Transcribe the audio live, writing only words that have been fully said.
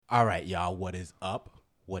All right, y'all. What is up?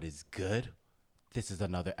 What is good? This is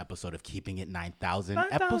another episode of Keeping It 9000,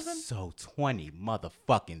 episode 20,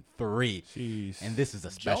 motherfucking 3. Jeez. And this is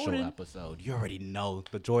a special episode. You already know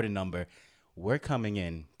the Jordan number. We're coming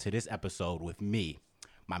in to this episode with me,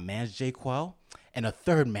 my man's J-Quell, and a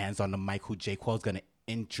third man's on the mic who J-Quell's going to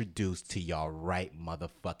introduce to y'all right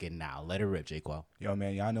motherfucking now. Let it rip, J-Quell. Yo,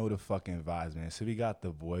 man, y'all know the fucking vibes, man. So we got the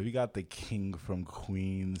boy. We got the king from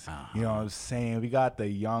Queens. You know what I'm saying? We got the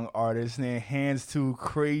young artist, man. Hands too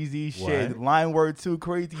crazy shit. Line word too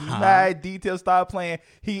crazy. Mad detail. Stop playing.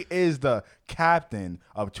 He is the captain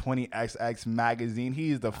of 20XX magazine.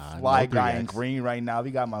 He is the fly guy in green right now.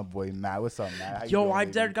 We got my boy Matt. What's up, Matt? Yo, I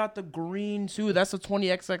got the green too. That's the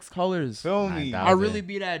 20XX colors. Feel me? I really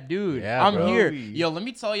be that dude. Yeah, I'm bro. here. Yo, let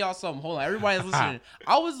me tell y'all something. Hold on. Everybody's listening.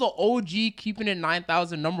 I was the OG Keeping It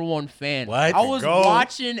 9000 #1 fan. What? I was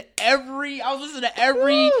listening to every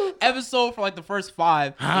episode for like the first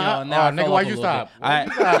 5. You know, now I nigga, fell why off a you little stop? bit. Let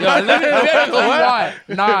me tell you why.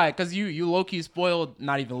 Nah, because you low-key spoiled,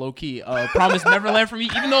 not even low-key, Promised Neverland for me.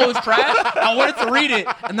 Even though it was trash, I wanted to read it.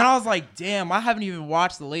 And then I was like, damn, I haven't even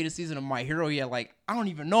watched the latest season of My Hero yet. Like, I don't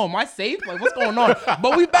even know. Am I safe? Like, what's going on?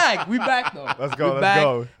 But we back. We back, though. Let's go. We Let's back,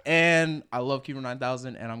 go. And I love Keeper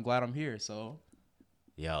 9000, and I'm glad I'm here. So,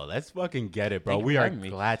 Yo, let's fucking get it, bro. Thank you We for are having me.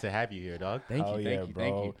 glad to have you here, dog. thank Oh, you, yeah, thank you, bro.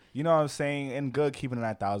 thank you. You know what I'm saying? In good Keeping It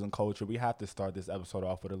 9000 culture, we have to start this episode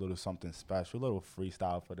off with a little something special, a little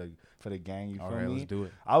freestyle for the gang. You feel All right, me? let's do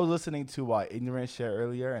it. I was listening to ignorant shit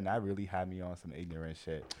earlier, and that really had me on some ignorant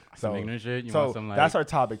shit. Some ignorant shit? You so want some, like- that's our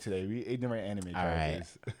topic today. We ignorant anime All right.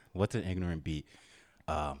 characters. What's an ignorant beat?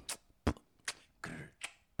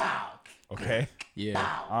 Okay.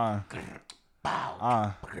 Yeah.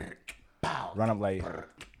 Run up like.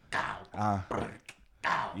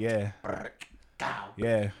 Yeah.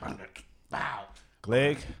 Yeah.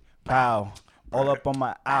 Glick. Pow. All up on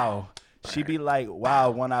my owl. She be like,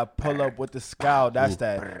 wow, when I pull up with the scowl, that's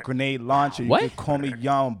that grenade launcher. You What? can call me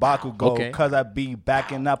Young Bakugo, Okay. cause I be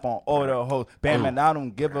backing up on all the hoes. Bam, man, I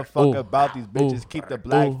don't give a fuck about these bitches. Keep the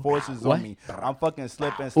black forces What? on me. I'm fucking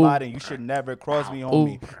slipping, sliding. You should never cross me,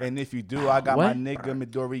 homie. And if you do, I got my What? nigga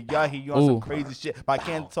Midoriya. He on some crazy shit. But I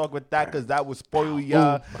can't talk with that cause that would spoil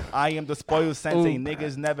ya. I am the spoiled sensei.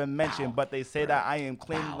 Niggas never mention, but they say that I am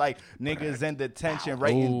clean like niggas in detention.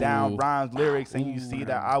 Writing down rhymes, lyrics, and you see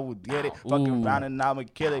that I would get it. Fucking round and I'ma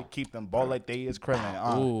kill it. Keep them ball like they is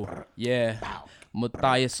Krillin. Ooh, yeah.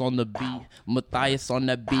 Matthias on the beat. Matthias on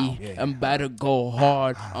the beat. I'm about to go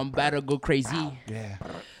hard. I'm about to go crazy. Yeah.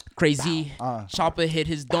 Crazy. Chopper hit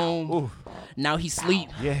his dome. Now he sleep.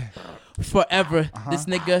 Yeah. Forever. This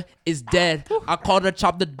nigga is dead. I called her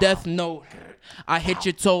Chop the death note. I hit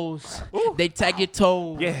your toes. They tag your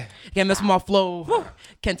toes. Yeah. Can't mess with my flow.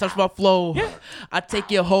 Can't touch my flow. I take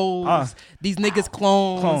your hoes. These niggas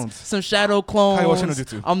clones. Some shadow clones. Kaiwashi no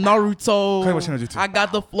Jutsu. I'm Naruto. Kaiwashi no Jutsu. I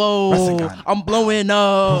got the flow. Rasengan. I'm blowing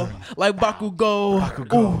up like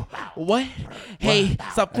Bakugo. Ooh, what? Hey,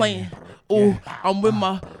 stop playing. Ooh, I'm with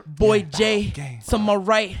my boy Jay Gang. to my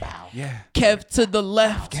right. Yeah. Kev to the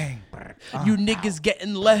left. Gang. You niggas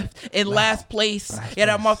getting left in last place. Get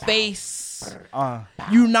out my face.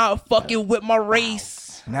 You not fucking with my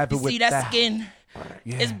race. Never You with see that that. skin?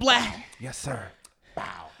 Yeah. It's black. Yes, sir.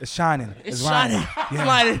 It's shining. It's shining. shining. Yeah.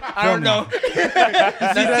 Shining. I don't know.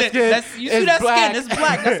 That's it. skin? You see It's that black. skin? It's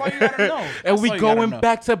black. That's all you gotta know. And That's we all you gotta going know.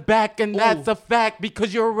 back to back, and that's Ooh. a fact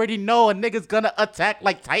because you already know a nigga's gonna attack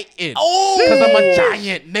like Titan. Oh. Cause I'm a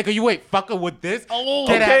giant, nigga. You ain't fucking with this. Oh.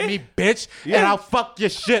 Get Okay. at me, bitch, and Yeah. I'll fuck your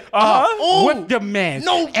shit Oh. up with your man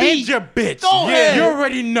No and beat. your bitch. Go ahead. You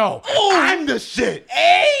already know. I'm the shit.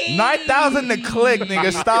 Hey. 9,000 to click,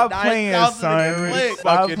 nigga. Stop playing, 9,000 to son. click.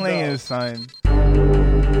 Stop Fucking playing, dog. son.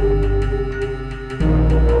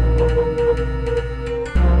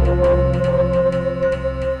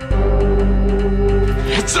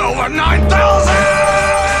 It's over 9,000.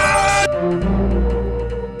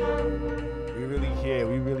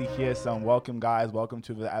 We really here, son. Welcome, guys. Welcome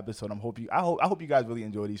to the episode. I hope you guys really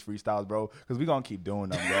enjoy these freestyles, bro. Because we gonna keep doing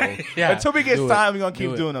them, bro. Yeah. Until we get Do it. signed, we gonna Do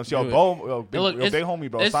keep it. doing them. So, yo, Do it. bro, big, Look, big homie,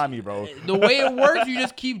 bro. Sign me, bro. The way it works, you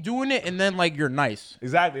just keep doing it, and then like you're nice.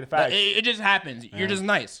 Exactly, the fact. It just happens. You're just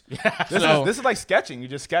nice. This is like sketching. You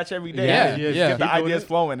just sketch every day. Yeah, You just yeah. get the Keep doing ideas it.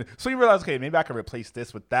 flowing. So you realize, okay, maybe I can replace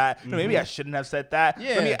this with that. Maybe I shouldn't have said that.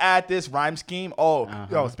 Yeah. Let me add this rhyme scheme. Oh,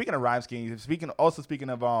 yo, speaking of rhyme schemes, speaking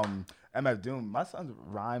of MF Doom. My son's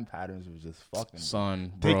rhyme patterns was just fucking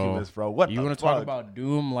Son, ridiculous, bro. What you the want to talk fuck? about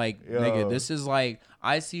Doom? Like, Yo. nigga, this is like,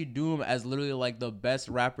 I see Doom as literally like the best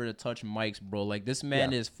rapper to touch mics, bro. Like, this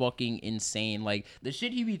man is fucking insane. Like, the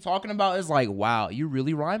shit he be talking about is like, wow, you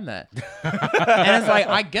really rhyme that. And it's like,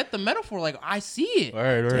 I get the metaphor. Like, I see it.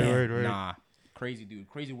 Word. Nah. Crazy dude.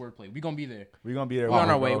 Crazy wordplay. We gonna be there. We gonna be there. We on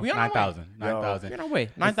our way. bro. We on our way. 9,000. We 9,000. on our way.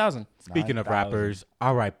 9,000. Speaking of 9,000. rappers,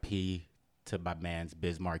 R.I.P. to my man's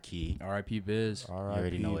Biz Marquee. R.I.P. Biz. You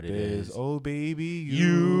already know what it is. Oh baby,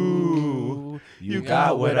 You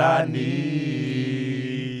got what I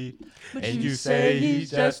need. And you say he's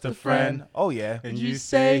just a friend. Oh yeah. And you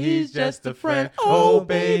say he's just a friend. Oh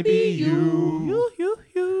baby, you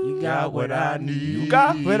got what I need. You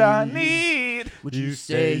got what I need. Would you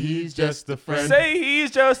say he's just a friend? Say he's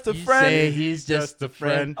just a friend. Say he's just a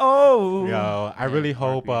friend. Oh. Yo, I really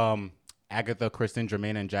hope Agatha, Kristen,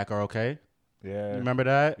 Jermaine, and Jack are okay. Yeah. Remember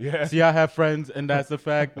that? Yeah. See, I have friends, and that's a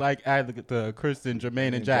fact. Like Agatha, Kristen,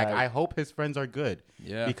 Jermaine, and Jack. Jack. I hope his friends are good.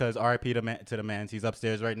 Yeah. Because R.I.P. to the man. He's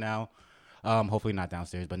upstairs right now. Hopefully not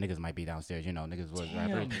downstairs, but niggas might be downstairs. You know, niggas was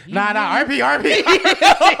rappers. Nah, R.I.P.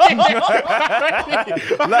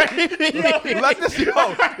 Let this yo.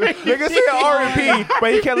 Nigga say R&P,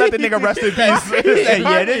 but you can't let the nigga rest in peace.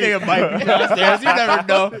 Yeah, this nigga might be downstairs. You never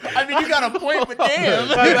know. I mean, you got a point, but damn.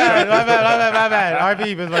 My bad.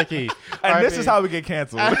 R.I.P. was my key. And this is how we get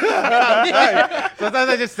canceled. Sometimes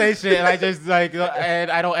I just say shit and I just and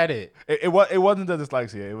I don't edit. It wasn't the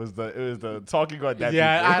dyslexia. It was the talking on that.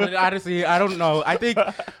 Yeah, honestly, I don't know. I think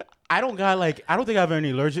I don't think I have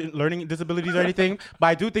any learning disabilities or anything, but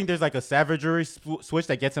I do think there's like a savagery switch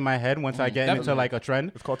that gets in my head once I get into like a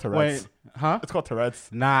trend. It's called Tourette's. Huh? It's called Tourette's.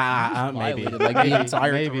 Nah, maybe. Like the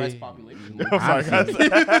entire Maybe. Tourette's population. Honestly,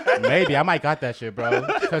 maybe I might got that shit, bro.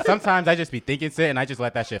 Because sometimes I just be thinking shit and I just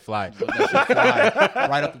let that shit fly.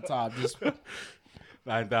 Right up the top. Just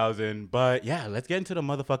 9,000. But yeah, let's get into the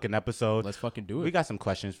motherfucking episode. let's fucking do it. We got some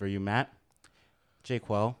questions for you, Matt. J.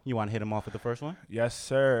 Quell, you want to hit him off with the first one? Yes,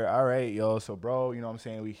 sir. All right, yo. So, bro, you know what I'm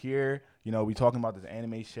saying? We here, we talking about this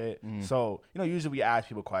anime shit. So, usually we ask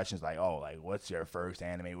people questions like, oh, like, what's your first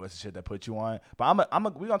anime? What's the shit that put you on? But we're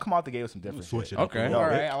going to come out the gate with some different Switch shit. it up. Okay. Yo, All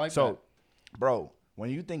right. I like that. So, bro,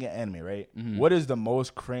 when you think of anime, right? What is the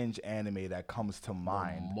most cringe anime that comes to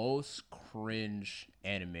mind? Most cringe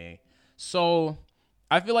anime. So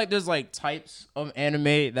I feel like there's like types of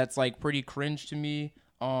anime that's like pretty cringe to me.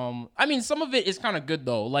 I mean, some of it is kind of good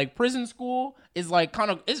though. Like Prison School is like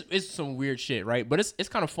kind of it's some weird shit, right? But it's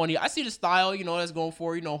kind of funny. I see the style, that's going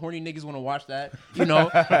for. Horny niggas want to watch that, and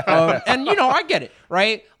I get it,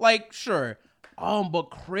 right? Like sure,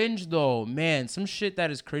 but cringe though, man, some shit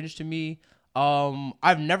that is cringe to me.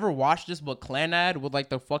 I've never watched this, but Clanad with like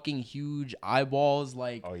the fucking huge eyeballs,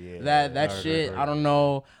 like that shit. I don't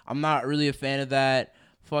know. I'm not really a fan of that.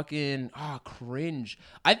 Fucking cringe.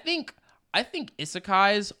 I think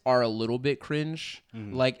isekais are a little bit cringe,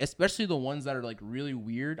 like especially the ones that are like really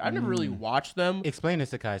weird. I've never really watched them. Explain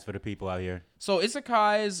isekais for the people out here. So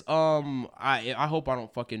isekais, I hope I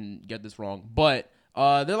don't fucking get this wrong, but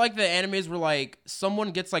they're like the animes where like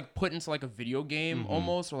someone gets like put into like a video game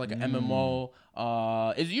almost, or like an MMO.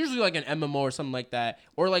 It's usually like an MMO or something like that,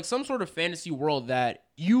 or like some sort of fantasy world that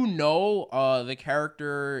the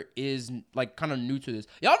character is like kind of new to this.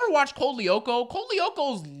 Y'all ever watch Code Lyoko? Code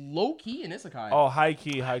Lyoko's low key in isekai. Oh, high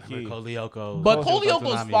key. Code Lyoko. But Code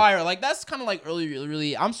Lyoko's fire. Like that's kind of like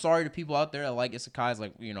really. I'm sorry to people out there that like isekais.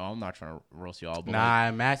 Like I'm not trying to roast y'all. But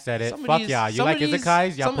Nah, Matt said it. Fuck y'all. You like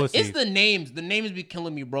isekais? Y'all pussy. It's the names. The names be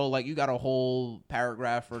killing me, bro. Like you got a whole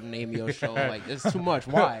paragraph for the name of your show. Like it's too much.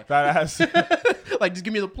 Why? That ass. Like just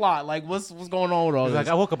give me the plot. Like what's going on with all this? Like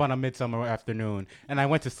I woke up on a midsummer afternoon and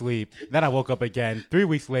I went to sleep. Then I woke up again. 3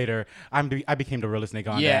 weeks later, I became the realest nigga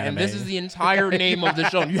on the anime. And this is the entire name of the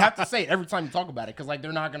show. You have to say it every time you talk about it because like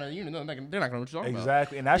they're not gonna they're not gonna know what you're talking about.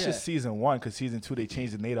 Exactly, and that's just season 1 because season 2 they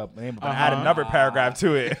changed the name up and add another paragraph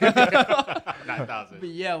to it. 9,000. But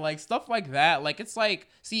yeah, like stuff like that. Like it's like,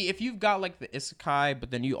 see, if you've got like the isekai,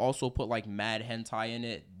 but then you also put like mad hentai in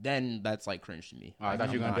it, then that's like cringe to me. Oh, I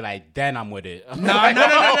thought you were gonna be like, then I'm with it. No.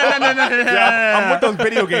 I'm with those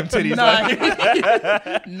video game titties.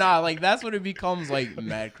 Nah, like that's what it becomes like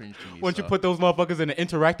mad cringe to me. Once you put those motherfuckers in an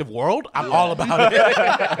interactive world, I'm all about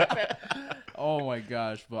it. Oh my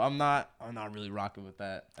gosh, but I'm not really rocking with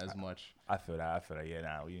that as much. I feel that. Yeah,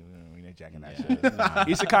 nah, we ain't jacking that shit.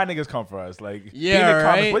 Isekai niggas come for us. Like, yeah,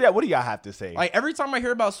 right. What do y'all have to say? Like every time I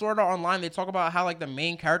hear about Sword Art Online, they talk about how like the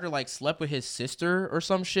main character like slept with his sister or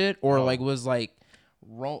some shit, or like was like,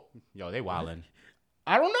 Yo, they wildin'.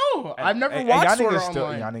 I don't know. I've never And watched y'all Sword niggas Art still,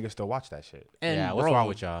 Online. y'all niggas still watch that shit. And Yeah, what's bro, wrong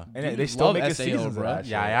with y'all? And dude, they still love making SAO, seasons of bro. that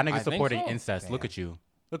shit. Yeah, y'all I niggas think supporting so. incest. Look Damn. at you.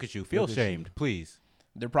 Look at you. Feel Look at you. shamed, please.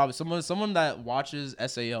 They're probably someone that watches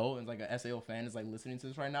SAO and is like an SAO fan is like listening to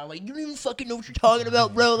this right now. Like, you don't even fucking know what you're talking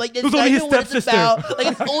about, bro. Like, that's was not only his even what it's stepsister. about. Like,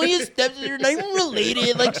 it's only his stepsister. You're not even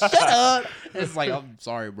related. Like, shut up. It's like, I'm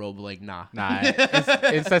sorry, bro, but like, nah. Nah,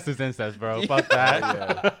 incest is incest, bro. Fuck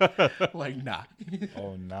that. Like, nah.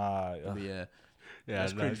 Oh nah. But yeah, Yeah,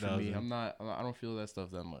 that's cringe for me. no. I don't feel that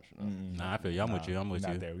stuff that much. No. Nah, I feel you. I'm with you. I'm with we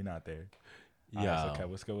you. not there. We not there. Yeah. Okay,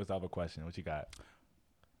 let's go with the other question. What you got?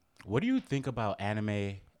 What do you think about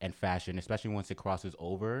anime and fashion, especially once it crosses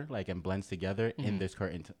over, like, and blends together in this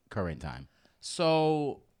current time?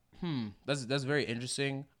 So, that's very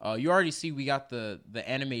interesting. You already see we got the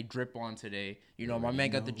anime drip on today. You know, my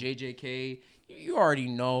man got the JJK. You already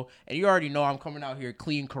know, and you already know I'm coming out here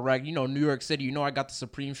clean, correct. You know, New York City. You know, I got the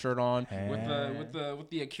Supreme shirt on with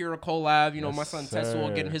the Akira collab. You know, Yes, my son sir.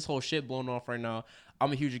 Tetsuo getting his whole shit blown off right now.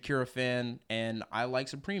 I'm a huge Akira fan, and I like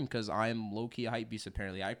Supreme because I'm low key a hype beast.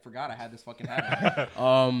 Apparently, I forgot I had this fucking hat.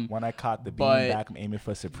 When I caught the but- beanbag, I'm aiming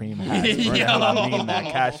for Supreme hats. Yo. I mean that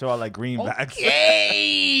cash all like greenbacks.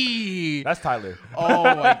 Hey. That's Tyler. Oh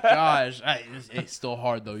my gosh, it's still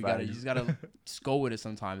hard though. You just gotta just go with it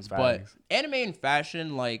sometimes. Facts. But anime and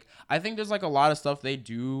fashion, like I think there's like a lot of stuff they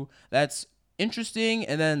do that's interesting,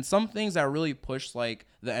 and then some things that really push like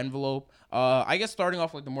the envelope. I guess starting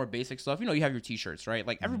off like the more basic stuff. You know, you have your t-shirts, right?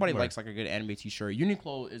 Like everybody likes like a good anime t-shirt.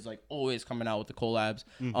 Uniqlo is like always coming out with the collabs.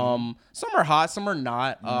 Some are hot, some are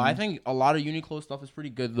not. I think a lot of Uniqlo stuff is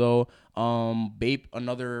pretty good though. Bape,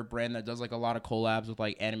 another brand that does like a lot of collabs with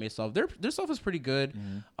like anime stuff. Their stuff is pretty good.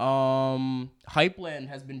 Hypeland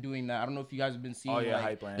has been doing that. I don't know if you guys have been seeing. Oh, yeah,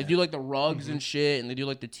 like, Hypeland. They do like the rugs and shit, and they do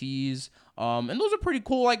like the tees. And those are pretty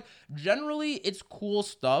cool. Like generally, it's cool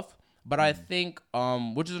stuff. But I think,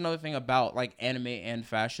 which is another thing about like anime and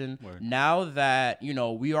fashion. Now that you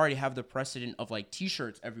know we already have the precedent of like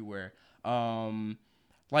t-shirts everywhere.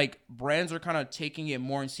 Like brands are kind of taking it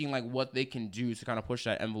more and seeing like what they can do to kind of push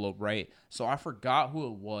that envelope, right? So I forgot who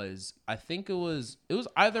it was. I think it was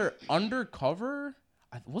either Undercover.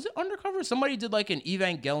 Was it Undercover? Somebody did like an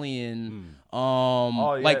Evangelion,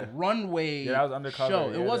 like runway. Yeah, that was Undercover. show.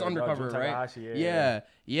 Yeah, It was that was Undercover, Jun right? Takahashi,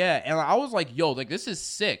 Yeah. And I was like, yo, like this is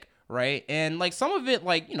sick. Right. And like some of it,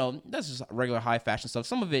 like, you know, that's just regular high fashion stuff.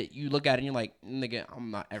 Some of it you look at it and you're like, nigga,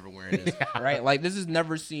 I'm not ever wearing this. Right. Like this is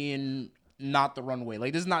never seen not the runway.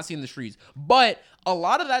 Like this is not seen the streets. But a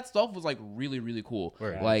lot of that stuff was like really, really cool.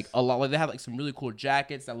 Right. Like a lot, like they have like some really cool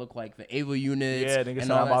jackets that look like the Ava units. Yeah, niggas and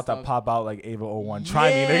said all I'm that about to stuff. pop out like Ava 01. Try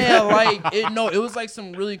me, Yeah, nigga. like it was like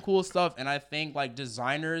some really cool stuff. And I think like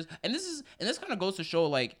designers, and this kind of goes to show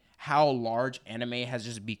like how large anime has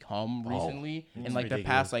just become recently in like the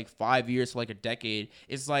past like 5 years to like a decade.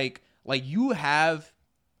 It's like you have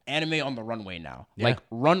anime on the runway now, like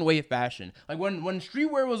runway fashion. Like when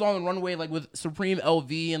streetwear was on the runway, like with Supreme,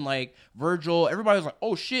 LV, and like Virgil, everybody was like,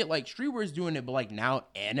 "Oh shit!" Like streetwear's doing it, but like now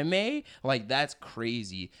anime, like that's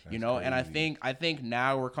crazy, you know. And I think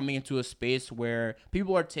now we're coming into a space where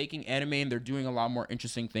people are taking anime and they're doing a lot more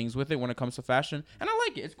interesting things with it when it comes to fashion, and I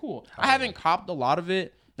like it. It's cool. I haven't copped a lot of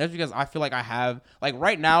it. That's because I feel like I have, like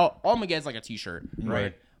right now, all I'm gonna get is like a t-shirt,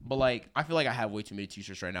 right? But like I feel like I have way too many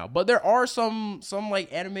t-shirts right now. But there are some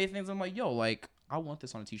like anime things I'm like, yo, like I want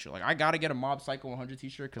this on a t-shirt. Like I gotta get a Mob Psycho 100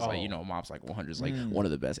 t-shirt because like, you know, Mob Psycho 100 is like one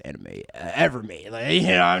of the best anime ever made. Like, you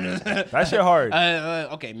know, I'm just That shit hard.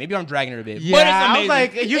 okay, maybe I'm dragging it a bit. Yeah, but it's I amazing. was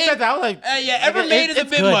like, you said that. I was like, Yeah, ever made is a it's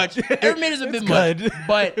bit good. much. Ever made is a bit good. much.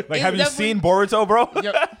 But Like, it's have you definitely- seen Boruto, bro?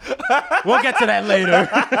 we'll get to that later.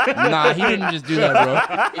 Nah, he didn't just do that,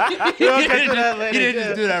 bro. He didn't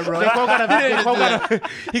just do that, bro.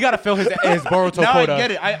 He gotta fill his Boruto Now quota. I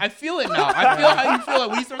get it. I feel it now. I feel how you feel like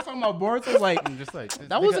when you start talking about Boruto. It's like I'm just like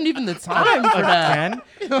that wasn't even the time for that.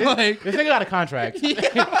 Ken, Like, this nigga got a contract.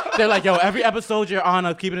 They're like, yo, every episode you're on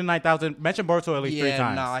of Keep It in 9,000, mention Boruto at least 3 yeah,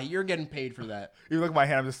 times. nah, you're getting paid for that. You look at my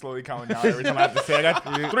hand, I'm just slowly counting down every time I have to say it. I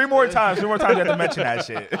got 3 more times you have to mention that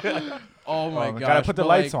shit. Oh my god, Gotta put the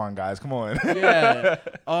lights on, guys. Come on. Yeah,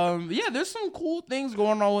 yeah. There's some cool things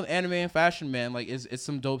going on with anime and fashion, man. Like, it's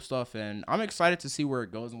some dope stuff, and I'm excited to see where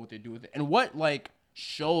it goes and what they do with it, and what like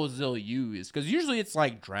shows they'll use. Because usually it's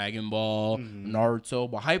like Dragon Ball, Naruto,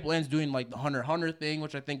 but Hypeland's doing like the Hunter x Hunter thing,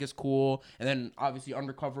 which I think is cool, and then obviously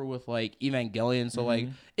Undercover with like Evangelion. So like,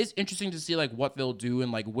 it's interesting to see like what they'll do and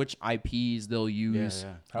like which IPs they'll use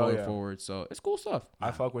going forward. So it's cool stuff.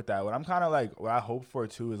 I fuck with that. What I'm kind of like, what I hope for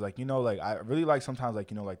too is like, you know, like I really like sometimes like,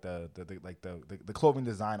 you know, like the clothing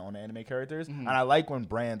design on the anime characters, and I like when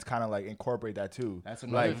brands kind of like incorporate that too. That's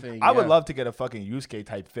another like, thing, I would yeah. love to get a fucking Yusuke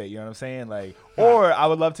type fit. You know what I'm saying? Like, or Or I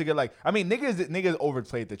would love to get like, I mean, niggas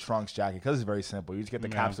overplayed the Trunks jacket because it's very simple. You just get the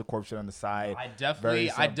Capsule Corp shit on the side. I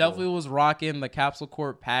definitely was rocking the Capsule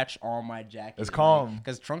Corp patch on my jacket. It's calm.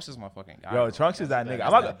 Because Trunks is my fucking guy. Yo, Trunks is that nigga.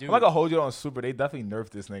 I'm not gonna hold you on Super. They definitely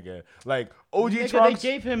nerfed this nigga. Like OG Trunks.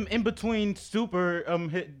 They gave him in between Super,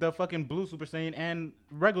 hit the fucking blue Super Saiyan and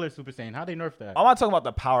regular Super Saiyan. How they nerf that? I'm not talking about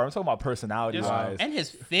the power. I'm talking about personality wise. And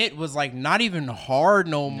his fit was like not even hard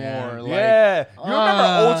no more. Like, yeah. You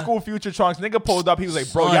remember old school Future Trunks? Nigga pulled up. He was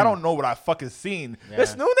like, bro, y'all don't know what I fucking seen. Yeah.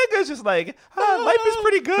 This new nigga is just like, life is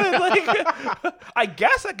pretty good. Like, I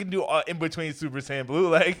guess I can do in between Super Saiyan Blue.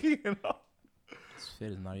 Like, you know. This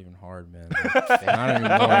fit is not even hard, man. Not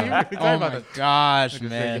even hard. Oh my gosh,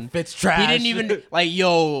 man. Fit's trash. He didn't even like,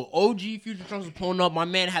 yo, OG Future Trunks was pulling up. My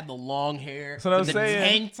man had the long hair, that's what I'm the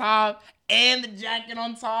saying. tank top, and the jacket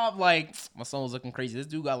on top. Like, my son was looking crazy. This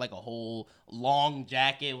dude got like a whole long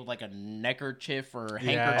jacket with like a neckerchief or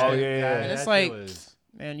handkerchief. Oh, yeah. And it's like,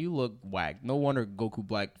 man, you look whack. No wonder Goku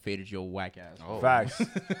Black faded your whack ass. Oh. Facts.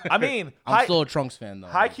 I mean, I'm still a Trunks fan though.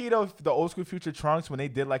 High key though, the old school Future Trunks when they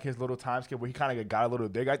did like his little time skip where he kind of got a little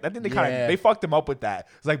big. I think they fucked him up with that.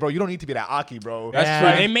 It's like, bro, you don't need to be that Aki, bro. That's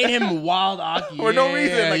true. They made him wild Aki for no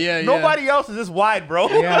reason. Like nobody else is this wide, bro.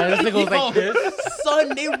 Yeah, this nigga was like this.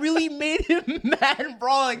 Son, they really made him mad,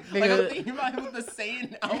 bro. Like I'm thinking about him with the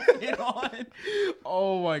Saiyan outfit on.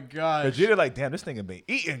 Oh my god. Vegeta like, damn, this nigga been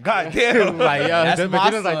eating. God damn. Like, yo, that's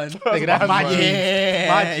my son. Like, nigga, that's my genes.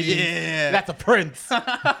 My genes. Yeah. That's a prince.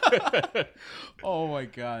 Oh my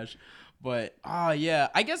gosh. But yeah,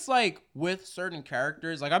 I guess like with certain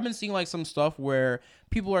characters, like I've been seeing like some stuff where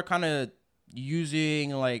people are kind of using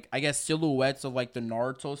like I guess silhouettes of like the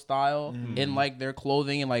Naruto style in like their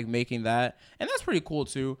clothing and like making that, and that's pretty cool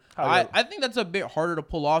too. I think that's a bit harder to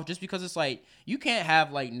pull off just because it's like you can't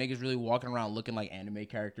have like niggas really walking around looking like anime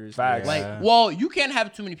characters. Facts. Like, well, you can't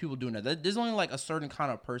have too many people doing that. There's only like a certain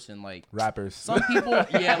kind of person, like rappers. some people,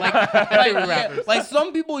 like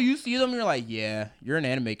some people you see them, and you're like, yeah, you're an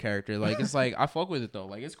anime character. Like it's like I fuck with it though.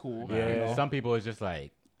 Like it's cool. Yeah. You know? Some people is just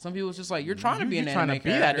like. Some people it's just like you're trying to be an trying anime to be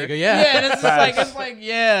character. that nigga, yeah. Yeah, and it's just it's like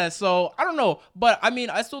yeah. So I don't know, but I mean,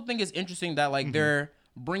 I still think it's interesting that like they're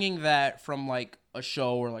bringing that from like a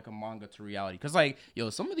show or like a manga to reality. Cause like yo,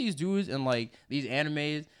 some of these dudes in like these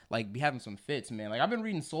animes like be having some fits, man. Like I've been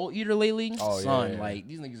reading Soul Eater lately. Son, like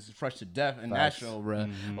these niggas is fresh to death in that show, bro.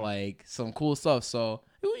 Like some cool stuff. So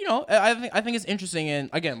you know, I think it's interesting, and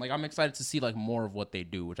again, like I'm excited to see like more of what they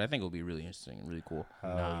do, which I think will be really interesting and really cool.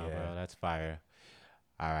 Nah, bro, that's fire.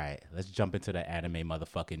 All right, let's jump into the anime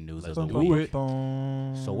motherfucking news of the do week. it.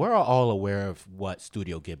 So we're all aware of what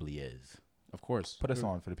Studio Ghibli is. Of course. Put us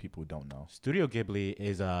on for the people who don't know. Studio Ghibli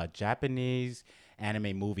is a Japanese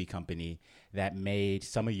anime movie company that made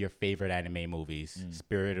some of your favorite anime movies.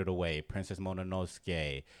 Spirited Away, Princess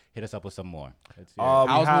Mononosuke. Hit us up with some more. We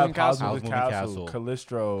have Howl's Moving Castle,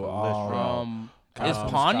 Callisto. Is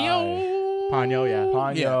Ponyo? Ponyo, yeah.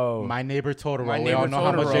 Ponyo. My Neighbor Totoro. My We all Neighbor know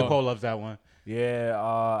how much Totoro. J. Cole loves that one.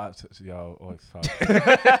 Yeah, yo, fuck.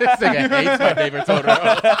 This nigga hates My Neighbor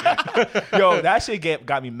Totoro. Yo, that shit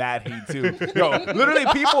got me mad heat too. Yo, literally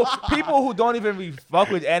people who don't even really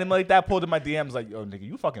fuck with anime like that pulled in my DMs like, yo, nigga,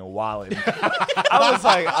 you fucking wildin'. I was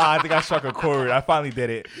like, I think I struck a chord. I finally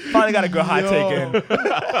did it. Finally got a good hot take in.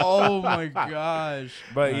 Oh my gosh.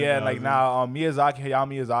 But yeah, like now Hayao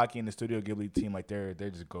Miyazaki and the Studio Ghibli team, like they're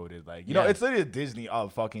just goated. Like, you know, it's literally a Disney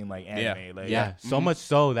of fucking like anime. Like, Yeah, so much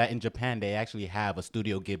so that in Japan they actually have a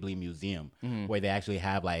Studio Ghibli museum where they actually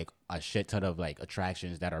have like a shit ton of like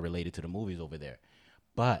attractions that are related to the movies over there.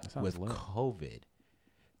 But with COVID,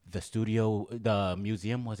 the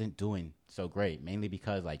museum wasn't doing so great, mainly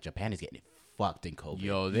because like Japan is getting fucked in COVID.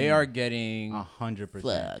 Yo, they are getting 100%.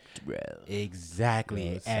 fucked, bro.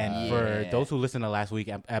 Exactly. And for those who listened to last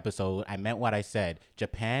week's episode, I meant what I said.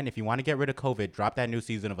 Japan, if you want to get rid of COVID, drop that new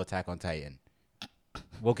season of Attack on Titan.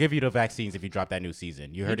 We'll give you the vaccines if you drop that new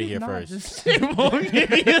season. You heard it here first. Y'all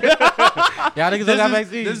niggas don't got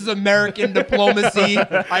vaccines. This is American diplomacy.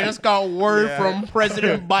 I just got word from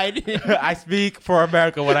President Biden. I speak for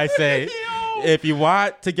America when I say, if you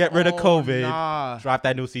want to get rid of COVID, drop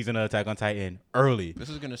that new season of Attack on Titan early. This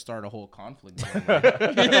is going to start a whole conflict. Yo,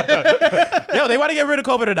 they want to get rid of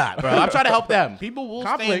COVID or not, bro? I'm trying to help them. People will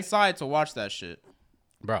stay inside to watch that shit.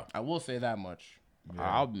 Bro, I will say that much. Yeah.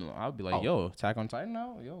 I'll be like, yo, Attack on Titan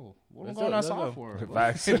now? Yo, what am I going outside for?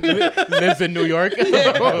 Facts. Lives in New York.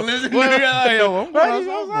 Lives in New York. Yo, I'm going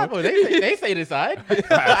outside for. They stayed inside.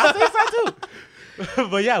 I stay inside too.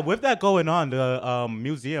 But yeah, with that going on, the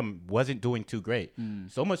museum wasn't doing too great.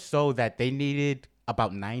 So much so that they needed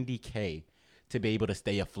about $90K to be able to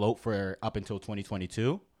stay afloat for up until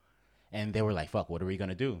 2022. And they were like, fuck, what are we going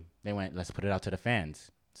to do? They went, let's put it out to the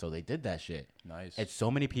fans. So they did that shit. Nice. And so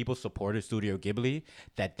many people supported Studio Ghibli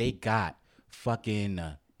that they got fucking,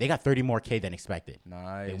 they got 30 more K than expected.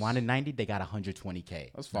 Nice. They wanted 90, they got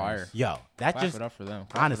 120K. That's fire. Yo, that Clap just, it up for them.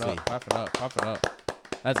 honestly. Clap it up. Clap it up.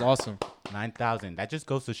 That's awesome. 9,000. That just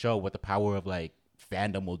goes to show what the power of like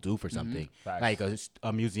fandom will do for something. Facts. Like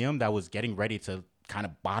a museum that was getting ready to kind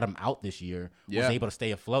of bottom out this year Yeah. was able to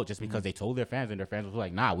stay afloat just because they told their fans, and their fans was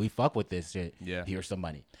like, nah, we fuck with this shit. Yeah. Here's some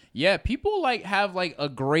money. Yeah, people like have like a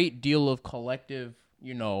great deal of collective,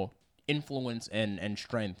 you know, influence and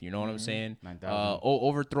strength. You know what I'm saying? 9,000.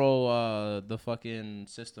 Overthrow the fucking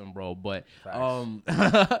system, bro. But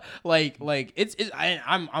like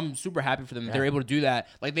I'm super happy for them. That they're able to do that.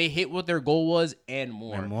 Like they hit what their goal was and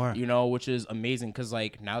more. And more. You know, which is amazing because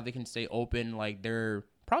like now they can stay open. Like they're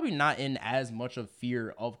probably not in as much of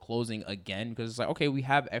fear of closing again because it's like, okay, we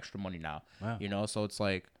have extra money now. Wow. You know, so it's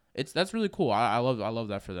like that's really cool. I love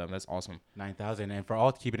that for them. That's awesome. 9,000. And for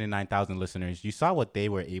all keeping it 9,000 listeners, you saw what they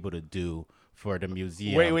were able to do for the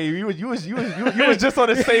museum. Wait, you was just on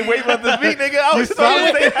the same wavelength as me, nigga. I was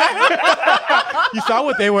You saw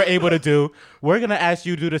what they were able to do. We're going to ask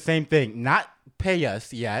you to do the same thing. Not pay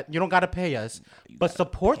us yet. You don't got to pay us. But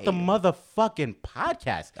support the motherfucking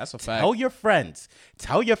podcast. That's a fact. Tell your friends.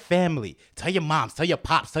 Tell your family. Tell your moms. Tell your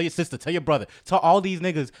pops. Tell your sister. Tell your brother. Tell all these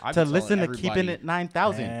niggas I've to been listen to telling Keeping everybody. It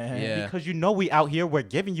 9,000. Yeah. Because you know we out here. We're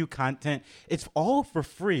giving you content. It's all for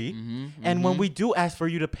free. And when we do ask for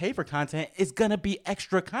you to pay for content, it's going to be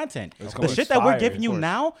extra content. The course. shit that we're Fire, giving of you course.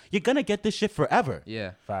 now, you're going to get this shit forever.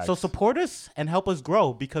 Yeah. Facts. So support us and help us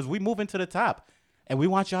grow because we moving to the top. And we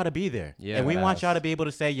want y'all to be there. Yeah, and we want facts. y'all to be able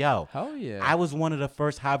to say, yo, Hell yeah. I was one of the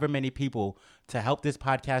first however many people to help this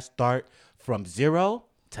podcast start from 0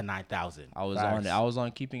 to 9,000. I was Facts. on it. I was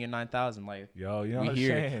on Keeping It 9,000. Like, Yo, you know we what I'm here.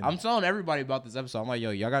 saying? I'm telling everybody about this episode. I'm like,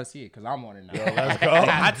 yo, y'all gotta see it because I'm on it now. Let's go.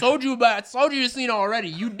 I told you you seen it already.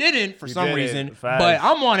 You didn't for some didn't. reason, Facts. but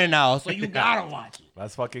I'm on it now, so you gotta watch it.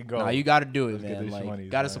 Let's fucking go. Nah, you gotta do it, Let's get man. this Like, money,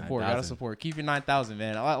 gotta man. support. 9,000. Gotta support. Keep It 9,000,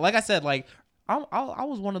 man. Like I said, like. I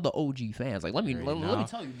was one of the OG fans. Like, let me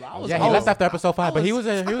tell you, bro. I was, Yeah, I he was- left after episode 5, but he was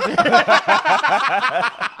a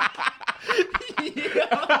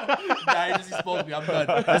Nah, he just exposed me. I'm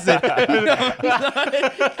done. That's it.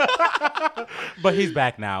 but he's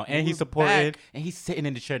back now and he's supported back. and he's sitting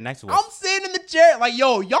in the chair next to us. I'm sitting in the chair. Like,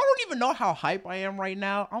 yo, y'all don't even know how hype I am right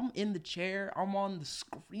now. I'm in the chair. I'm on the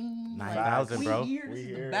screen. 9,000, we bro. Here. This We is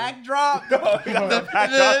here. the backdrop.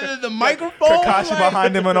 the microphone. Kakashi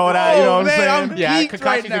behind him and all that. You know what I'm saying? I'm Yeah, geeked Kakashi's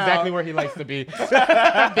right now. exactly where he likes to be.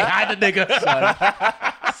 Behind the nigga.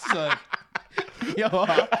 Son. Yo,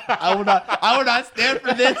 I will not stand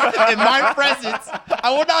for this in my presence. I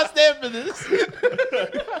will not stand for this.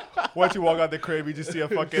 Once you walk out the crib, you just see a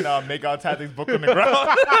fucking Makeout Tactics book on the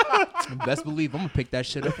ground. Best believe I'm gonna pick that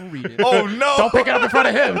shit up and read it. Oh no! Don't pick it up in front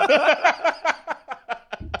of him.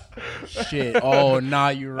 Shit. Oh, nah,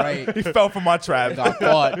 you're right. He fell for my trap. Got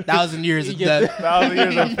caught. 1,000 years of death. 1,000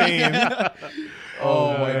 years of fame.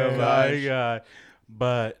 Oh my gosh. God.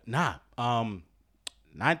 But nah,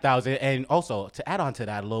 9,000. And also to add on to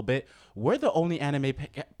that a little bit, we're the only anime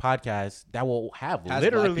podcast that will have Has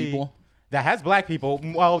literally black people? that has black people.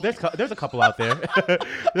 Well, there's a couple out there. Sorry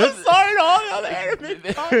to all the other anime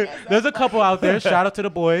podcasts. There's a couple out there. Shout out to the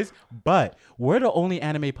boys. But we're the only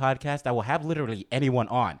anime podcast that will have literally anyone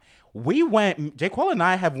on. J. Quell and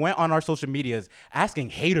I have went on our social medias asking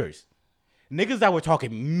haters, niggas that were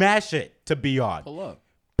talking mad shit to be on. Pull up.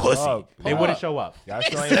 Pussy. up. They Pull wouldn't up. show up. Y'all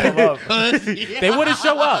still ain't pull up. They wouldn't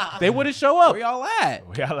show up. They wouldn't show up. Where y'all at?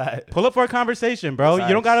 We got that. Pull up for a conversation, bro. You don't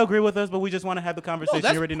Facts. gotta agree with us, but we just want to have the conversation. No,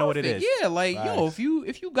 that's You already know what it is. perfect. Yeah, like yo, Facts.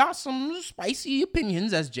 if you got some spicy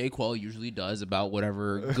opinions, as J. Quell usually does about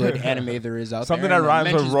whatever good anime there is out Something there, that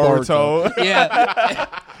and rhymes with mentions Boruto. Yeah.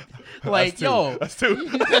 Like That's two.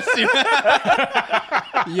 yo, That's two.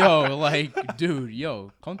 yo, like dude,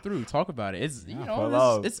 yo, come through, talk about it. It's pull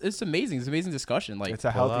know, up. it's amazing. It's an amazing discussion. Like It's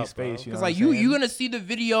a healthy up, space. bro. You know Cause what like I'm you saying? gonna see the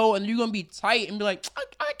video and you're gonna be tight and be like,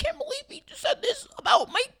 I can't believe he just said this about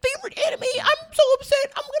my favorite anime. I'm so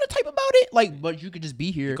upset. I'm gonna type about it. Like, but you could just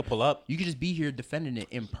be here. You could pull up. You could just be here defending it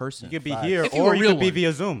in person. You could be Facts. here, If you or a you real could be one.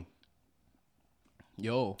 via Zoom.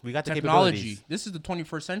 Yo, We got the technology. capabilities. This is the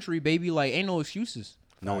 21st century, baby. Like, ain't no excuses.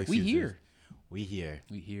 No We excuses. here. We here.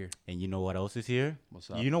 We here. And you know what else is here? What's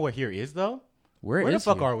up? You know where here is though? Where the is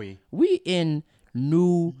fuck here? are we? We in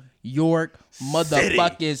New York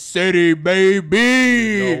motherfucking city, baby.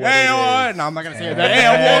 Hey, what? No, I'm not gonna say that. Hey,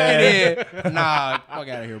 I'm walking in. Nah, fuck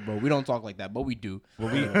out of here, bro. We don't talk like that, but we do.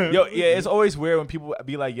 It's always weird when people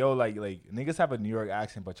be like, yo, like niggas have a New York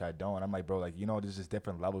accent, but I don't. I'm like, bro, like, you know, there's just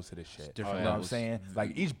different levels to this shit. Different you know levels. what I'm saying?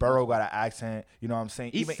 Like each borough got an accent. You know what I'm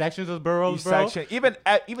saying? Each sections of boroughs, each bro. section,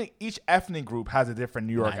 even each ethnic group has a different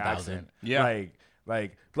New York 9,000. accent. Yeah.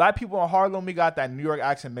 Like black people in Harlem, we got that New York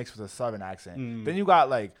accent mixed with a Southern accent. Then you got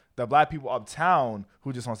like the black people uptown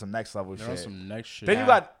who just on some next level They're shit. on some next shit. Then you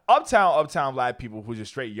got uptown black people who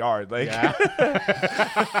just straight yard. Like,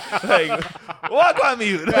 like walk on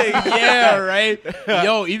me. Like, yeah, right.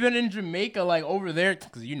 Yo, even in Jamaica, like over there,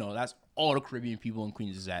 because you know that's all the Caribbean people in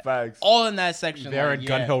Queens is at. Facts. All in that section. They're like, in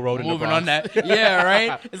Gun Hill Road in the moving on Bronx. that. Yeah,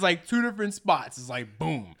 right. It's like two different spots. It's like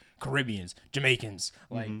boom, Caribbeans, Jamaicans.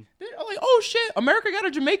 Like, they're like, oh shit, America got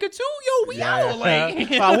a Jamaica too. Yo, we out. Like,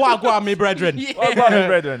 Walk on me, brethren. walk on me,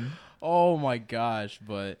 brethren. oh my gosh,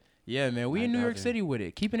 but. Yeah, man, we in New York 9,000. City with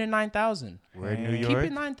it. Keeping it 9,000. We're in New Keep York.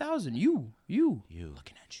 it 9,000. You. Looking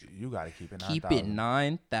at you. You gotta keep it. Keep it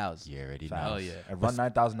 9,000. You already know. Hell yeah. And run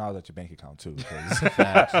 $9,000 at your bank account too,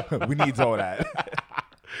 because we need all that.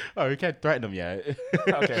 Oh, we can't threaten them yet.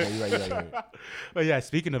 Okay, you're right. But yeah,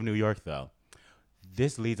 speaking of New York, though,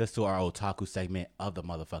 this leads us to our otaku segment of the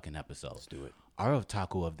motherfucking episode. Let's do it. Our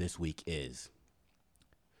otaku of this week is...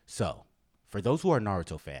 So, for those who are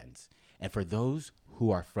Naruto fans, and for those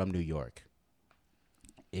who are from New York,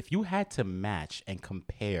 if you had to match and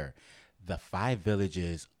compare the 5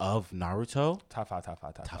 villages of Naruto... Top five. Top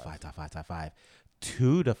five.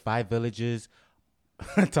 To the 5 villages...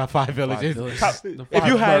 top 5 villages. If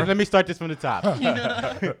you had... Let me start this from the top.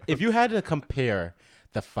 If you had to compare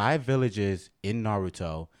the 5 villages in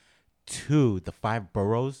Naruto to the 5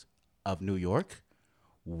 boroughs of New York,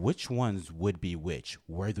 which ones would be which?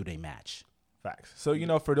 Where do they match? Facts. So, you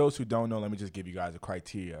know, for those who don't know, let me just give you guys a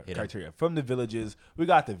criteria. From the villages, we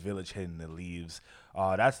got the village hidden in the leaves.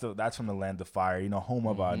 That's from the land of fire. You know, home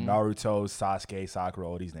of Naruto, Sasuke, Sakura,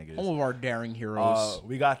 all these niggas. All of our daring heroes.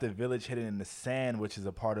 We got the village hidden in the sand, which is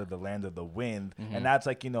a part of the land of the wind. And that's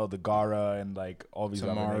like, you know, the Gaara and like all these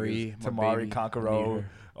other Tamari, niggas. my Tamari, baby. Kankuro,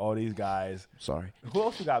 all these guys. Sorry. Who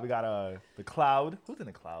else we got? We got the Cloud. Who's in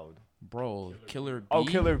the Cloud? Bro, Killer B. Oh,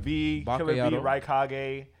 Killer B, Bakayato.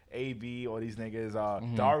 Raikage, AB, all these niggas.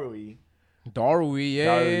 Darui. Darui,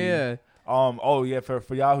 yeah. Oh yeah, for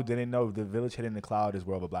y'all who didn't know, the village hidden in the cloud is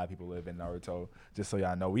where all the black people live in Naruto. Just so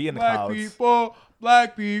y'all know, we in the clouds.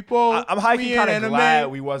 Black people. I'm hiking kind of anime, glad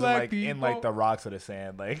we wasn't black like in people. like the rocks or the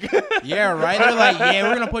sand, like. Yeah, right. They're like, yeah,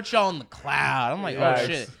 we're gonna put y'all in the cloud. I'm like, Facts. oh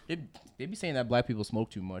shit. They be saying that black people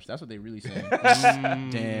smoke too much. That's what they really saying.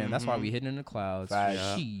 Damn, that's why we hidden in the clouds.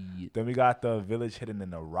 Facts. Shit. Then we got the village hidden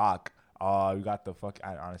in the rock. We got the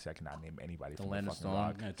honestly, I cannot name anybody from Land the of fucking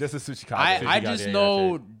Stone. rock. Just the Tsuchikage. I Tsuchikage, just yeah,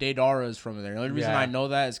 know Deidara is from there. The only reason Yeah. I know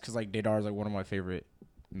that is because like Deidara is like one of my favorite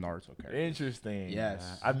Naruto characters. Interesting. Yes.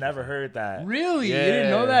 I've never heard that. Really? Yeah. You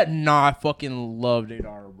didn't know that? Nah, I fucking love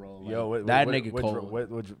Deidara, bro. Like, Yo, that nigga cold.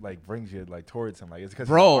 What like brings you like towards him? Like, it's because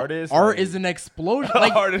Bro, artist. art like, is an explosion.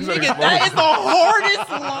 Like, Art is an nigga, that is the hardest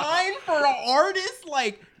line for an artist.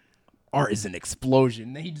 Like, art is an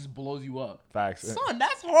explosion. Then he just blows you up. facts. Son,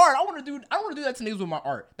 that's hard. I want to do that to niggas with my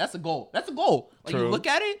art. That's a goal. Like, True. you look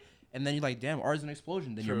at it, and then you're like, damn, art is an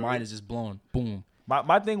explosion. Then your True. mind is just blown. Boom.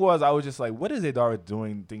 My thing was, I was just like, what is Deidara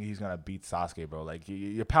doing thinking he's going to beat Sasuke, bro? Like,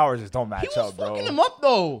 your powers just don't match He was up, bro. fucking him up,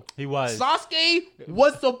 though. He was. Sasuke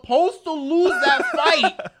was supposed to lose that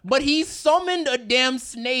fight, but he summoned a damn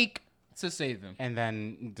snake to save him. And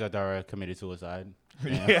then Deidara committed suicide.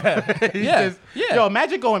 Yeah. Yeah. Yo,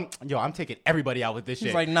 imagine going, I'm taking everybody out with this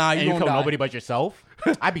shit. like, nah, you and you gonna kill die. nobody but yourself.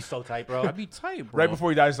 I'd be so tight, bro. I'd be tight, bro. Right before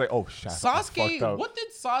he dies, he's like, oh, shit. I fucked Sasuke, up. what did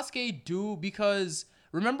Sasuke do? Because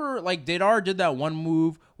remember, like, Deidara did that one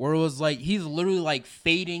move where it was like he's literally like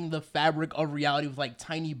fading the fabric of reality with like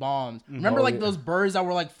tiny bombs. Remember, Oh, like yeah. those birds that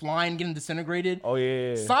were like flying, getting disintegrated. Oh,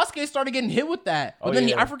 yeah. Sasuke started getting hit with that, but Oh, then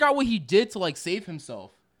yeah. I forgot what he did to like save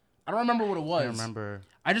himself. I don't remember what it was. I remember.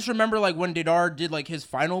 I just remember like when Deidara did like his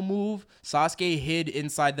final move, Sasuke hid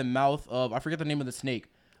inside the mouth of I forget the name of the snake,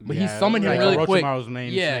 but he Yeah, summoned him like really quick. Orochimaru's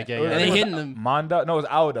main Yeah, snake, yeah, and yeah. they It was hit him. Manda? No, it was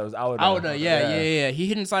Aoda. It was Aoda. Aoda, yeah. He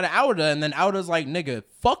hid inside of Aoda, and then Aoda's like, "Nigga,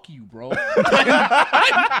 fuck you, bro.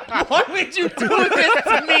 Why would you do this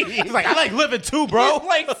to me?" He's like, I like living too, bro. He's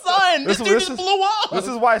like, son, this dude just blew up. This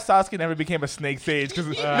is why Sasuke never became a snake sage, because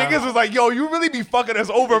niggas was like, yo, you really be fucking us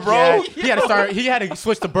over, bro. Yeah, he had to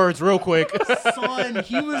switch to birds real quick. Son,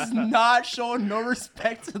 he was not showing no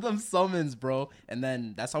respect to them summons, bro. And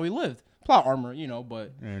then that's how he lived. plot armor, you know,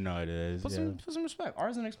 but No, it is. put some respect.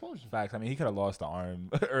 Ours is an explosion. Facts. I mean, he could have lost the arm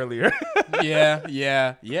earlier.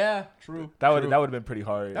 yeah. True. That would have been pretty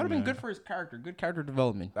hard. That would have been good for his character. Good character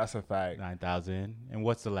development. That's a fact. 9,000. And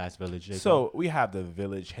what's the last village? Jacob? So we have the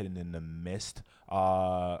village hidden in the mist,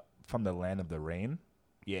 from the land of the rain.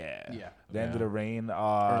 Yeah. Land of the rain.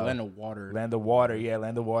 Or land of water. Land of water. Yeah,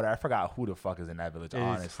 land of water. I forgot who the fuck is in that village. Is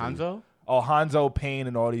Honestly, Hanzo? Oh, Hanzo, Pain,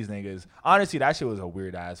 and all these niggas. Honestly, that shit was a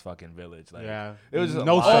weird ass fucking village. Like, it was just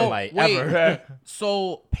no a lot. sunlight wait. ever.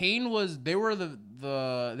 So Pain was they were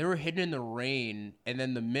they were hidden in the rain, and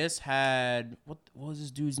then the mist had what was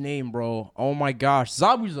this dude's name, bro? Oh my gosh,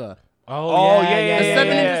 Zabuza. Oh, yeah. The seven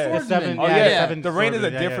ninja The swordsmen. seven, Oh, yeah. yeah. Seven The rain is a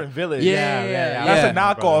swordsmen, different village. Yeah. That's a Yeah,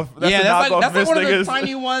 knockoff. That's a knockoff that's like Mist one of the niggas.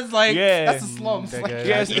 tiny ones. Like that's the slums. Nigga. Like,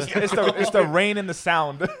 Yeah, it's the rain and the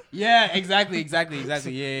sound. yeah, exactly. Yeah,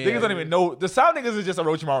 Niggas don't even know. The sound niggas is just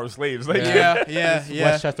Orochimaru slaves. Like, Yeah.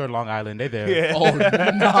 Westchester, Long Island, they there. Yeah. Oh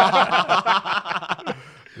nah.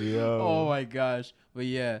 Yo. Oh my gosh. But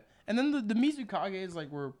yeah, and then the Mizukages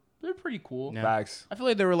they're pretty cool. Yeah. Facts. I feel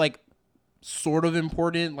like they were like sort of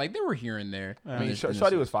important. Like they were here and there. I mean,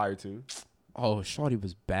 Shawty was fire too. Oh, Shawty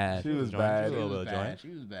was bad. She was Joint. bad. She was a little joint. She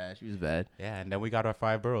was bad. Yeah, and then we got our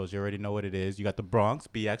 5 boroughs. You already know what it is. You got the Bronx,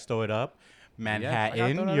 BX, throw it up. Manhattan,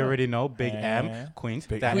 throw that you up. already know. Big M, Yeah. Queens.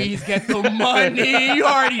 Big That- Please get the money. You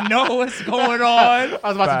already know what's going on. I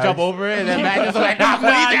was about Facts. to jump over it, and then Matt just was like, nah,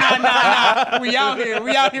 Queens. Nah. We out here.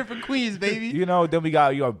 We out here for Queens, baby. You know, then we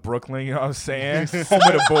got Brooklyn. You know what I'm saying? Home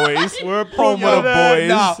of the boys. We're home of the boys.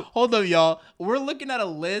 Nah, hold up, y'all. We're looking at a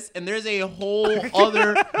list, and there's a whole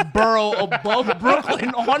other borough above Brooklyn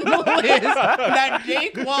on the list that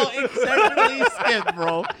Jake Wall exceptionally skipped,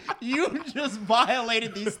 bro. You just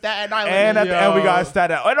violated the Staten Island. And at the end, we got Yo.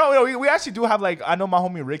 Staten Island. Oh, no, we actually do have, I know my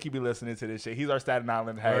homie Ricky be listening to this shit. He's our Staten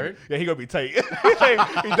Island head. Word? Yeah, he gonna be tight. He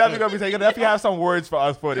definitely gonna be tight. He definitely have some words for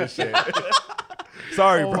us for this shit.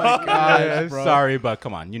 Sorry, Oh bro. my gosh, Yeah, bro. sorry, but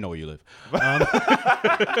come on, you know where you live.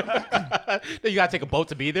 You gotta take a boat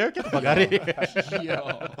to be there. Get the fuck out of here.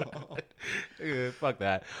 Yo. Yeah, fuck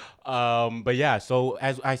that. But yeah, so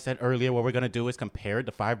as I said earlier, what we're gonna do is compare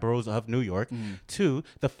the 5 boroughs of New York to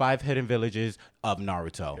the 5 hidden villages of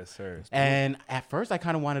Naruto. Yes, sir. And at first, I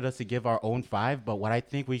kind of wanted us to give our own 5, but what I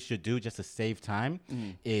think we should do just to save time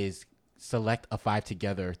is select a 5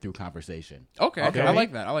 together through conversation. Okay. Okay. I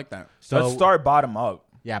like that. So Let's start bottom up.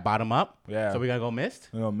 Yeah, bottom up. Yeah. So we're gonna go Mist.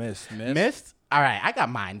 You know, Mist. Mist. All right, I got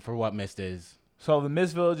mine for what Mist is. So the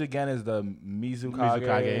Mist Village again is the Mizukage,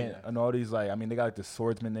 Mizukage. and all these I mean they got the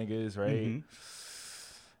swordsman niggas, right?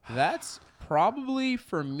 That's probably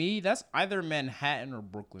for me. That's either Manhattan or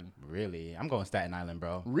Brooklyn. Really, I'm going Staten Island,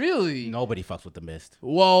 bro. Really? Nobody fucks with the Mist.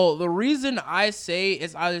 Well, the reason I say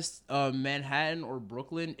it's either Manhattan or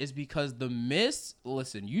Brooklyn is because the Mist.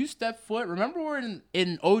 Listen, you step foot. Remember, we're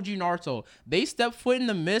in OG Naruto. They stepped foot in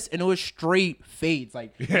the Mist, and it was straight fades.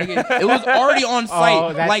 Like nigga, it was already on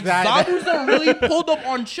sight. that's Like that- Zabuza really pulled up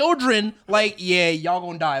on children. Like, yeah, y'all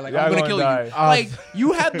gonna die. Like, Y'all I'm gonna gonna kill die. you. Like,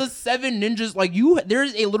 you had the 7 ninjas. Like,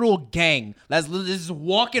 there's a literal gang that's just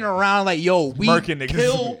walking around. Like, yo, we Murking niggas.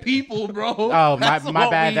 kill people, bro. Oh, That's my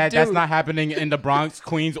what bad. we That's do. not happening in the Bronx,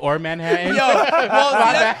 Queens, or Manhattan. Yo, well,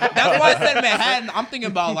 that's why I said Manhattan. I'm thinking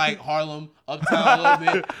about like Harlem, Uptown a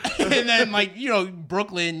little bit, and then like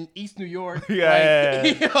Brooklyn, East New York. Yeah.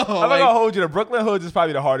 Like, yo, I'm not gonna hold you. The Brooklyn hoods is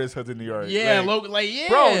probably the hardest hoods in New York. yeah, Like, yeah,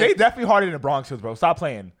 bro, they definitely harder than the Bronx hoods, bro. Stop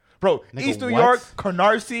playing. Bro, Nigga, East New what? York,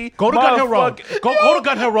 Canarsie. Go to Gun Hill Road. motherfuck- Go to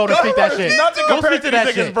Gun Hill Road and speak that shit. Nothing Go compared speak to to that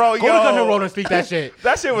these niggas, shit, bro. Go to Yo. Gun Hill Road and speak that shit.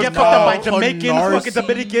 That shit was Get fucked up by cold. Jamaicans, Canarsie. fucking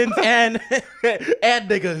Dominicans, and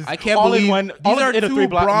niggas. I can't all believe in one. these all are in a two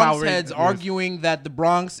 3-block Bronx mile heads radius. arguing that the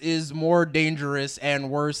Bronx is more dangerous and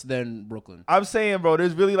worse than Brooklyn. I'm saying, bro,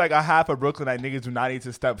 there's really like a half of Brooklyn that niggas do not need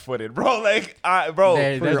to step foot in, bro. Like, bro.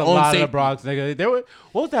 There's your a own lot of the safety. Bronx, nigga.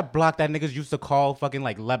 What was that block that niggas used to call fucking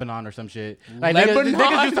like Lebanon or some shit? Like Lebanon?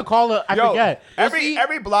 niggas used to call it. I Yo, forget.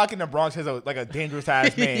 every block in the Bronx has a dangerous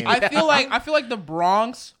ass name. I feel like the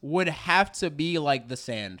Bronx would have to be like the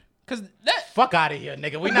Sand, cause that. Fuck out of here,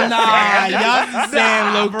 nigga. We not Nah, saying- y'all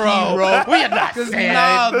saying low key, bro. We are not 'Cause saying.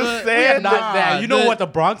 nah, The the- Sand? We are not nah, that. You know the- what the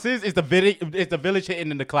Bronx is? It's the village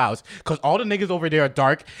hidden in the clouds. Cause all the niggas over there are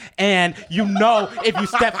dark, and if you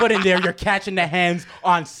step foot in there, you're catching the hands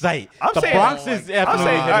on sight. I'm The saying- Bronx is I'm definitely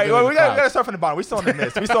saying, all right, hidden well, in we the gotta clouds. start from the bottom. We still in the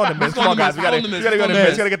mist. We still in the mist. still Come in on, the guys. mist. We gotta Still in the go to the mist.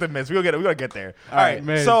 mist. We gotta get the mist. We gotta get there. All right,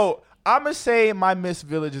 Mist. so I'm gonna say my Mist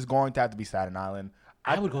Village is going to have to be Staten Island.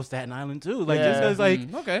 I would go Staten Island too. Like Yeah. just cause like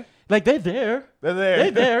Okay. like they're there. They're there.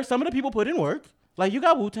 They're there. Some of the people put in work. Like, you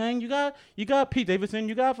got Wu-Tang, you got Pete Davidson,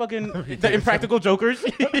 you got fucking the Impractical Jokers.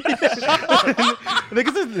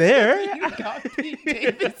 Niggas is there. You got Pete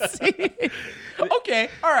Davidson. Okay,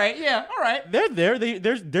 all right, yeah, all right. They're there.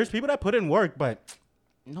 There's people that put in work, but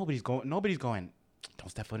nobody's going. Don't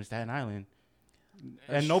step foot in Staten Island.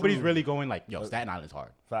 And nobody's really going like, yo, Staten Island's hard.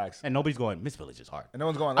 Facts. And nobody's going, Miss Village is hard. And no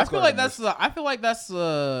one's going. I feel like that's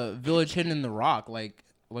the Village hidden in the rock. Like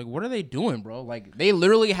what are they doing, bro? Like they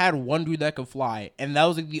literally had one dude that could fly, and that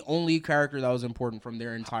was like the only character that was important from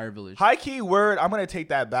their entire village. High key word. I'm gonna take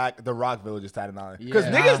that back. The Rock Village is Staten Island because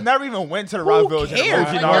Yeah. niggas never even went to the Rock Village. cares?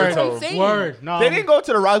 In Like, OG that's what I'm Naruto. saying. Word. No. They didn't go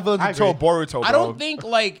to the Rock Village I until agree. Boruto. Bro. I don't think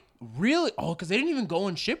like really. Oh, because they didn't even go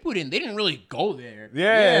in Shippuden. They didn't really go there.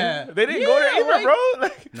 Yeah, they didn't go there either, like, bro.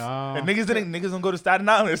 Like, No. and niggas don't go to Staten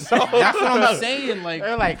Island. So That's what I'm saying. Like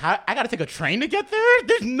They're like, I gotta take a train to get there?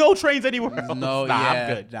 There's no trains anywhere else. no, Nah, yeah,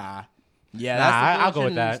 I'm good. nah. Yeah, Nah, that's the I'll Village go with hidden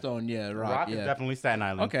in that. Stone. Yeah, Rock Rock. is Yeah. definitely Staten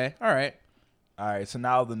Island. Okay, all right. all right, so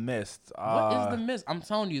now the Mist. What is the mist? I'm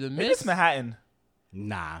telling you, the Maybe mist. it's Manhattan.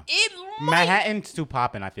 Nah. It might, Manhattan's too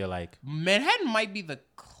popping, I feel like. Manhattan might be the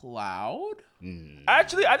cloud.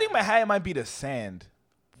 Actually, I think Manhattan might be the sand.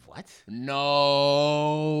 What?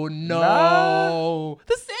 No. Nah.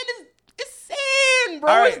 The sand is sand, bro.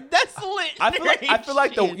 All It's right. desolate. I feel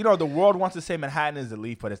like Shit. the world wants to say Manhattan is the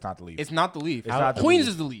leaf, but it's not the leaf. It's not the leaf. It's not the Queens leaf.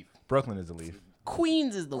 is the leaf. Brooklyn is the leaf.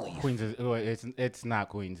 Queens is the leaf. Queens is it's not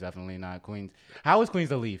Queens, definitely not Queens. How is Queens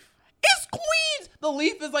the leaf? It's Queens. The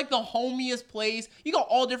leaf is like the homiest place. You got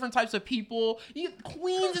all different types of people.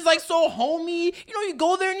 Queens is like so homey. You know, you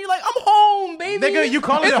go there and you're like, I'm home, baby. Nigga, you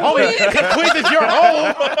calling it It's home Queens. because Queens is your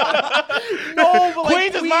home. No, but like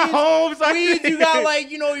Queens is my home. son. Queens, you got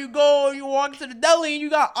like, you know, you go and you walk to the deli and you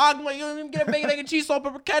got like, you know, get a bacon, egg, and cheese, salt,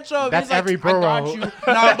 pepper, ketchup. That's He's like, every I got borough. you. Nah,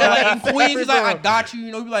 but like in That's Queens, every he's like, I borough. got you.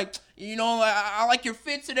 You know, you be like, you know, like, I like your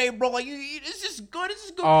fit today, bro. Like, it's just good. It's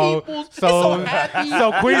just good Oh, people. It's so so happy.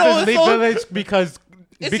 so Queens You know, is it's leaf so- village because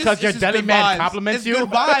it's your just deli good man vibes. compliments It's you. good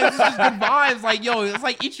vibes. It's just good vibes. Like, yo, it's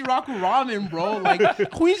like Ichiraku ramen, bro. Like,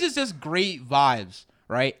 Queens is just great vibes,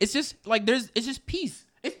 right? It's just like it's just peace.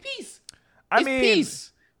 It's peace. I It's mean,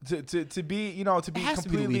 peace. to be to be has to be the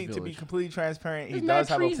completely Leaf Village. transparent, he There's does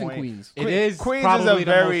mad have a trees in point. Queens. It is Queens probably is a the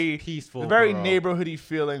very most peaceful, very borough. neighborhoody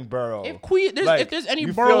feeling borough. If there's any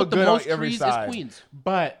you borough feel with the good on most every trees, side. it's Queens.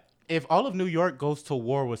 But if all of New York goes to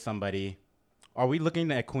war with somebody, are we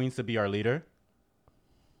looking at Queens to be our leader?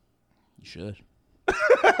 You should.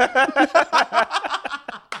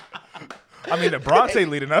 I mean, the Bronx ain't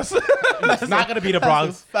leading us. It's not gonna be the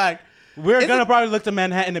Bronx. Fact. We're gonna probably look to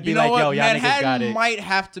Manhattan and be You know like, what? yo, y'all niggas got Manhattan it. might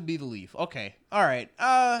have to be the Leaf. Okay. All right.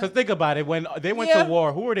 Because think about it, when they went Yeah. to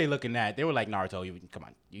war, who were they looking at? They were like, Naruto, come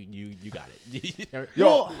on, you got it. Yo,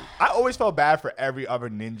 Well- I always felt bad for every other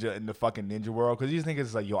ninja in the fucking ninja world because these niggas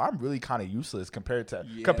is like, yo, I'm really kind of useless compared to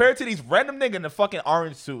these random nigga in the fucking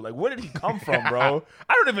orange suit. Like, where did he come from, bro?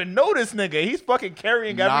 I don't even know this nigga. He's fucking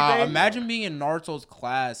carrying everything. Imagine being in Naruto's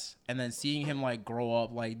class and then seeing him like grow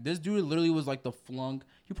up. Like this dude literally was like the flunk.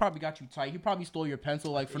 He probably got you tight. He probably stole your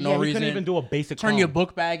pencil like for no Yeah, he reason. couldn't even do a basic Turn comb. your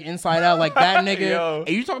book bag inside out like that nigga. Yo.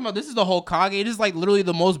 And you talking about this is the Hokage. This is like literally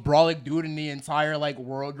the most brawling dude in the entire like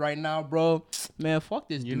world right now, bro. Man, fuck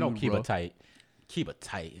this dude. You know, keep bro. it tight. Keep it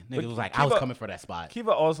tight. Nigga But was like, Kiba- I was coming for that spot.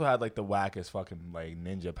 Kiba also had like the wackest fucking like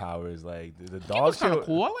ninja powers. Like the dog Kiba's kind shit. of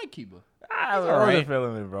cool. I like Kiba. I He's wasn't alright.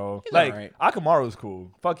 feeling it, bro. He's Like alright. Akamaru's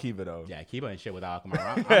cool. Fuck Kiba though. Yeah, Kiba and shit without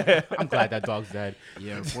Akamaru. I'm glad that dog's dead.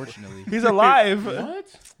 Yeah, unfortunately. He's alive. What?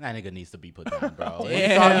 That nigga needs to be put down, bro.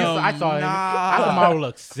 Damn, I saw him. nah. Akamaru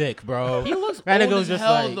looks sick, bro. He looks that old nigga as was just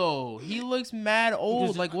hell like, though. He looks mad old.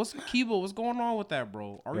 just- Like what's Kiba? What's going on with that,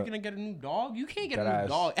 bro? Are we Yo. gonna get a new dog? You can't get a That new ass.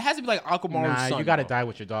 dog. It has to be like Akamaru's nah, son. you gotta bro. die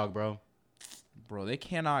with your dog, bro. Bro, they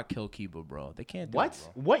cannot kill Kiba, bro. They can't do What? it,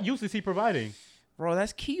 bro. What use is he providing? Bro,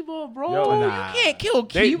 that's Kiba, bro. Yo, nah. You can't kill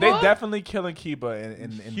They Kiba. definitely killing Kiba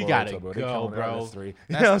in He Boruto, gotta bro. go, They killing him. bro. That's three. You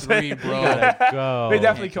That's know what I'm three, saying? bro. He gotta go. They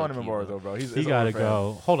definitely Can't killing him in kill Boruto, bro. He's He it's gotta over for him.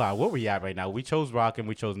 go. Hold on, where we at right now? We chose Rock and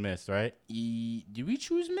we chose Mist, right? Did we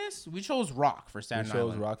choose Miss? We chose Rock for We Staten chose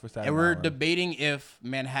Island. Rock for Staten And we're Island. debating if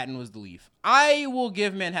Manhattan was the Leaf. I will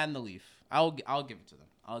give Manhattan the Leaf. I'll give it to them.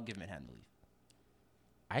 I'll give Manhattan the Leaf.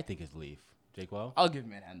 I think it's Leaf. Jake Well? I'll give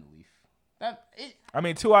Manhattan the Leaf. I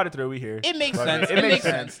mean, 2 out of 3 we here. It makes But sense. It makes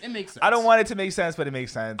sense. It makes sense. I don't want it to make sense, but it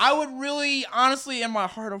makes sense. I would really, honestly, in my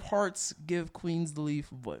heart of hearts, give Queens the Leaf,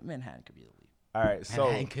 but Manhattan could be the Leaf. All right, so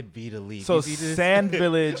Manhattan could be the Leaf. so You see this? Sand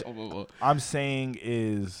Village, Oh. I'm saying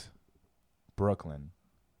is Brooklyn.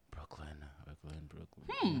 Brooklyn.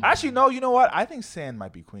 Hmm. Actually, no. You know what? I think Sand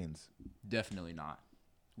might be Queens. Definitely not.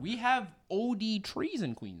 We have OD trees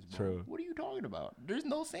in Queens, bro. True. What are you talking about? There's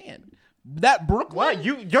no sand. That Brooklyn. What?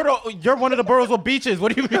 You're one of the boroughs with beaches.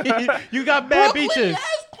 What do you mean? You got bad Brooklyn beaches.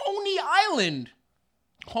 has Coney Island.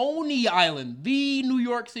 Coney Island, the New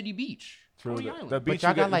York City beach. True. Coney Island. The But beach,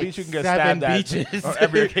 y'all you got get, like the beach you can get 7 stabbed at beaches on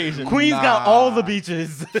every occasion. Queens got Nah. all the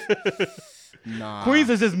beaches. Nah. Queens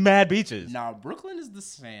is just mad beaches. Nah, Brooklyn is the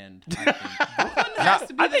sand. I think. Brooklyn has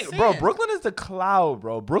to be I the think, sand. bro, Brooklyn is the cloud,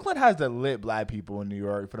 bro. Brooklyn has the lit black people in New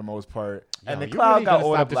York for the most part, Yo, and the you cloud really got gotta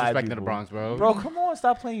all the stop black disrespecting people. the Bronx, bro. Bro, come on,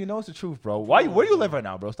 stop playing. You know it's the truth, bro. Where do you live right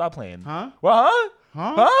now, bro? Stop playing. Huh? Well, huh?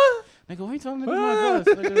 Huh? Huh? Nigga, what you telling niggas about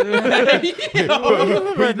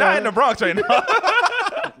us? We're not in the Bronx right now.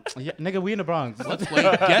 Yeah, nigga, we in the Bronx. Let's play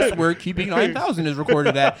guess where Keeping 9000 is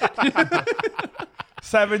recorded at.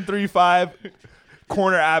 735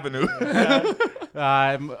 Corner Avenue.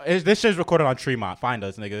 This shit's recorded on Tremont. Find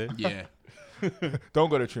us, nigga. Yeah. Don't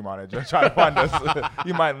go to Tremont. Just try to find us.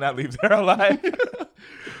 You might not leave there alive.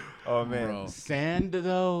 Oh man. Bro. Sand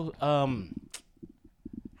though, I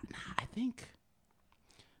think.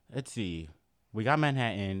 Let's see. We got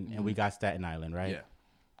Manhattan and we got Staten Island, right? Yeah.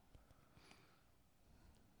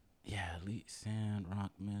 Yeah, elite sand,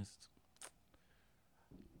 rock, mist.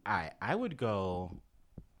 I would go.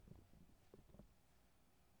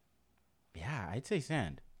 Yeah, I'd say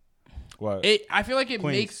sand. What? I feel like it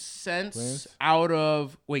Queens. makes sense Queens? out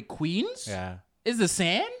of Queens? Yeah. Is the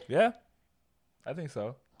sand? Yeah, I think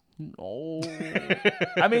so. No.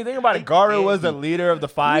 I mean, think about it. Gara can't was the be. leader of the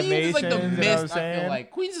Five Queens is Nations. like the you know what I'm mist, I saying? feel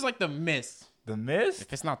like. Queens is like the mist. The mist.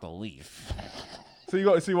 If it's not the leaf. So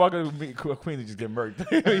you walk into Queens and just get murked.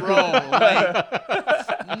 Bro,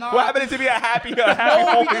 like, nah. What happened to be a happy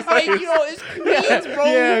No, because like, you know, it's Queens, bro.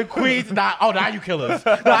 Yeah, Queens. Now you killers.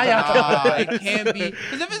 Now y'all Nah, killers. it can't be.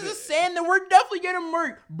 Because if it's the sand, then we're definitely getting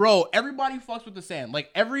murked. Bro, everybody fucks with the sand. Like,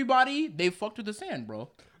 everybody, they fucked with the sand, bro.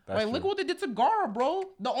 That's Like, true. look what they did to Gara, bro.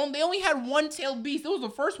 They only had one tailed beast. It was the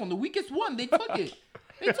first one, the weakest one. They took it.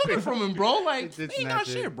 They took it from him, bro. Like, they They ain't got snatched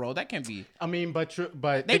it. shit, bro. That can't be. I mean, but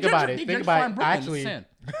They think about it. Think about it.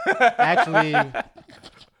 Actually,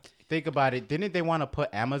 think about it. Didn't they want to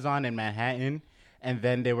put Amazon in Manhattan, and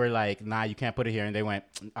then they were like, "Nah, you can't put it here," and they went,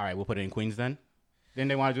 "All right, we'll put it in Queens then." Didn't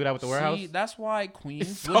they want to do that with the warehouse? See, that's why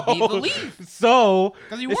Queens would be the leaf. So,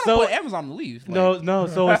 Because you want to so- put Amazon in the leaf. Like, no.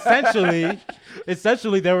 So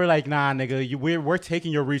essentially, they were like, "Nah, nigga, we're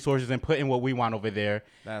taking your resources and putting what we want over there."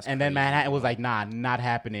 That's and then crazy, Manhattan was like, "Nah, not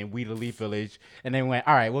happening. We the Leaf Village." And they went,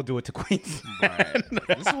 "All right, we'll do it to Queens." Right.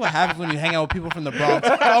 This is what happens when you hang out with people from the Bronx.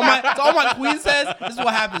 To all my Queens says, this is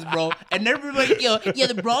what happens, bro. And everybody's like, yeah,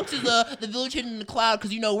 the Bronx is the village hidden in the cloud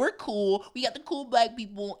because, you know, we're cool. We got the cool black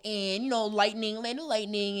people and, you know, lightning, land of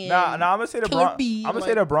lightning. And Nah, I'm gonna say the Killer Bronx. Bee, I'm gonna say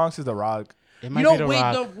like- the Bronx is the Rock. It might You know, be the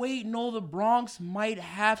Rock. the Bronx might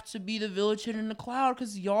have to be the village hidden in the cloud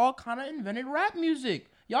because y'all kind of invented rap music.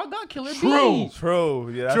 Y'all got Killer True. Bee. True.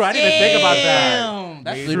 Yeah. that's True, I didn't even think about that. Damn,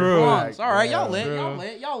 that's the True. Bronx. All right, y'all lit, True.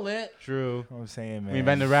 y'all lit. True. what I'm saying, man. We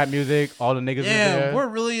invented rap music. All the niggas was Damn, there. we're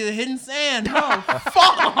really the hidden sand. Oh,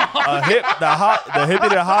 fuck. a hip, the hip to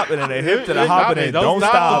the hop, and then a hip to the hop, and then don't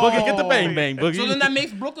stop. The boogie, get the bang bang boogie. So then that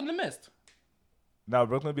makes Brooklyn the mist. No,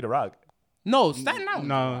 Brooklyn be the Rock. No, Staten Island.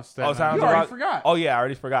 No, Oh, Sound You the already Rock. forgot. Oh yeah, I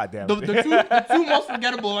already forgot. Damn. The two most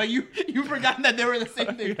forgettable. Like you forgot that they were the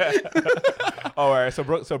same thing. Oh, all right. So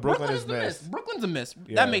Brooklyn Brooklyn is is the missed. mist. Brooklyn's a mist.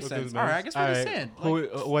 Yeah, That makes Brooklyn's sense. All right, I missed. guess we're the All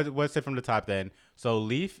sand. right. What's it from the top then? So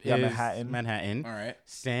Leaf Yeah, is Manhattan. All right.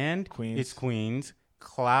 Sand Queens. is Queens.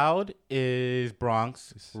 Cloud is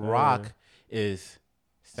Bronx. Yes, sir. Rock is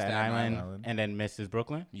Staten Staten Island. Island. And then Mist is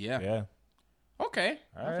Brooklyn. Yeah. Yeah. Okay.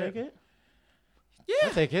 All I'll right. take it. Yeah.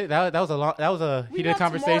 I'll take it. That was a We heated got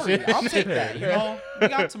conversation. Tamari. I'll take that. You know, we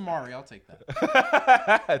got Tamari. I'll take that.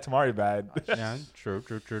 Tamari bad. Yeah, true.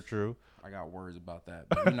 I got words about that,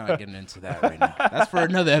 but we're not getting into that right now. That's for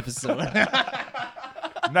another episode.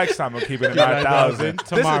 Next time we'll keep it at 9,000. 9,000.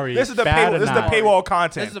 Tamari, This is the bad paywall. or This is the not? paywall This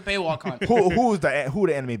content. is a paywall content. Who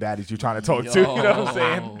the enemy baddies you trying to talk to? You know what I'm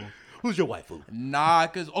saying? Who's your waifu? Nah,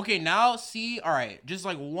 cause okay, now see, all right, just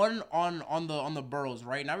like one on the boroughs,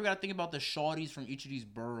 right? Now we gotta think about the shorties from each of these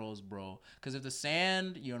boroughs, bro. Cause if the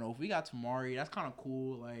sand, you know, if we got Tamari, that's kind of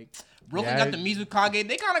cool. Like Brooklyn Yeah. got the Mizukage,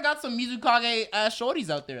 they kind of got some Mizukage shorties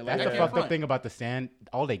out there. Like That's I the can't fucked up front. thing about the sand.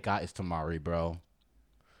 All they got is Tamari, bro.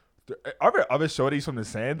 Are there other shorties from the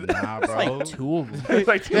sand? Nah, bro. Like two of them. It's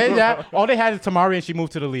like All they had is Tamari, and she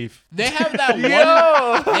moved to the Leaf. They have that one.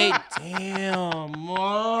 Yo. They damn.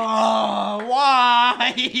 Why?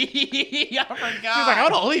 right. I forgot. She's like,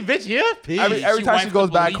 I'm the only bitch here. Peace. Every She time she wiped goes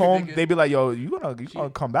the back believer home, nigga. they be like, "Yo, you gonna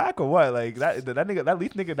come back or what? Like that nigga, that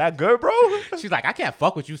Leaf nigga, that good, bro?" She's like, I can't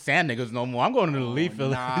fuck with you sand niggas no more. I'm going to the Leaf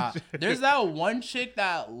Village. Nah, there's that one chick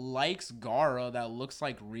that likes Gara that looks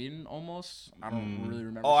like Rin almost. I don't really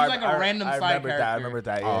remember. She's like a random side character. I remember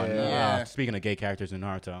that. Oh, Yeah. no. Yeah. Speaking of gay characters in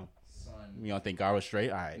Naruto, you don't think Gaara's straight?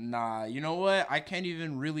 All right. Nah, you know what? I can't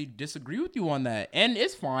even really disagree with you on that, and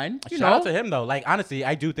it's fine. You Shout know, out to him though. Like honestly,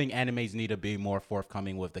 I do think animes need to be more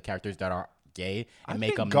forthcoming with the characters that are gay and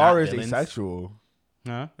make them not Gaara is villains. asexual.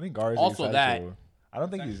 Huh? I think Gaara is Also asexual. that. I don't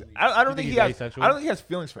think he's. I don't think he's he has. asexual? I don't think he has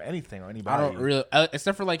feelings for anything or anybody. I don't really,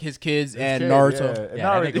 except for like his kids and Kid, Naruto. Yeah,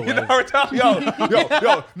 Yeah, that nigga Naruto.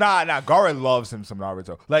 Yo, nah. Gaara loves him some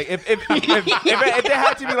Naruto. Like if there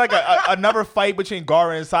had to be like another fight between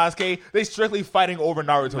Gaara and Sasuke, they strictly fighting over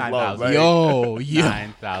Naruto's 9,000. love. Like, Yo,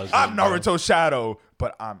 9,000. I'm Naruto's shadow,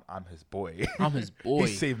 but I'm his boy. I'm his boy.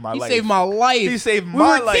 He saved my life. He saved my life. He saved We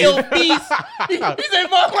my were life. tail beasts. He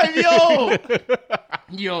saved my life.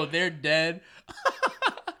 Yo, they're dead.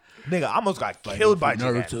 Nigga, I almost got killed by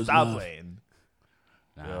Naruto. Naruto's Stop love. playing.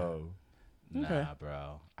 Nah, Yo. nah,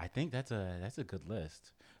 bro. I think that's a good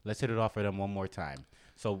list. Let's hit it off for them one more time.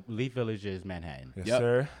 So Leaf Village is Manhattan. Yes, Yep.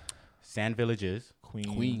 sir. Sand Village is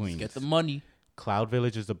Queens, get the money. Cloud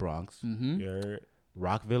Village is the Bronx. Mm-hmm. Yeah.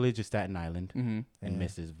 Rock Village is Staten Island, Mm-hmm. and Yeah.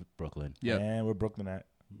 Mrs. Brooklyn. Yeah, And where Brooklyn at?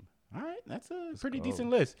 All right, that's a pretty go. decent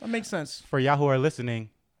list. that makes sense. For y'all who are listening,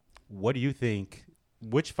 what do you think?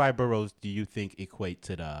 Which 5 boroughs do you think equate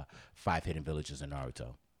to the 5 hidden villages in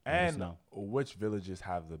Naruto? Let us And know. which villages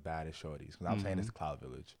have the baddest shorties? Because I'm saying it's Cloud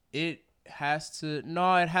Village. It has to.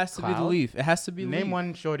 No, it has to be the Cloud? Leaf. It has to be Name Leaf.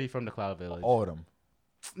 one shorty from the Cloud Village. All of them.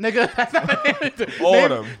 Nigga, that's not All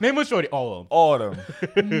name, of them. Name one shorty. All of them. All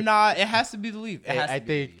of them. Nah, it has to be the Leaf. It has I to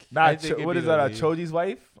be think. Nah, I think it'd what be is the that? Leaf. Choji's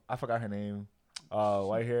wife? I forgot her name.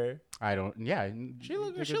 White hair. I don't. Yeah, She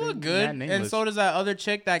look nigga, good, that and nameless. so does that other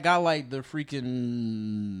chick that got like the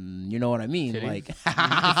freaking, you know what I mean, Titties? like,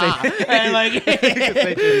 say- and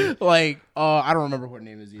titties. like, I don't remember what her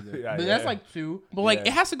name is either. Yeah, but that's yeah. like 2. But like, Yeah.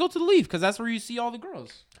 it has to go to the Leaf because that's where you see all the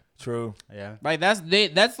girls. True. Yeah. Like that's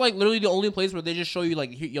like literally the only place where they just show you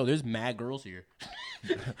like, here, yo, there's mad girls here.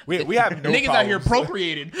 We have no Niggas out here problems.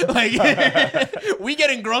 procreated. Like we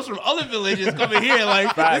getting girls from other villages coming here. Like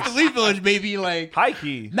it's Facts. the Leaf Village, baby. Like High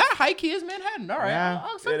key. not high key is Manhattan. All right, Yeah.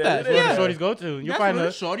 I'll accept It that. is, That's it where is. the Yeah. shorties go to. You'll That's find where a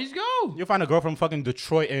the shorties go. you'll find a girl from fucking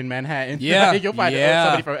Detroit in Manhattan. Yeah. You'll find Yeah.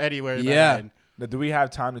 somebody from anywhere in Yeah. Manhattan. Now, do we have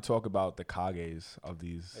time to talk about the Kages of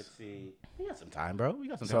these? Let's see. We got some time, bro. We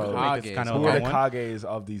got some So- time. We'll make this Kages. kind of Who a are long the one. Kages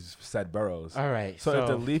of these said boroughs? All right. So if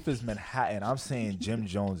the Leaf is Manhattan, I'm saying Jim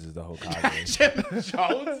Jones is the Hokage. Jim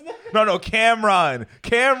Jones. no, Cameron.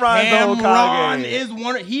 Cameron's the Cameron Hokage. is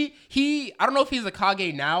one. He. I don't know if he's a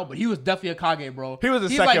Kage now, but he was definitely a Kage, bro. He was the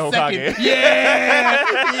He's second like Hokage.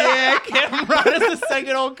 Yeah. Cameron is the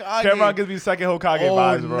second Hokage. Cameron gives me second Hokage Oh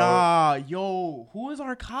vibes, bro. nah, yo, who is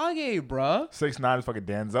our Kage, bro? 6ix9ine is fucking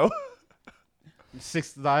Danzo.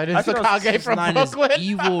 6ix9ine I is the thought Kage from 6ix9ine is Brooklyn.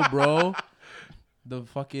 evil, bro. The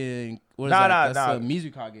fucking what is Nah, that? nah, That's nah.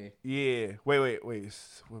 Mizukage. yeah. Wait.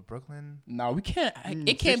 With Brooklyn? No, we can't.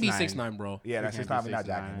 It can't be 6ix9ine. 6ix9ine, bro. Yeah, that's can't 6ix9ine. be We're not 6ix9ine.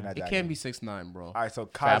 jacking. We're not It jacking. can't be 6ix9ine, bro. All right, so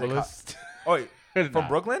Kaze. Fabulous. Oh, wait. From Nah.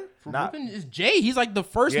 Brooklyn? From Nah. Brooklyn is Jay. He's like the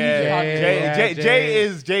first Yeah, Mizukage. Jay. Jay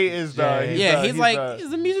is the Jay. Yeah, he's like the- he's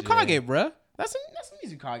the Mizukage, bruh. That's a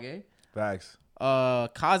Mizukage. Facts.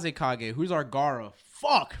 Kazekage. Who's our Gara?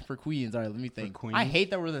 Fuck for Queens. All right, let me think. Queens? I hate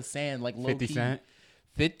that we're the sand like low 50 key. Cent.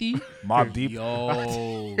 50? Mob Deep.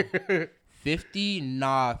 Yo. 50?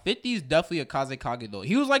 Nah. 50 is definitely a Kazekage though.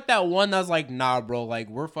 He was like that one that's like, nah, bro. Like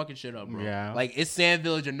we're fucking shit up, bro. Yeah. Like it's Sand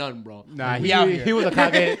Village or nothing, bro. Nah, We out he here. was a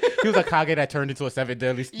Kage. He was a Kage that turned into a 7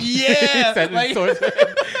 deadly. Yeah, seven like- swordsman.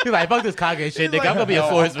 He's like, fuck this Kage shit, nigga. Like, I'm gonna be a yo, I'm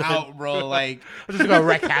swordsman. out, bro. Like, I'm just gonna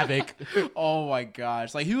wreak havoc. oh my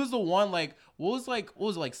gosh. Like he was the one. Like what was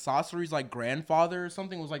it, like Sasori's like grandfather or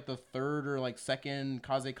something was like the third or like second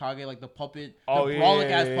Kazekage, like the puppet, the brolic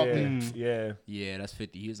ass puppet. Yeah. Yeah, that's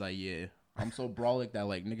 50. He was like, yeah, I'm so brolic that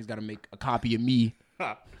like niggas gotta make a copy of me.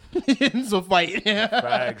 So fight.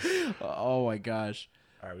 Facts. Oh my gosh.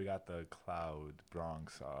 All right, we got the Cloud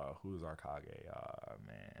Bronx. Who's our Kage?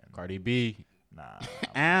 Man. Cardi B. Nah.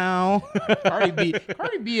 Ow. Cardi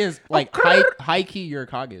B is like high key your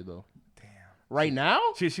Kage though. Damn. Right now?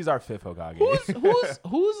 She's our 5th Hokage.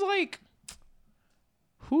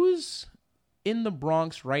 Who's in the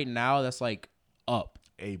Bronx right now that's like up?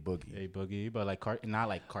 A Boogie. Hey, Boogie, but like not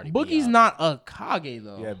like Cardi Boogie's B. not a Kage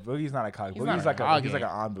though. Yeah, Boogie's not a Kage. He's not Boogie's a like Kage. he's like an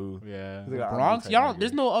Anbu. Yeah. He's like an Anbu Bronx, type y'all. nigga.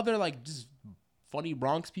 There's no other like just funny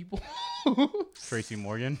Bronx people. Tracy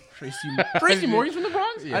Morgan. Tracy Morgan's from the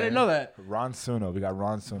Bronx? Yeah. I didn't know that. Ron Suno. We got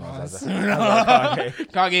Ron Suno.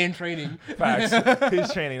 Kage in training. Facts.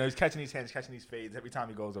 He's training. You know, he's catching these hands, catching these fades every time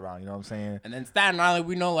he goes around. You know what I'm saying? And then Staten Island,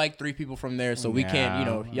 we know like 3 people from there, so we can't, you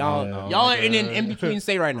know, y'all Yeah. y'all are in an in-between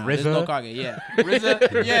state right now. There's no RZA? Kage. Yeah.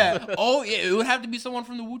 RZA. Yeah. Oh, yeah. It would have to be someone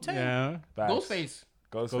from the Wu-Tang. Yeah. Facts. Ghostface.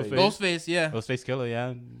 Ghostface. Ghostface, yeah. Ghostface Killer,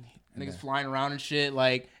 yeah. Niggas flying around and shit,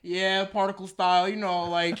 like, yeah, particle style, you know,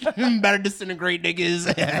 like, better disintegrate niggas.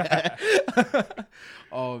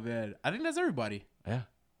 Oh, man. I think that's everybody. Yeah.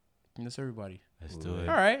 I think that's everybody. Let's do it.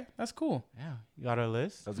 All right. That's cool. Yeah. You got our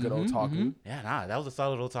list? That's good otaku. Yeah, nah, that was a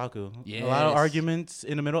solid otaku. Yes. A lot of arguments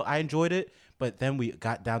in the middle. I enjoyed it, but then we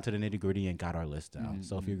got down to the nitty gritty and got our list down.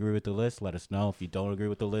 So if you agree with the list, let us know. If you don't agree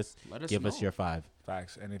with the list, Let us give us know. your 5.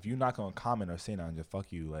 Facts. And if you're not gonna comment or say nothing, just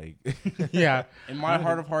fuck you. Like, Yeah. In my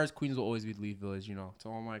heart of hearts, Queens will always be the Leaf Village, you know. To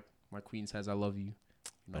all my Queens heads, I love you.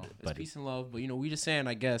 You know, it's but peace and love, but, you know, we just saying,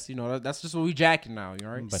 I guess, you know, that's just what we jacking now, you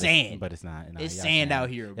know, right? But Sand. But it's not. Nah, It's y'all sand out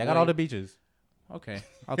here, I got boy. all the beaches. Okay.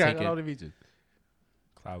 I'll Yeah, I take got all it. the beaches.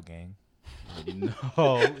 Cloud Gang.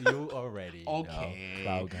 No, you already know. Okay.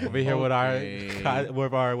 Cloud Gang. Over here Okay.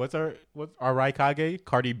 with our what's our right Kage?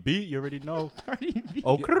 Cardi B, you already know.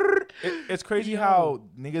 Oh, It's crazy how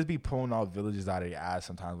niggas be pulling out villages out of their ass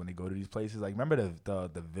sometimes when they go to these places. Like, remember the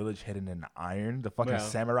village hidden in iron, the fucking Yeah.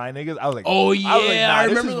 samurai niggas. I was like, Oh, I was like, yeah, nah, I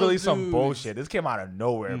this remember is really those some dudes. bullshit. This came out of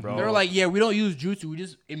nowhere, bro. They're like, yeah, we don't use jutsu. We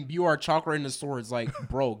just imbue our chakra into swords. Like,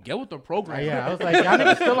 bro, get with the program. yeah, I was like, y'all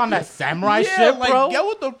niggas still on that samurai yeah, shit, like, bro. get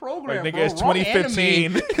with the program, nigga, bro. it's Wrong 2015.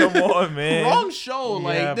 anime. Come on, man. Wrong show.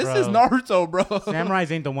 Like, Yeah, this bro. is Naruto, bro. Samurais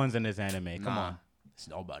ain't the ones in this anime. Come Nah. on, It's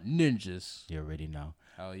all about ninjas. you already know.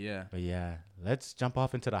 Hell yeah. But yeah, let's jump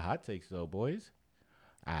off into the hot takes, though, boys.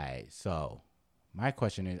 All right, so my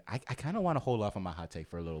question is, I kind of want to hold off on my hot take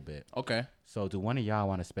for a little bit. Okay. So, do one of y'all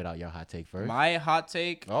want to spit out your hot take first? My hot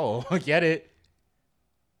take. Oh, get it?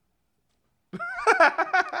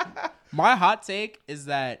 My hot take is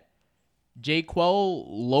that J. Quell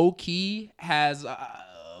low key has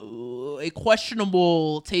a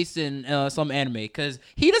questionable taste in some anime because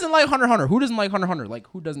he doesn't like Hunter x Hunter. Who doesn't like Hunter x Hunter? Like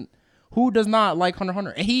who does not like Hunter x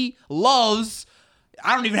Hunter? And he loves.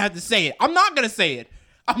 I don't even have to say it. I'm not gonna say it.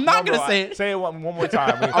 I'm not No, gonna bro, say it. Say it one more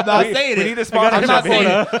time. I'm not saying we it. need a I'm not sponsorship. saying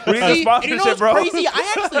bro. it. We need a See, sponsorship, you know what's bro. crazy?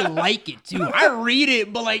 I actually like it too. I read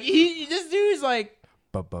it, but like this dude's like.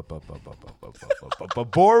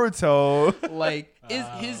 Boruto. Like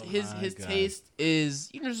his taste is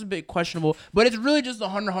just a bit questionable, but it's really just a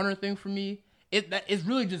Hunter x Hunter thing for me. It's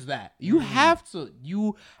really just that you have to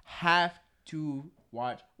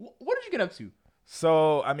watch. What did you get up to?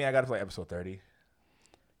 So, I mean, I got to play episode 30.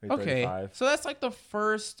 Maybe Okay, 35. so that's like the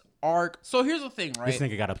first arc. So here's the thing, right? This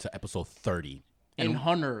nigga got up to episode 30. In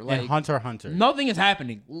Hunter, like And Hunter x Hunter. nothing is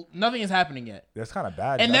happening. Nothing is happening yet. That's kind of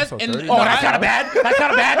bad. And that's- episode and- 30. oh, Oh, that's kind of bad. That's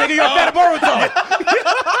kind of bad, nigga. You're a fan of Boruto.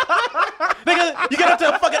 Nigga, you get up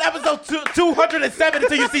to fucking episode 207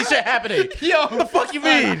 until you see shit happening. Yo, What the fuck you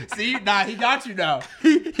mean? See, nah, he got you now.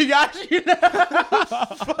 He got you now.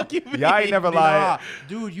 Fuck you mean? Y'all ain't never lied. Nah,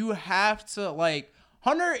 dude, you have to like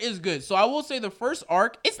Hunter is good. So I will say the first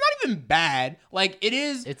arc, it's not even bad. Like it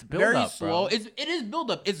is It's build very up, slow. bro. It is build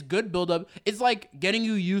up. It's good build up. It's like getting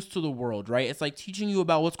you used to the world, right? It's like teaching you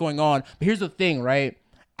about what's going on. But here's the thing, right?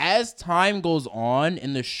 As time goes on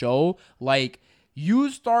in the show, like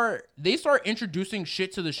they start introducing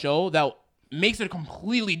shit to the show that makes it a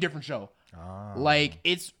completely different show. Like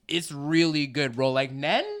it's really good, bro. Like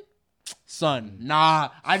Nen, son, nah.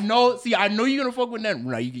 I know you're gonna fuck with Nen.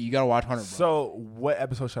 Nah, you gotta watch Hunter, bro. So, what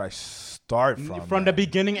episode should I start from? From the then?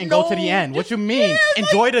 beginning and go to the No, end. What just- you mean? yeah,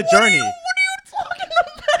 Enjoy the like, journey. What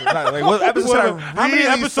are you talking about? Like, what episode should I How many really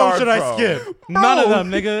episodes start should I from? skip? None of them,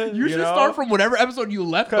 nigga. You should know? start from whatever episode you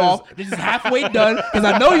left 'Cause- off. This is halfway done because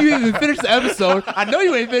I know you even finished the episode. I know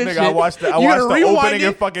you ain't finished Nigga, it. I watched the You gotta rewind opening it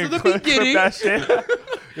and fucking to the clip beginning. that shit.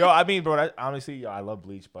 Yo, I mean, bro, honestly, I love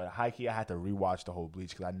Bleach, but high key, I had to rewatch the whole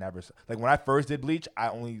Bleach because I never like when I first did Bleach, I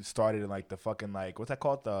only started in like the fucking like what's that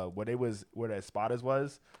called where the Espadas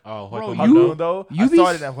was. Oh, Bro, Huecamundo. you I be-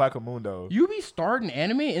 started in Huecamundo. You be starting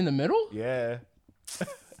anime in the middle? Yeah.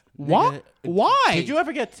 Why? Nigga, Why? Did you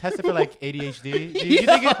ever get tested for like ADHD? You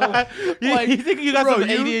think you think you got bro, some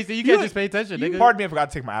you- ADHD? You you- can't just pay attention, nigga. Pardon me, I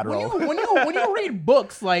forgot to take my when Adderall. you read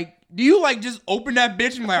books, like, do you like just open that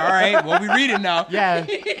bitch and be like, all right, well, we read it now? Yeah,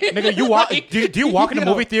 nigga, you walk. Like, Do you walk in the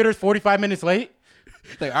yo, movie theaters 45 minutes late?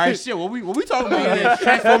 Like, all right, shit, what we talking about here? Yeah,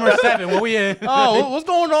 Transformers 7. What we in? Oh, what's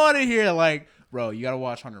going on in here? Like, bro, you gotta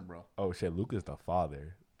watch Hunter, bro. Oh shit, Luke is the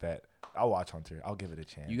father that I'll watch Hunter. I'll give it a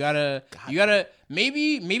chance. You gotta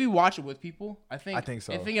maybe watch it with people. I think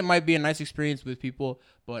so. I think it might be a nice experience with people.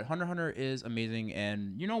 But Hunter x Hunter is amazing,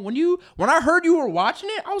 and you know when I heard you were watching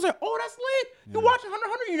it, I was like, oh, that's lit. You watching Hunter x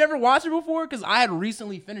Hunter? You never watched it before? Because I had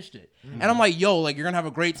recently finished it, and I'm like, yo, like you're gonna have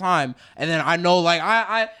a great time. And then I know, like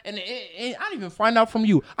I didn't even find out from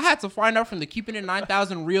you. I had to find out from the Keeping It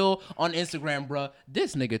 9000 reel on Instagram, bruh.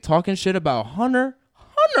 This nigga talking shit about Hunter.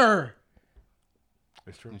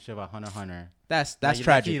 It's true. And shit about Hunter x Hunter. That's Like,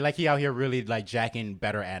 tragic. Like he out here really like jacking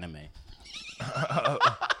better anime.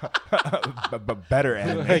 but better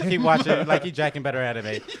anime. Like he watching, like he jacking better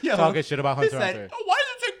anime. Yo, talking shit about He Hunter x said, Hunter. oh, why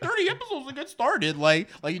does it take 30 episodes to get started? Like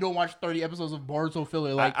you don't watch 30 episodes of Boruto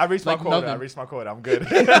filler. Like I reached like my quota. nothing. I reached my quota. I'm good.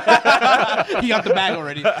 He got the bag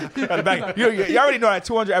already. Got it back. You already know that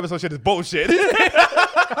 200 episode shit is bullshit.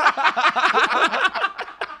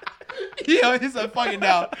 Yo, he's like, fucking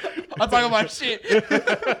now. I'm talking about shit.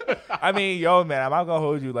 I mean, yo, man, I'm not gonna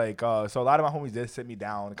hold you. Like, so a lot of my homies did sit me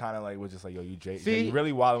down, kind of like was just like, yo, you See? you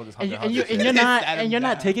really wild with this Hunter x Hunter shit. And you're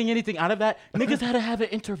not taking anything out of that. Niggas had to have an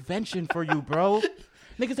intervention for you, bro.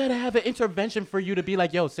 Niggas had to have an intervention for you to be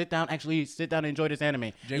like, yo, sit down and enjoy this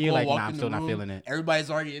anime. J. And you're Cole like, walked nah, I'm in still the not room, feeling it.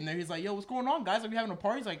 Everybody's already in there. He's like, yo, what's going on, guys? Are we having a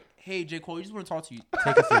party? He's like, hey, J. Cole, we just want to talk to you.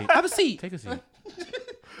 Take a seat. Have a seat. Take a seat.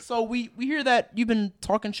 So we hear that you've been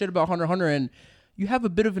talking shit about Hunter x Hunter, and you have a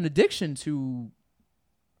bit of an addiction to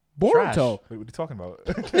Boruto. Wait, what are you talking about?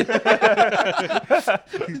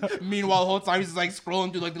 Meanwhile, the whole time he's just like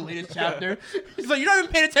scrolling through like the latest chapter. He's like, you're not even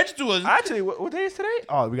paying attention to us. Actually, what day is today?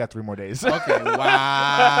 Oh, we got 3 more days. Okay,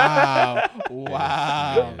 wow.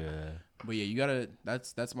 Yeah. But yeah, you gotta.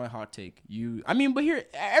 That's my hot take. But here,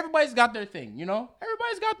 everybody's got their thing. You know,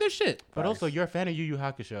 everybody's got their shit. But also, you're a fan of Yu Yu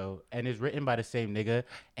Hakusho, and it's written by the same nigga,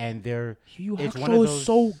 and Yu it's Hakusho one of those, is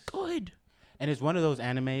so good. and it's one of those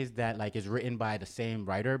animes that like is written by the same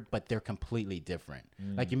writer, but they're completely different.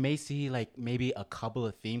 Like you may see like maybe a couple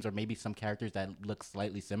of themes or maybe some characters that look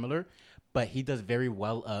slightly similar, but he does very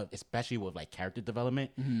well, especially with like character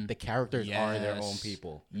development. The characters are their own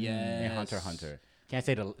people. Yes. In Hunter x Hunter. Can't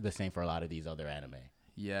say the same for a lot of these other anime.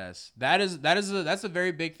 Yes, that's a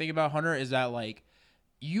very big thing about Hunter is that like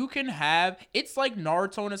you can have it's like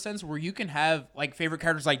Naruto in a sense where you can have like favorite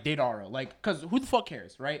characters like Deidara, like because who the fuck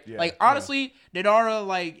cares, right? Yeah, like honestly, Deidara,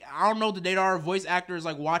 like I don't know the Deidara voice actors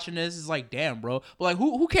like watching this is like damn, bro. But like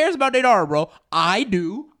who cares about Deidara, bro? I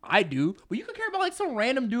do. But you can care about like some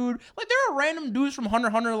random dude. Like there are random dudes from Hunter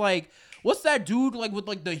x Hunter like. What's that dude like with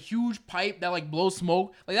like the huge pipe that like blows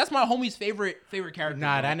smoke? Like that's my homie's favorite character.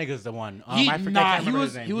 Nah, bro. that nigga's the one. He I forget.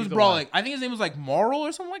 he was bro. Like I think his name was like Marl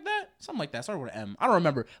or something like that. Something like that. Started with an M. I don't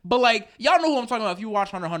remember. But like y'all know who I'm talking about. If you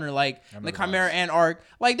watch Hunter x Hunter, like the Chimera Ant arc,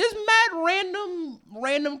 like there's mad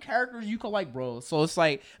random characters you could like, bro. So it's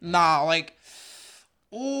like nah, like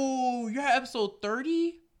oh, you're at episode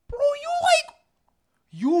 30, bro.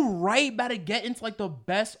 You right about to get into like the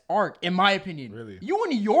best arc in my opinion. Really? You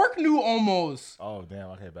in York New almost. Oh, damn.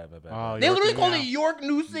 Okay, bad. Oh, They York literally New call now. it York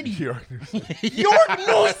New City. York. York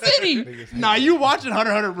New City. Nah, you watching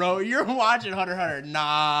Hunter x Hunter, bro. You're watching Hunter x Hunter.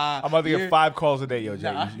 Nah. I'm about to get 5 calls a day, yo,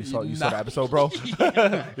 Jay. Nah, you saw nah. the episode, bro?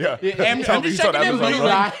 Yeah. I'm Tell me just you saw the checking in, episode, bro.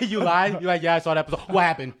 bro. You lied. You're like, yeah, I saw that episode. What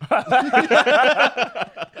happened?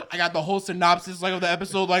 I got the whole synopsis like of the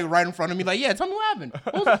episode like right in front of me. Like, yeah, tell me what happened.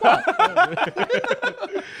 What was the plot?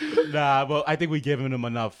 Nah, but I think we're giving him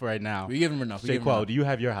enough right now. We give him enough. Jay Quo, do you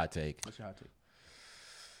have your hot take? What's your hot take?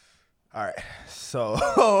 All right, so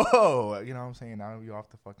you know what I'm saying. Now we off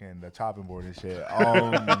the chopping board and shit. You know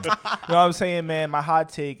what I'm saying, man. My hot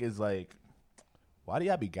take is like, why do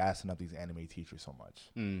y'all be gassing up these anime teachers so much?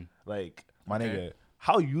 Like, my nigga,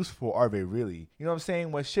 how useful are they really? You know what I'm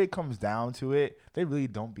saying? When shit comes down to it, they really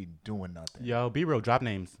don't be doing nothing. Yo, be real. Drop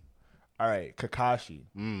names. All right, Kakashi.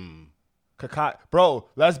 Bro,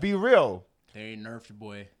 let's be real. They nerfed your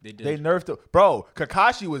boy. They did. They nerfed it. Bro,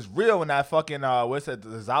 Kakashi was real in that fucking, what's that,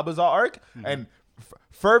 the Zabuza arc? And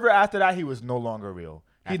further after that, he was no longer real.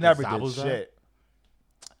 He After never Zabuza? did shit.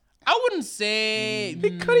 I wouldn't say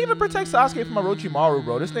He couldn't even protect Sasuke from Orochimaru,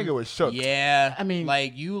 bro. This nigga was shook. Yeah, I mean-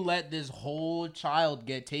 like you let this whole child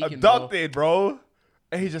get taken, Abducted, bro.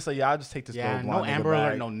 And he's just like, yeah, I'll just take this Yeah, little no blonde nigga Amber back.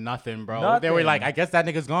 Alert, no nothing, bro. They Nothing. were like, I guess that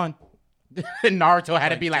nigga's gone. And Naruto had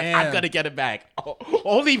to be like, I'm damn. gonna get it back.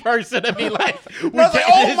 Only person to be like, was like,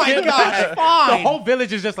 oh my shit gosh, back. fine. The whole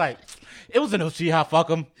village is just like, it was an Uchiha, fuck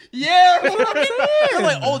him. Yeah, that's what I'm saying. They're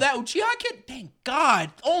like, oh, that Uchiha kid, thank God.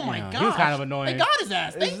 Oh my Yeah, God, he was kind of annoying. Thank God his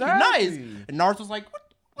ass. Thank Exactly. you, nice. And Naruto's like,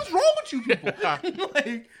 what's wrong with you people?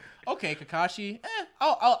 Like, okay, Kakashi,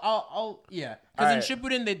 I'll yeah. Because in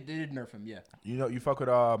Shippuden they did nerf him. Yeah. You know, you fuck with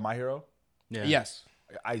My Hero? Yeah. Yes.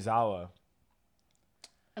 Aizawa.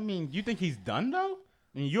 I mean, you think he's done though?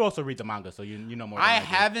 I mean, you also read the manga, so you know more. Than I do.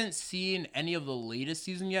 haven't seen any of the latest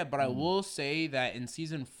season yet, but I will say that in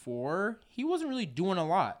season 4, he wasn't really doing a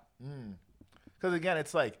lot. Because again,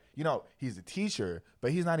 it's like, you know, he's a teacher,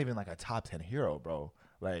 but he's not even like a top 10 hero, bro.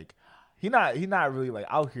 Like, he not really like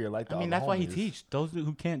out here like the I mean, other that's why he homies. teach. Those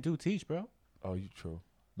who can't do teach, bro. Oh, you true.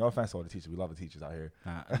 No offense to all the teachers. We love the teachers out here.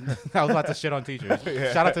 Nah, I was about to shit on teachers.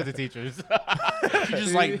 Shout out to the teachers. You're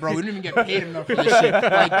just like, bro, we didn't even get paid enough for this shit.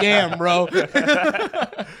 Like, damn, bro.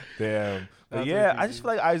 Damn. But That's yeah, what I just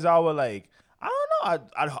feel like Aizawa, like, I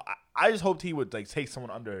don't know. I just hoped he would like take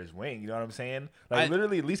someone under his wing. You know what I'm saying? Like,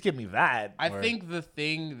 literally, at least give me that. I think the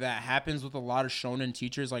thing that happens with a lot of shonen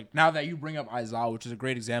teachers, like now that you bring up Aizawa, which is a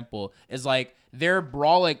great example, is like they're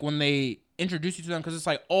brawlic when they introduce you to them because it's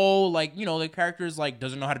like, oh, like, you know, the character's like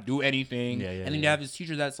doesn't know how to do anything. And then you have this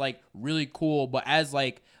teacher that's like really cool, but as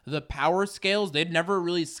like the power scales, they'd never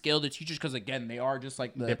really scale the teachers because again, they are just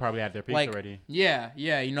like They probably have their piece already. Yeah,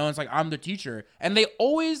 you know, it's like I'm the teacher. And they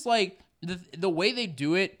always like the way they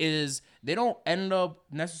do it is they don't end up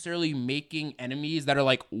necessarily making enemies that are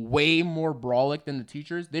like way more brawlic than the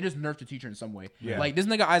teachers. They just nerf the teacher in some way. Yeah. Like this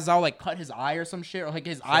nigga Aizawa like cut his eye or some shit, or like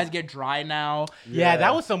his eyes get dry now. Yeah,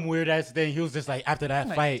 that was some weird ass thing. He was just like, after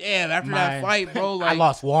that fight. Damn, after that fight, bro, I like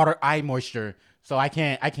lost eye moisture, so I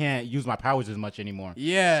can't use my powers as much anymore.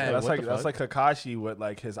 yeah. that's what like the fuck? Kakashi with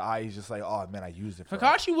like his eye. He's just like, oh man, I used it.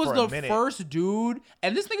 Kakashi was for a the minute. first dude,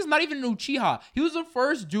 and this nigga's not even an Uchiha. He was the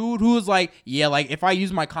first dude who was like, yeah, like if I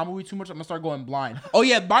use my Kamui too much, I'm gonna start going blind. Oh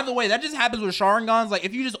yeah, by the way, that just happens with Sharingans. Like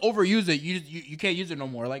if you just overuse it, you can't use it no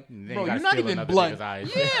more. Like Then bro, you gotta you're not steal even another blood. nigga's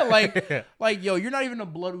eyes. Yeah, like yo, you're not even a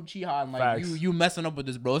blood Uchiha, and like Facts. you messing up with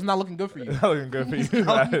this, bro. It's not looking good for you. Not looking good for you.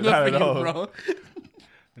 Not looking Not good at for all. you, bro.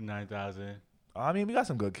 9,000. I mean, we got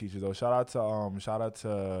some good teachers though. Shout out to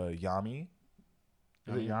Yami.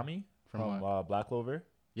 Is it Yami From Black Clover?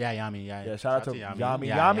 Yeah, Yami. Yeah, Shout out to Yami. Yeah, Yami,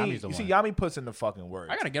 Yami's the you see, one. Yami puts in the fucking work.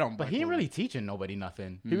 I gotta get on. But he ain't really teaching nobody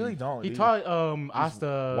nothing. He really don't. He taught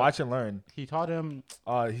Asta. Watch and learn. He taught him.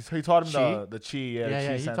 He taught him Chi? the chi. Yeah,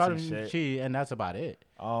 chi he sense taught and him shit. chi, and that's about it.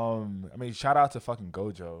 I mean, shout out to fucking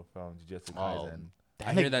Gojo from Jujutsu Oh, Kaisen.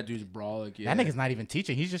 I hear that dude's brawlic. Yeah. That nigga's not even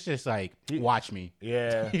teaching. He's just like, watch me.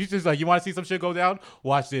 Yeah, He's just like, you want to see some shit go down?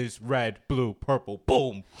 Watch this. Red, blue, purple,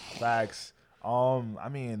 boom. facts. I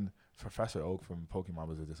mean, Professor Oak from Pokemon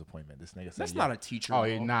was a disappointment. This nigga said, That's not a teacher. Oh,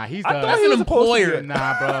 bro. nah, he's I the. thought That's he an was supposed to employer. be-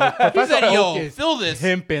 Nah, bro. He Professor said, yo, Oak is fill this.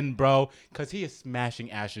 pimping, bro, because he is smashing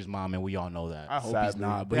Ash's mom, and we all know that. I hope he's Sadly.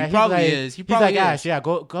 not, but Yeah, he probably like, is. He he's probably like, is. Ash, yeah,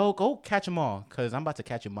 go catch them all, because I'm about to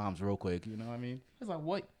catch your moms real quick. You know what I mean? He's like,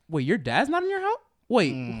 what? Wait, your dad's not in your house?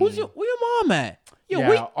 Wait, where your mom at? Yo, yeah,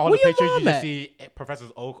 wait, all where the your pictures you mom just at? see Professor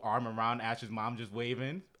Oak arm around Ash's mom just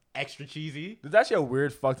waving. Extra cheesy. There's actually a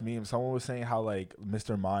weird fucked meme. Someone was saying how like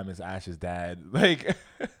Mr. Mime is Ash's dad. Like,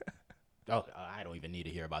 Oh, I don't even need to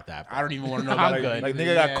hear about that. Bro. I don't even want to know. I'm about good. it. like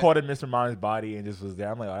nigga got caught in Mr. Mime's body and just was there.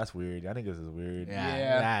 I'm like, oh, that's weird. I think this is weird.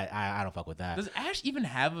 Yeah, I don't fuck with that. Does Ash even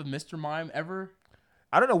have a Mr. Mime ever?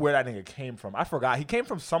 I don't know where that nigga came from. I forgot. He came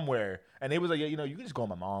from somewhere, and they was like, yeah, you know, you can just go with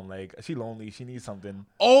my mom. Like, she lonely. She needs something.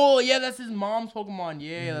 Oh yeah, that's his mom's Pokemon.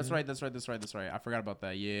 Yeah, that's right. That's right. I forgot about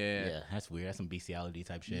that. Yeah. Yeah, that's weird. That's some bestiality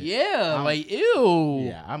type shit. Yeah, like ew.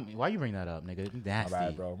 Yeah, why you bring that up, nigga? You My nasty.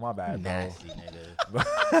 bad, bro. My bad, bro. Nasty,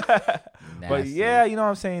 nigga. But Nasty. yeah, you know what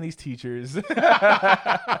I'm saying? These teachers.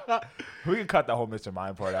 We can cut the whole Mr.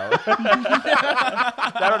 Mime part out.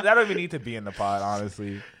 that don't even need to be in the pod,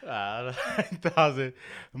 honestly. 9,000.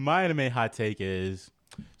 My anime hot take is,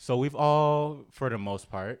 so we've all, for the most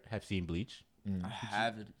part, have seen Bleach. I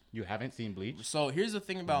haven't. You haven't seen Bleach? So here's the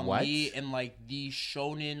thing about What? me and like the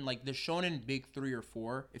shonen big 3 or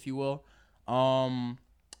 4, if you will.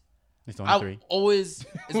 It's only I three. always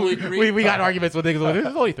it's only 3. We got arguments with niggas.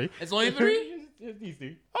 It's only three. It's only 3. It's these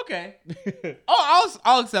three. Okay. Oh,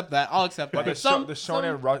 I'll accept that. I'll accept But that. the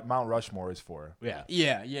Shonen Mount Rushmore is for. Yeah.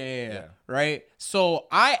 Yeah. Right. So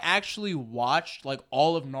I actually watched like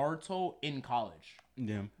all of Naruto in college.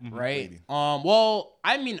 Yeah. Mhm. Right. Lady. Well,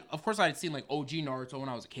 I mean, of course, I had seen like OG Naruto when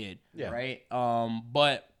I was a kid. Yeah. Right.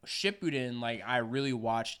 But Shippuden, like, I really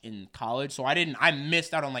watched in college, so I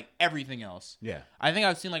missed out on like everything else. Yeah. I think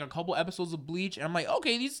I've seen like a couple episodes of Bleach, and I'm like,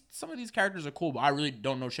 okay, some of these characters are cool, but I really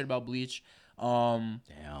don't know shit about Bleach.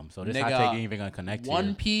 Damn. So this hot Nigga, take ain't even gonna connect to One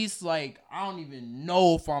you. Piece, like, I don't even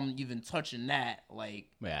know if I'm even touching that. Like,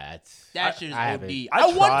 Yeah, it's that shit is I OD. haven't. I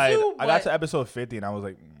want tried. to, I got but to episode 50 and I was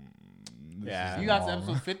like, Yeah. you got to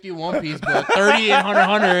episode 50 of One Piece, but 30 and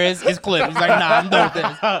Hunter is clip. He's like, nah, I'm done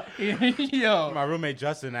with this. Yo. My roommate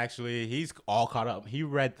Justin, actually, he's all caught up.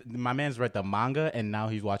 My man's read the manga and now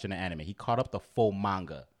he's watching the anime. He caught up the full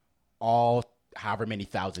manga, all however many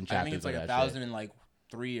thousand chapters. I think it's like of that 1,000 shit. and like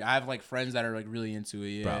 3. I have like friends that are like really into it.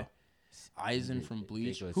 Yeah. Bro. Aizen from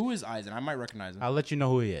Bleach. Ridiculous. Who is Aizen? I might recognize him. I'll let you know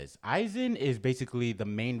who he is. Aizen is basically the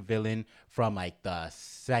main villain from like the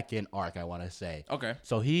second arc, I want to say. Okay.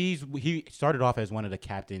 So he started off as one of the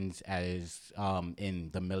captains as in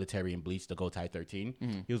the military in Bleach, the Gotai 13.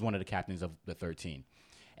 Mm-hmm. He was one of the captains of the 13.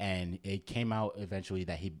 And it came out eventually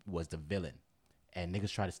that he was the villain. And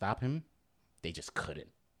niggas tried to stop him. They just couldn't.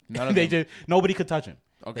 Nobody could touch him.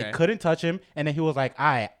 Okay. They couldn't touch him. And then he was like, all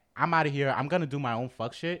right, I'm out of here. I'm gonna do my own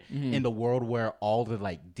fuck shit in the world where all the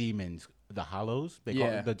like demons, the hollows,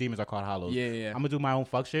 the demons are called hollows. Yeah. I'm gonna do my own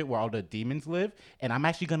fuck shit where all the demons live, and I'm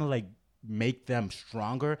actually gonna like make them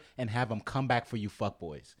stronger and have them come back for you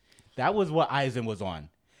fuckboys. That was what Aizen was on.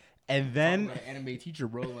 And then I'm an anime teacher,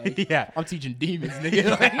 bro. Like, yeah, I'm teaching demons,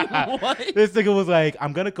 nigga. Like, what? This nigga was like,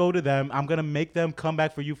 I'm gonna go to them. I'm gonna make them come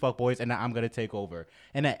back for you fuckboys, and I'm gonna take over.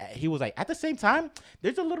 And he was like, at the same time,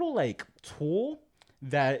 there's a little like tool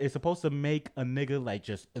that is supposed to make a nigga like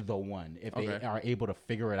just the one if they are able to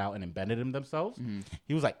figure it out and embed it in themselves.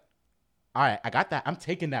 He was like, all right, I got that. I'm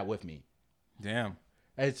taking that with me. Damn.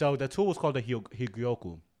 And so the tool was called the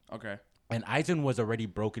Higyoku. Okay. And Aizen was already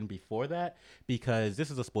broken before that because this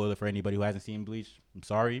is a spoiler for anybody who hasn't seen Bleach. I'm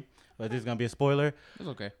sorry, but this is going to be a spoiler. It's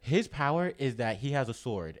okay. His power is that he has a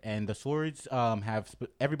sword, and the swords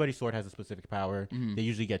everybody's sword has a specific power. They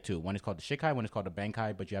usually get 2. One is called the Shikai, one is called the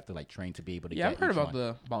Bankai, but you have to like train to be able to get I've heard each about one.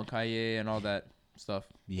 the Bankai and all that stuff.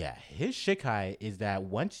 Yeah, his Shikai is that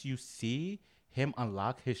once you see him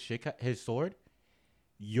unlock his sword,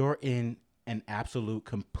 you're in an absolute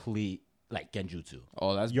complete like genjutsu.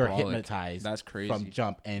 Oh, that's you're brolic. Hypnotized. That's crazy. From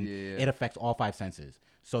jump, and it affects all 5 senses.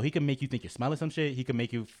 So he can make you think you're smelling some shit. He can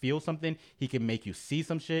make you feel something. He can make you see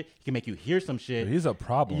some shit. He can make you hear some shit. He's a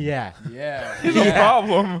problem. Yeah, Yeah. He's a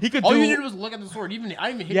problem. he could. All do, you did was look at the sword. I didn't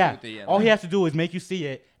even hit you with it yet. All he has to do is make you see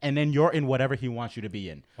it, and then you're in whatever he wants you to be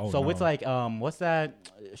in. Oh, so no. it's like what's that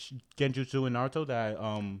genjutsu in Naruto that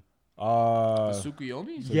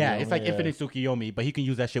Tsukuyomi? yeah, it's like yeah. infinite Tsukuyomi, but he can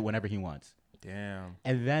use that shit whenever he wants. Damn.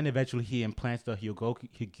 And then eventually he implants the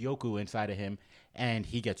Higyoku inside of him, and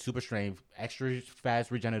he gets super strength, extra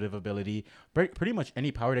fast regenerative ability, pretty much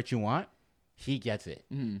any power that you want, he gets it.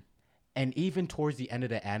 And even towards the end of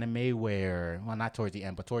the anime where, well, not towards the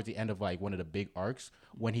end, but towards the end of like one of the big arcs,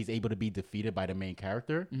 when he's able to be defeated by the main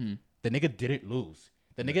character, the nigga didn't lose.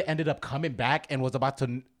 The nigga ended up coming back and was about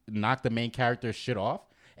to knock the main character's shit off.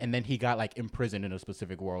 And then he got like imprisoned in a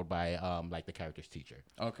specific world by like the character's teacher.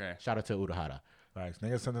 Okay. Shout out to Urahara. Like,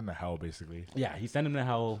 nigga sent him to hell, basically. Yeah, he sent him to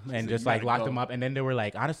hell and So just you like gotta locked go. him up. And then they were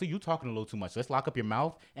like, honestly, you talking a little too much. Let's lock up your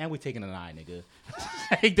mouth and we're taking an eye, nigga.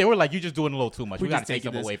 Like, they were like, you just doing a little too much. We gotta just take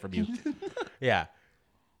taking something this. away from you. Yeah.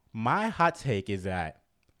 My hot take is that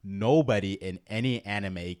nobody in any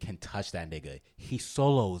anime can touch that nigga. He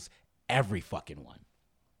solos every fucking one.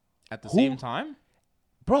 At the same time?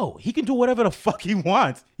 Bro, he can do whatever the fuck he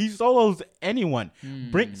wants. He solos anyone.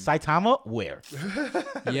 Bring Saitama where?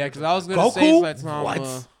 Yeah, because I was going to Goku? say Saitama.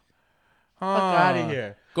 What? Fuck out of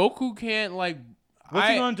here. Goku can't, like... What's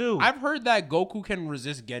he gonna do? I've heard that Goku can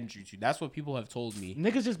resist Genjutsu. That's what people have told me.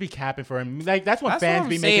 Niggas just be capping for him. Like, that's when That's fans what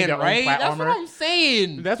be I'm making saying, their right? own plot That's armor. what I'm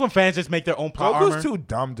saying. That's when fans just make their own plot Goku's armor. too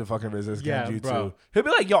dumb to fucking resist Yeah, Genjutsu. bro. He'll be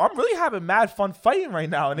like, yo, I'm really having mad fun fighting right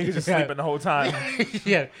now. And niggas just Yeah. sleeping the whole time.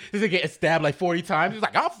 Yeah, this nigga getting stabbed like 40 times. He's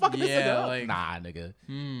like, I'll fucking this Yeah, nigga up. like- Nah, nigga.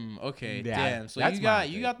 Okay, Yeah, damn. So that's you my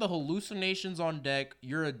got take. the hallucinations on deck.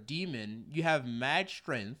 You're a demon. You have mad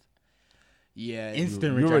strength. Yeah. Instant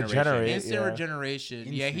You regeneration. regenerate. Instant Yeah. regeneration.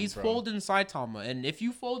 Yeah, Instant, he's bro. folding Saitama. And if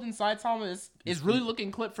you fold in Saitama, it's really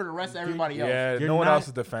looking clip for the rest of everybody else. Yeah, You're no one not- else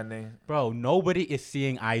is defending. Bro, nobody is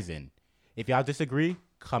seeing Aizen. If y'all disagree,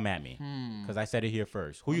 come at me. Because I said it here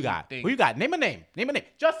first. Who you got? think? Who you got? Name a name. Name a name.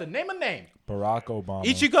 Justin, name a name. Barack Obama.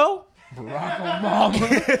 Ichigo? Barack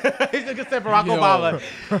Obama. This nigga said Barack Yo. Obama.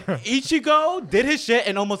 Ichigo did his shit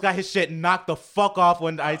and almost got his shit knocked the fuck off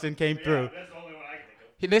when Aizen came through. That's the only one I can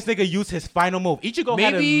think of. This nigga used his final move. Ichigo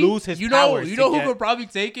had to Maybe lose his you know powers. you to know who get- could probably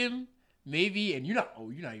take him? Maybe, and you're not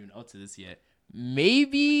even up to this yet.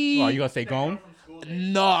 Maybe. Oh, you gonna say Gon?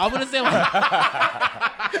 No, I'm gonna say like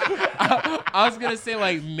I was gonna say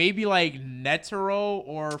like maybe like Netero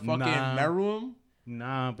or fucking Nah. Meruem.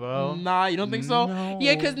 Nah, bro. Nah, you don't think so? No,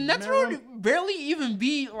 Yeah, because Netero Meruem- barely even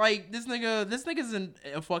beat like this nigga. This nigga's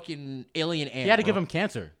a fucking alien ant. He had to bro. give him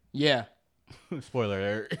cancer. Yeah. Spoiler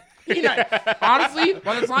alert. Honestly,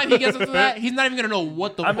 by the time he gets into that, he's not even gonna know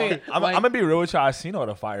what the I fuck. mean, I'm gonna be real with you. I've seen all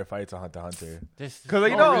the firefights on Hunter x Hunter. Because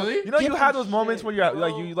really? you have those moments when you're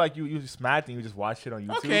you smacked and you just watch it on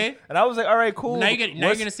YouTube. Okay. And I was like, all right, cool. Now you're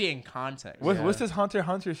gonna see it in context. What's this Hunter x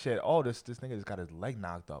Hunter shit? Oh, this nigga just got his leg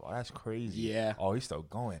knocked off. Oh, that's crazy. Yeah. Oh, he's still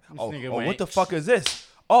going. nigga What went- the fuck is this?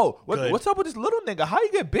 Oh, Good. what's up with this little nigga? How you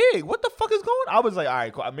get big? What the fuck is going on? I was like, all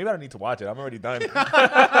right, cool. Maybe I don't need to watch it. I'm already done.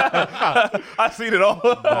 I've seen it all.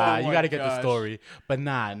 Nah, you my gotta get the gosh. story. But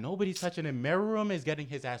nah, nobody's touching him. Meruem is getting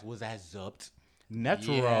his ass zupped.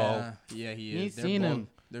 Netero, Yeah, he You is. ain't They're seen both, him.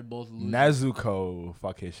 They're both losers. Nezuko,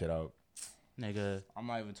 fuck his shit up. nigga. I'm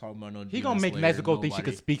not even talking about no. He Demon gonna make Slayer, Nezuko think she nobody.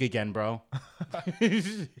 could speak again, bro.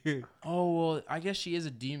 Oh well, I guess she is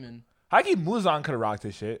a demon. Haki Muzan could have rocked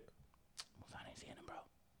this shit. I ain't seeing him,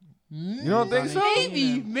 bro. You don't think so?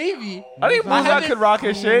 Maybe. I think Muzan haven't could rock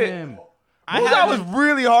his shit. Him. Muzan was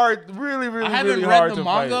really hard, really I haven't really read hard the to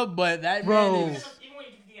manga, fight. but that Bro. man is.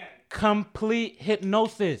 Complete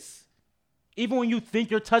hypnosis. Even when you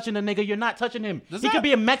think you're touching a nigga, you're not touching him. Does He that- could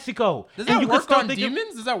be in Mexico. Does and that you could work still on think you're-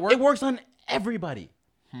 demons? Does that work? It works on everybody.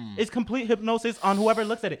 It's complete hypnosis on whoever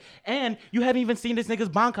looks at it. And you haven't even seen this nigga's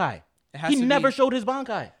Bankai. has He to never be- showed his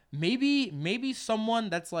Bankai. Maybe someone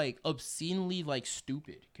that's like obscenely like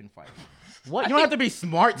stupid can fight. What? You don't have to be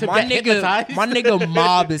smart to My get nigga, hypnotized. my nigga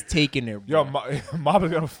Mob is taking it. Bro. Yo, Mob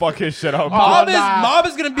is gonna fuck his shit up. Mob Oh, is nah. Mob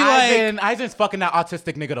is gonna be like Aizen's fucking that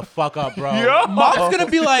autistic nigga the fuck up, bro. Yo. Mob's gonna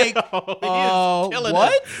be like, killing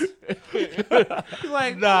what? He's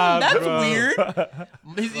like, Nah, that's bro. weird.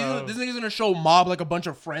 This nigga's gonna show Mob like a bunch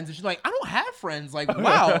of friends, and she's like, I don't have friends. Like,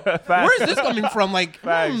 wow, where is this coming from? Like,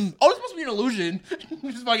 Facts. oh, this must be an illusion.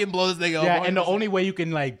 Just fucking blow this nigga Yeah, up. and the only way you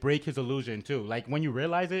can like break his illusion too, like when you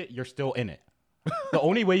realize it, you're still in it. The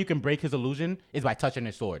only way you can break his illusion is by touching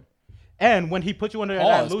his sword. And when he put you under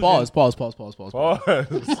that illusion, pause. Pause.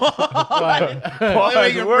 Only way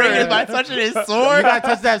you can break it is by touching his sword. you gotta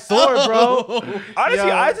touch that sword, bro. Honestly,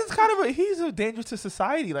 Yo. Aizen's kind of he's a danger to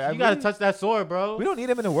society. Like You gotta touch that sword, bro. We don't need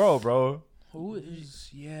him in the world, bro. Who is?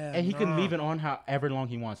 Yeah, And he can leave it on however long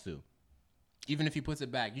he wants to. even if he puts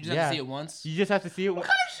it back. You just Yeah. have to see it once. You just have to see it. What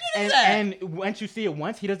kind of shit is and, that? and once you see it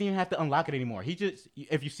once, he doesn't even have to unlock it anymore. He just,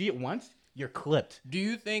 if you see it once, you're clipped. Do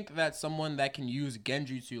you think that someone that can use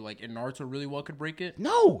Genjutsu like in Naruto really well could break it?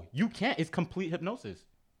 No, you can't. It's complete hypnosis.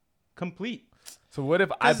 Complete. So what if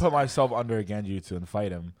I put myself under a Genjutsu and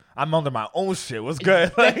fight him? I'm under my own shit. What's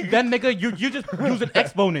good? Like, Then nigga, you just using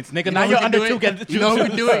exponents, nigga. Now who you're can under do two. it? You know who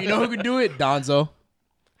can do it? You know who can do it? Donzo.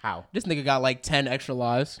 How? This nigga got like 10 extra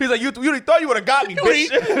lives. he's like, you really thought you would have got me, bitch.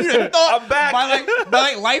 I'm back.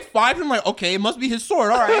 By life 5, I'm like, okay, it must be his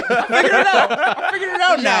sword. All right, I figured it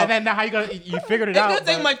out. Yeah, now. then now how you gonna? You figured it It's out. gonna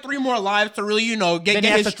take him but like 3 more lives to really, get then he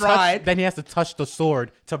has his to stride. touch. Then he has to touch the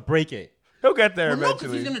sword to break it. He'll get there Well, no, because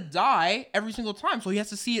eventually. he's gonna die every single time, so he has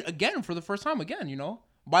to see it again for the first time again.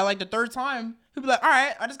 By like the 3rd time, he'll be like, all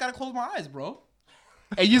right, I just gotta close my eyes, bro,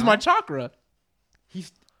 and use my chakra.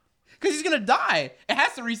 He's Because he's gonna die. It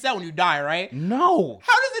has to reset when you die, right? no.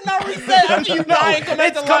 How does it not reset after you die and come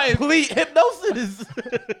back to life? Complete hypnosis.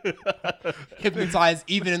 Hypnotized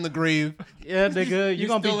even in the grave. Yeah, nigga, You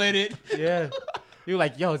gonna still be in it. Yeah. You're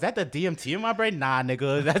like, yo, is that the DMT in my brain? Nah,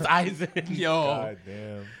 nigga, that's Isaac. Yo. God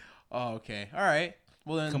damn. Oh, okay. All right.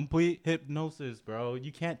 Well then. Complete hypnosis, bro.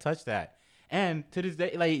 You can't touch that. And to this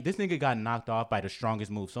day, like, this nigga got knocked off by the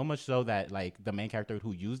strongest move, so much so that like the main character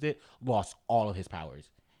who used it lost all of his powers.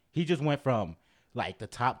 He just went from like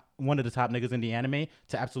one of the top niggas in the anime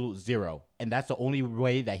to absolute zero, and that's the only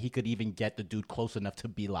way that he could even get the dude close enough to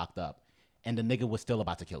be locked up. And the nigga was still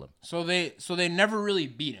about to kill him. So they never really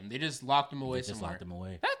beat him. They just locked him away Just somewhere. locked him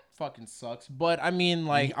away. That fucking sucks. But I mean,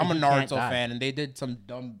 like, I'm a He can't Naruto die. fan, and they did some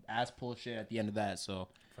dumb ass pull shit at the end of that. So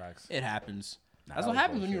Facts. it happens. That's that what was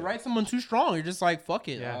happens when you bullshit. write someone too strong. You're just like, fuck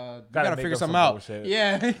it. Yeah. We Gotta gotta make figure up something some out. bullshit.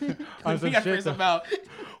 Yeah. On we some gotta figure shit, something out.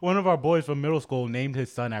 One of our boys from middle school named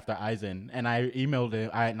his son after Aizen, and I emailed him.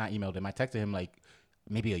 I texted him like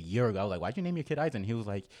maybe a year ago. Like, why'd you name your kid Aizen? He was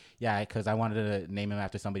like, yeah, because I wanted to name him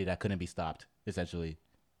after somebody that couldn't be stopped. Essentially,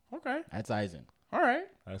 Okay. that's Aizen. All right.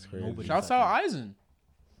 That's crazy. Nobody- Shouts out Aizen.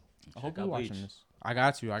 I hope Check you're out watching Bleach. this. I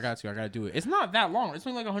got you. I gotta do it. It's not that long. It's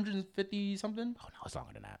only like 150 something. Oh no, it's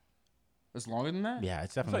longer than that. It's longer than that. Yeah,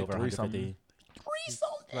 it's definitely like over 3 150. 3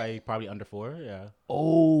 something. Like probably under 4. Yeah.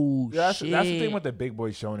 Oh Yeah, that's the thing with the big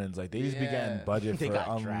boy shonens. Like they just be getting Yeah. budget They for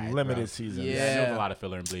got dragged, unlimited bro. seasons. Yeah. There was a lot of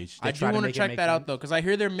filler in Bleach. They I do try want to make it check make that out sense. though, because I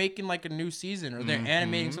hear they're making like a new season, or they're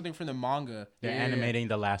animating something from the manga. They're Yeah. animating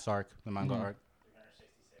the last arc, the manga arc.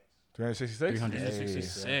 366?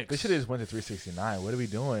 366. Hey, they should have just went to 369. What are we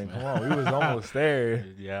doing? Come on, we was almost there.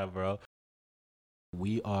 Yeah, bro.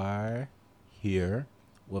 We are here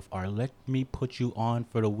with our Let Me Put You On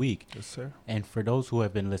for the week. Yes, sir. And for those who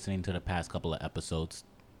have been listening to the past couple of episodes,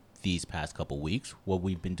 these past couple weeks, what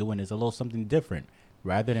we've been doing is a little something different.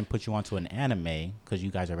 Rather than put you onto an anime, because you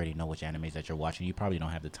guys already know which animes that you're watching, you probably don't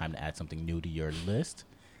have the time to add something new to your list.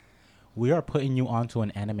 We are putting you onto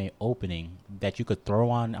an anime opening that you could throw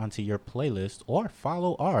onto your playlist or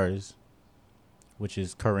follow ours, which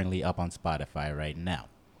is currently up on Spotify right now.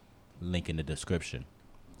 Link in the description.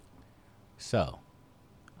 So,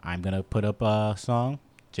 I'm going to put up a song.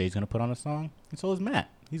 Jay's going to put on a song. And so is Matt.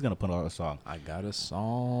 He's going to put on a song. I got a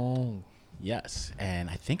song. Yes. And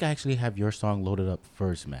I think I actually have your song loaded up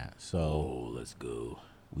first, Matt. So, let's go.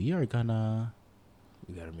 we are going to...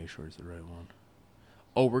 We got to make sure it's the right one.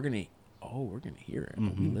 Oh, we're going to hear it.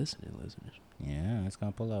 Mhm. We listening. Yeah, it's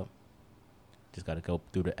going to pull up. Just got to go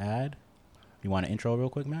through the ad. You want an intro real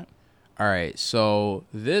quick, Matt? All right, so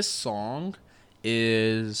this song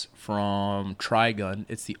is from Trigun.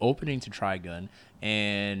 It's the opening to Trigun,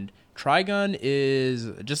 and Trigun is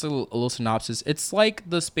just a little synopsis. It's like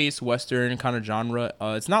the space western kind of genre.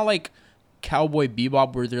 It's not like Cowboy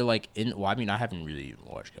Bebop where they're like in. Well, I mean, I haven't really even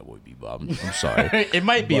watched Cowboy Bebop. I'm sorry. It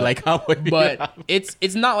might be like Cowboy Bebop. But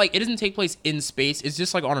it's not like it doesn't take place in space. It's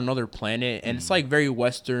just like on another planet, and it's like very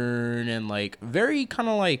western and like very kind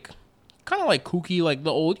of like kooky, like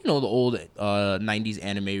the old 90s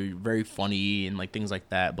anime, very funny and like things like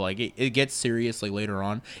that. But like it gets serious like later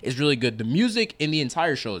on. It's really good. The music in the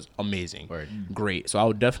entire show is amazing. Word. Great. So I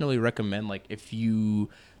would definitely recommend, like,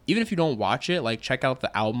 even if you don't watch it, like, check out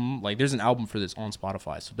the album. Like, there's an album for this on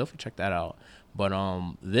Spotify, so definitely check that out. But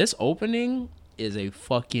this opening is a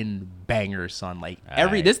fucking banger, son. Like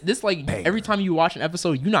every time you watch an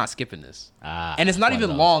episode, you're not skipping this. And it's not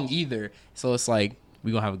even long either. So it's like,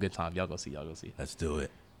 we gonna have a good time. Y'all go see. Let's do it.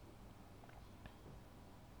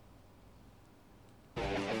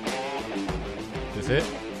 This it?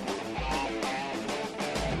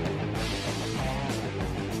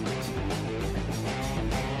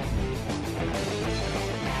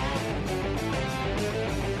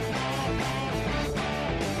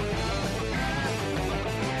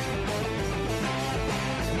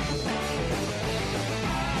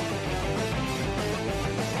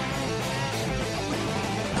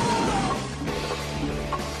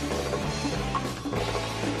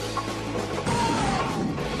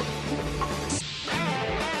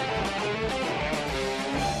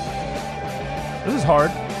 This is hard.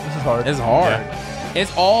 It's hard. Yeah.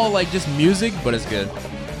 It's all like just music, but it's good.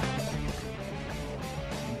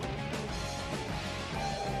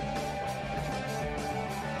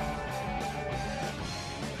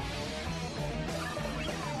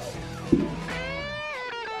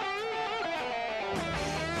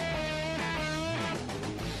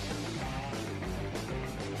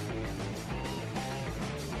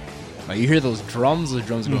 Like, you hear those drums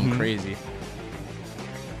going crazy.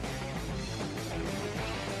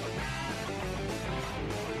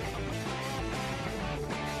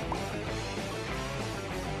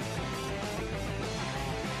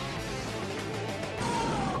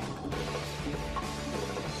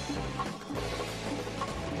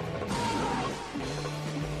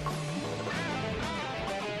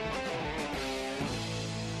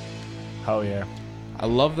 Hell yeah. I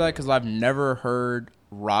love that because I've never heard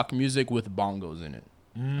rock music with bongos in it.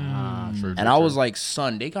 True, And I was like,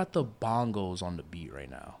 son, they got the bongos on the beat right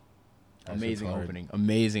now. That Amazing shit's hard. opening.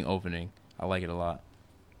 Amazing opening. I like it a lot.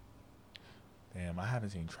 Damn, I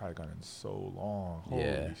haven't seen Trigun in so long.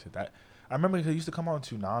 Yeah. Holy shit. I remember it used to come on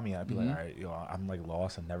Toonami. I'd be Mhm. like, all right, I'm like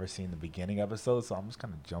lost. I've never seen the beginning episode, so I'm just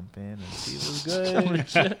gonna jump in and see what's good. You know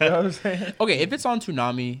what I'm saying? Okay, if it's on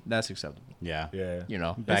Toonami, that's acceptable. Yeah. Yeah. You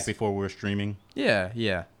know? Back before we were streaming.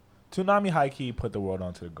 Yeah. Toonami high key put the world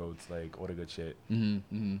onto the goats, like all the good shit.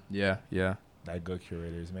 Yeah. Like good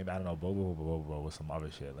curators. Maybe I don't know, Bobo with some other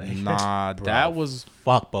shit. Like Nah, Bro, that was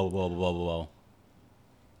Fuck, blah.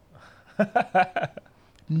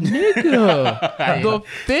 nigga. The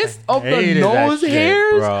fist of the Hated that nose shit,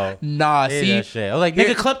 hairs. bro. Nah, Hated see, that shit. I was like,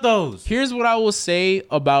 nigga, clip those. here's what I will say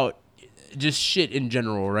about just shit in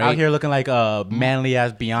general, right? Out here looking like manly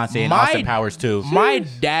ass Beyonce and Austin Powers too. My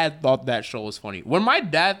dad thought that show was funny. When my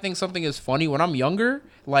dad thinks something is funny, when I'm younger,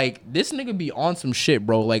 like, this nigga be on some shit,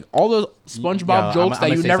 bro. Like, all the SpongeBob jokes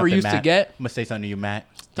that you never used to get. I'm gonna say something to you, Matt.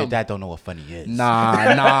 Your dad don't know what funny is. Nah.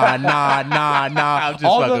 I'm just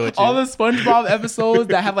all fucking the with you. all the SpongeBob episodes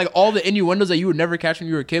that have like all the innuendos that you would never catch when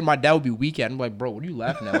you were a kid, my dad would be weak at. I'm like, bro, what are you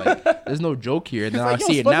laughing at? Like, there's no joke here. And then I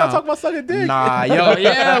see it now. Talk about sucking dick. Nah, yo,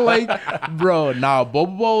 yeah, like, bro, nah,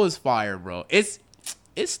 Bobo is fire, bro. It's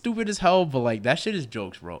it's stupid as hell, but like that shit is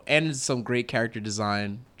jokes, bro. And it's some great character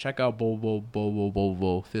design. Check out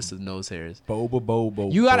Bobo, Fist of Nose Hairs. Bobo.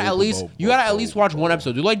 You gotta at least watch one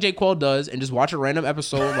episode. Do like Jake Quell does, and just watch a random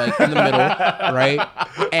episode like in the middle, right?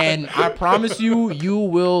 And I promise you, you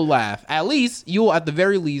will laugh. At the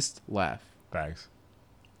very least laugh. Facts.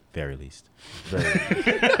 Very least. He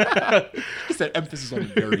said emphasis on the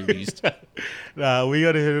very least. We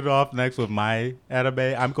gotta hit it off next with my anime.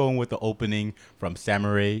 I'm going with the opening from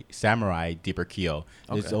Samurai Deeper Kyo.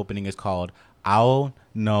 This Okay. opening is called Ao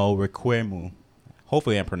no Requiem.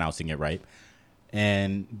 Hopefully I'm pronouncing it right.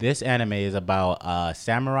 And this anime is about a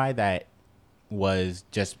samurai that was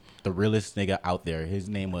just the realest nigga out there. His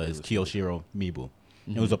name was Kiyoshiro Mibu.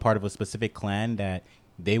 It was a part of a specific clan that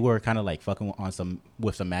they were kind of like fucking on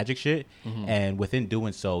with some magic shit, and within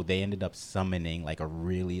doing so, they ended up summoning like a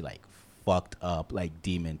really like fucked up like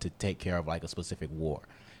demon to take care of like a specific war.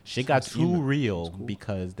 Shit got too real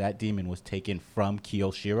because that demon was taken from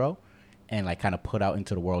Kiyoshiro and like kind of put out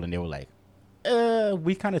into the world, and they were like,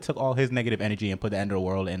 we kind of took all his negative energy and put the end of the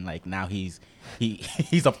world, and like now he's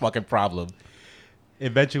a fucking problem.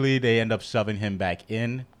 Eventually, they end up shoving him back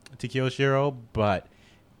in to Kiyoshiro, but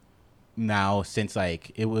now since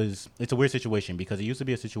like it's a weird situation because it used to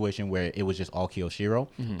be a situation where it was just all Kiyoshiro,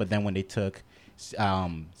 but then when they took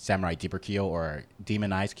Samurai Deeper Kyo or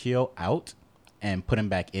Demonized Kyo out and put him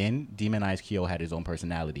back in, Demonized Kyo had his own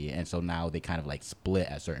personality, and so now they kind of like split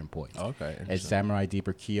at certain points. Okay, And Samurai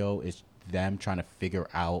Deeper Kyo is them trying to figure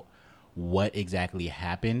out what exactly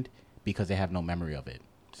happened because they have no memory of it.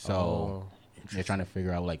 So they're trying to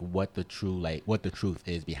figure out like what the truth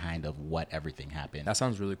is behind of what everything happened. That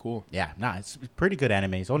sounds really cool. Yeah, it's a pretty good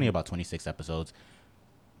anime. It's only about 26 episodes.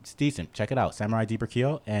 It's decent. Check it out, Samurai Deeper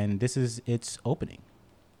Kyo, and this is its opening.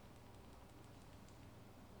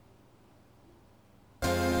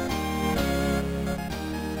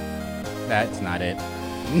 That's not it.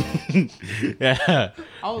 Yeah.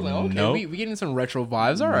 I was like, okay, Nope. we getting some retro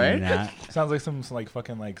vibes. All right. Nah. Sounds like some like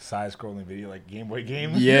fucking like side scrolling video like Game Boy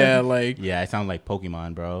game. Yeah, like Yeah, it sounds like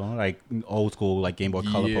Pokemon, bro. Like old school, like Game Boy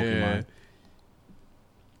Color Yeah. Pokemon.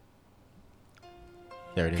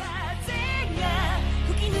 There it is.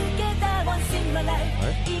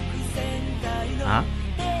 Huh?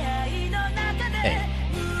 Hey.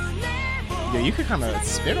 yeah, you could kind of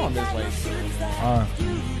spit on this like.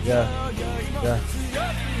 Yeah.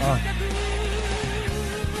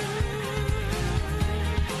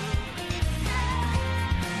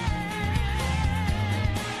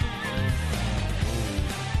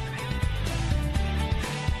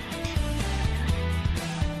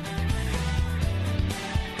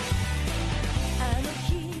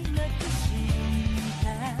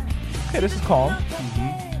 Okay, this is calm.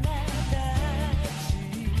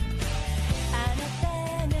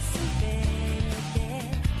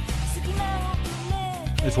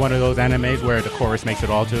 It's one of those animes where the chorus makes it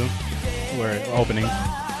all too. Where opening.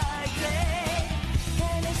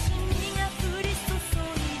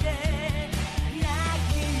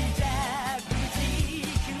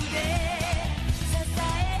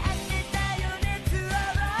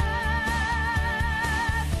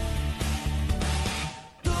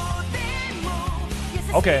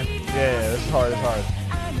 Okay. Yeah, this is hard. It's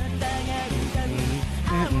hard.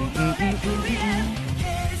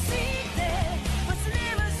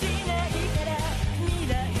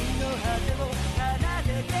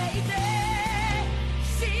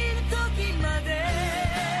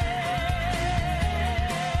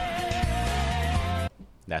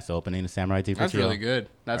 That's the opening of Samurai Deeper That's Kyo. really good.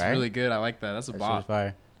 That's Right? really good. I like that. That's a That shit was bop.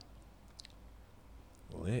 fire.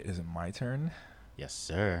 Lit. Is it my turn? Yes,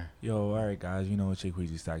 sir. Yo, all right, guys. You know it's Jay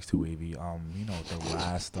Queasy Stacks 2 Wavy. You know the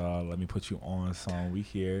last Let Me Put You On song we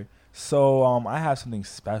here. So I have something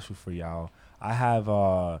special for y'all. I have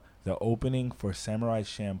the opening for Samurai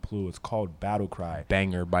Champloo. It's called Battle Cry.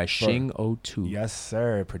 Banger by Shing O2. Yes,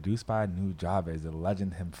 sir. Produced by Nujabes, the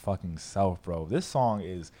legend him fucking self, bro. This song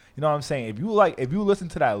is, you know what I'm saying? If you listen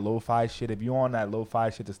to that lo-fi shit, if you on that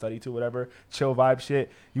lo-fi shit to study to, whatever, chill vibe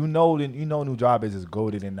shit, you know Nujabes is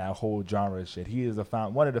goated in that whole genre of shit. He is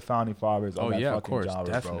one of the founding fathers of that fucking genre,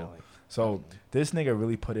 definitely. bro. So this nigga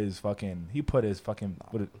really put his fucking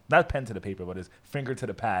not pen to the paper, but his finger to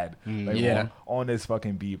the pad, on this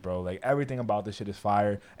fucking beat, bro. Like everything about this shit is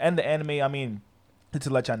fire. And the anime, I mean, to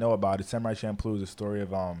let y'all know about it, Samurai Champloo is a story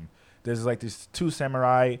of there's like these two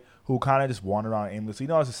samurai who kind of just wander around aimlessly. You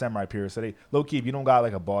know, it's a samurai period, so they low key, if you don't got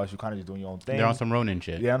like a boss, you kind of just doing your own thing. They're on some Ronin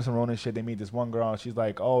shit. Yeah, on some Ronin shit. They meet this one girl, and she's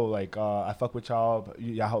like, "Oh, like I fuck with y'all, but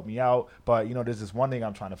y'all help me out, but you know, there's this one thing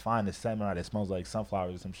I'm trying to find, this samurai that smells like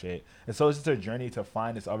sunflowers or some shit." And so it's just her journey to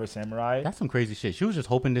find this other samurai. That's some crazy shit. She was just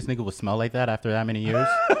hoping this nigga would smell like that after that many years.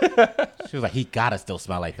 She was like, he gotta still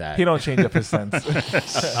smell like that. He don't change up his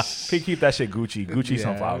sense. He keep that shit Gucci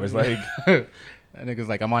sunflowers. Like, that nigga's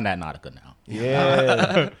like, I'm on that Nautica now.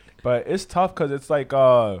 yeah. But it's tough because it's like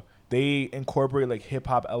they incorporate like hip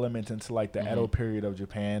hop elements into like the Edo period of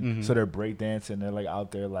Japan. So they're breakdancing, they're like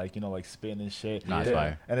out there like, you know, like spinning and shit. Nice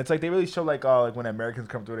fire. And it's like they really show like when Americans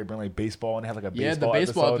come through, they bring like baseball and they have like a Yeah, baseball the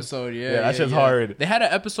baseball episode. Yeah, that shit's hard. They had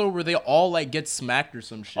an episode where they all like get smacked or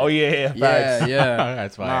some shit. Oh yeah, facts. Yeah.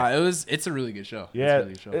 That's fire. Nah, it's a really good show. Yeah, It's a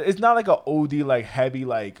really good show. it's not like a OD like heavy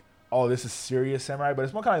like, oh, this is serious samurai, but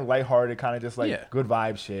it's more kind of like lighthearted, kind of just like Yeah. good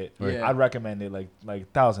vibe shit. Yeah. I'd recommend it like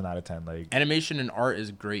 1,000 out of 10. Like, Animation and art is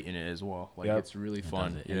great in it as well. Like Yep. it's really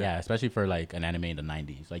fun. Yeah. Especially for like an anime in the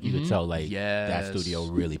 90s. Like you could tell like that Yes. studio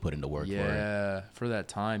really put in the work for it. Yeah, for that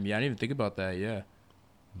time. Yeah, I didn't even think about that. Yeah.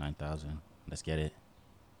 9,000. Let's get it.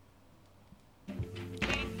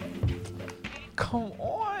 come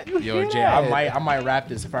on, Yo, Jay, I might rap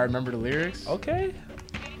this if I remember the lyrics. Okay.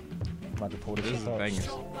 I'm about to pull this This is up. bangers.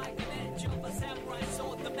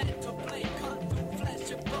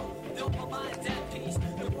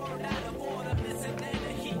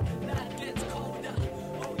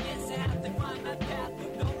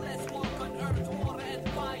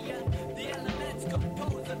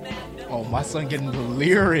 Oh, my son getting the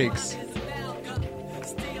lyrics.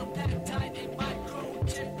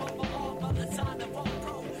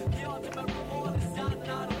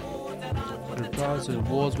 The gods of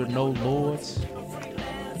wars with no lords.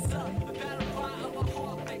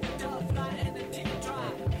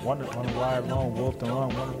 Wonder why lone wolf the wrong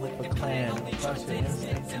one with the clan. Trust your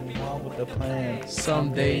instincts and move on with the plan.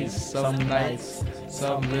 Some days, some nights,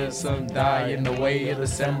 some live, some die in the way of the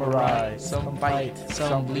samurai. Some fight,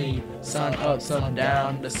 some bleed, sun up, sun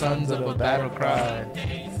down, the sons of a battle cry.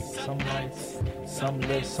 Some nights, some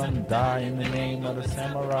live, some die in the name of the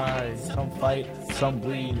samurai. Some fight, some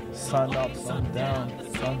bleed, sun up, sun down,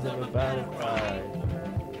 sons of a battle cry.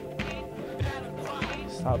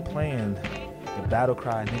 Stop playing. The battle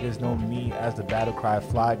cry, niggas know me as the battle cry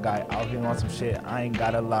fly guy out here on some shit. I ain't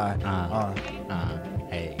gotta lie.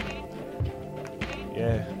 Hey.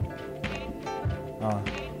 Yeah.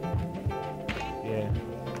 Yeah.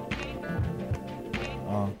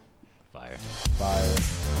 Fire. Fire.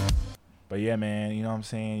 But yeah, man, you know what I'm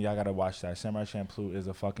saying? Y'all gotta watch that. Samurai Champloo is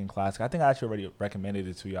a fucking classic. I think I actually already recommended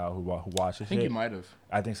it to y'all who watched it. I think you might have.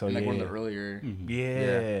 I think so. Like yeah. one of the earlier.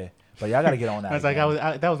 Yeah. But y'all gotta get on that. I was like,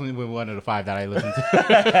 again. that wasn't even one of the 5 that I listened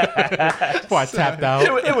to. Before I tapped out.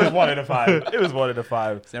 It was one of the 5. It was one of the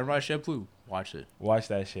 5. Samurai Champloo. Watch it. Watch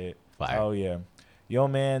that shit. Fire. Oh yeah. Yo,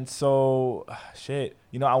 man. So, shit.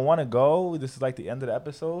 You know, I want to go. This is like the end of the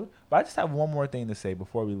episode, but I just have one more thing to say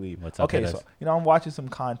before we leave. What's up, okay, hit so us. you know, I'm watching some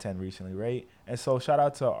content recently, right? And so, shout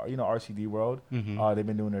out to RCD World. They've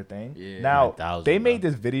been doing their thing. Yeah. Now 9,000, they made bro.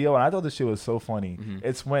 this video, and I thought this shit was so funny.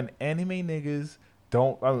 It's when anime niggas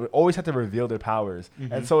don't always have to reveal their powers,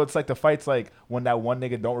 and so it's like the fight's like when that one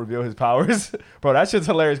nigga don't reveal his powers, bro. That shit's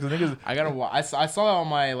hilarious because niggas. I gotta. I saw that on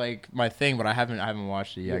my thing, but I haven't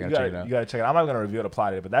watched it yet. I gotta check it out. You gotta check it out. I'm not gonna reveal the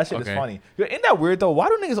plot of it, but that shit Okay. is funny. Isn't that weird though? Why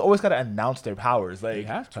do niggas always gotta announce their powers? Like, They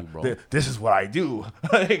have to, bro. This is what I do.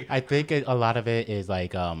 Like, I think a lot of it is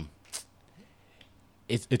like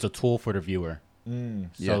it's a tool for the viewer. So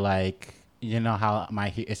Yeah. like, you know how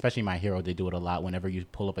especially My Hero, they do it a lot. Whenever you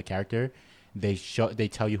pull up a character, they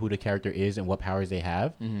tell you who the character is and what powers they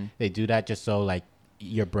have. They do that just so like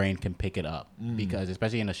your brain can pick it up, because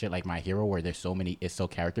especially in a shit like My Hero where there's so many, it's so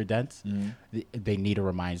character dense. They need to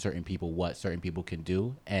remind certain people what certain people can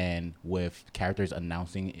do, and with characters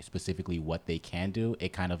announcing specifically what they can do,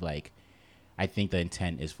 it kind of like, I think the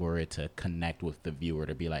intent is for it to connect with the viewer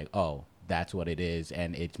to be like, oh, that's what it is,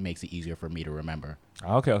 and it makes it easier for me to remember.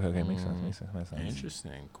 okay, makes sense.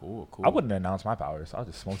 Interesting. Cool. I wouldn't announce my powers. I'll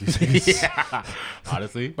just smoke these things.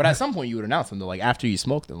 Honestly, But at some point, you would announce them though, like after you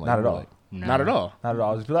smoked them. Like, Not at all. like, Not at all. Not at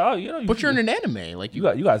all. I'll just be like, oh, you know, But you're in an anime, like you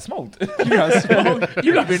got smoked. you got smoked.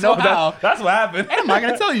 You don't even know how. That's what happened. And I'm not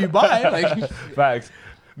gonna tell you. Bye. Like, Facts.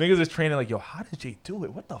 Niggas is training like, yo, how did Jay do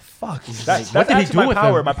it? What the fuck? That's what did he actually do my with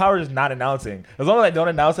power. him? My power is not announcing. As long as I don't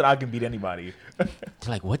announce it, I can beat anybody. it's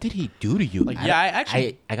like, what did he do to you? Like, yeah, I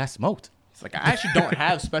actually- I got smoked. it's like I actually don't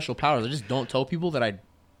have special powers. I just don't tell people that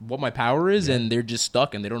what my power is, and they're just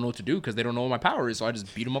stuck and they don't know what to do because they don't know what my power is. So I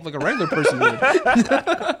just beat them up like a regular person would.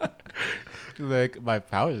 Like my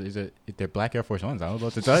powers is it? They're black Air Force Ones. I don't know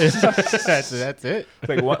what to tell you. that's it. It's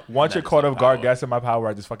like once you're caught the off guard, power. guessing my power,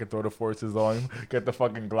 I just fucking throw the forces on, get the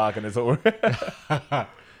fucking Glock, and it's over.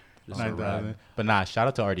 9,000. But nah, shout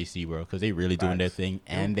out to RDC, bro, because they really doing their Facts. thing,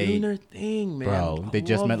 and They're doing they, their thing, man. bro, they I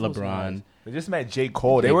just love met those LeBron. guys. They just met J.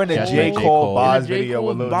 Cole. They They were in the just J. met J. Cole Cole. Boz J. video Cole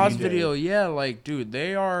with Lil Boz DJ. video, yeah, like dude,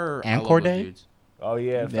 they are. And I love those Cordae? dudes. Oh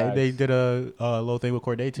yeah, They did a little thing with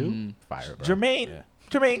Cordae too. Fire, bro.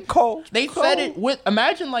 Jermaine Cole. They Cole. said it with.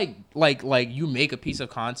 Imagine like you make a piece of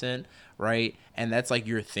content, right, and that's like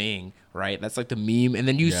your thing, right? That's like the meme, and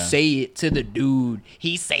then you Yeah. say it to the dude.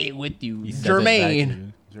 He say it with you, He says it back to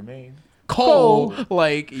Jermaine you. Jermaine. Cole.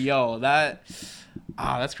 Like yo,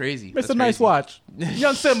 that's crazy. That's Mr. Nice crazy. Watch,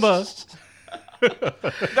 Young Simba.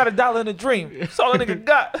 Got $1 in a dream. That's all a nigga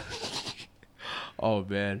got. Oh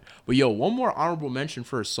man, but yo, one more honorable mention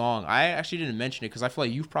for a song. I actually didn't mention it because I feel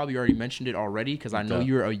like you've probably already mentioned it already. Because I know Okay.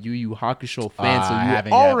 you're a Yu Yu Hakusho fan, so I you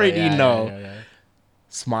haven't yet, but already yeah, know. yeah.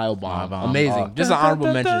 Smile Bomb, Smile Bomb. amazing. Oh. Just an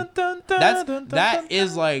honorable mention. That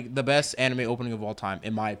is like the best anime opening of all time,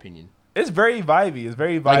 in my opinion. It's very vibey. It's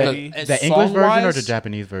very Like vibey. and The English version or song-wise, the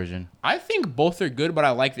Japanese version? I think both are good, but I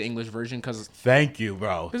like the English version because Thank you,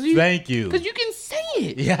 bro. you- Thank you. you can say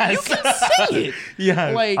it. Yes. You can say it. Yeah.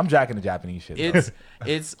 Like I'm jacking the Japanese shit. bro.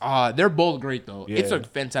 it's they're both great though. It's Yeah. a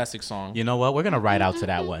fantastic song. You know what? We're gonna ride out to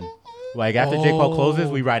that one. Like after J. Cole closes,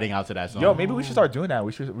 we riding out to that song. Yo, maybe we should start doing that.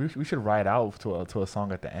 We should ride out to a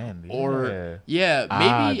song at the end. Or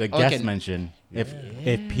maybe the like guest mention. If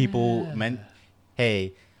people meant,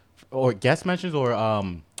 hey, or guest mentions or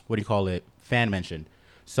what do you call it? Fan mention.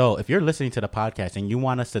 So if you're listening to the podcast and you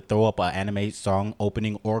want us to throw up an anime song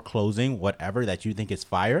opening or closing, whatever that you think is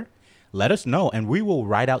fire, let us know and we will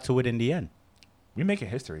ride out to it in the end. we making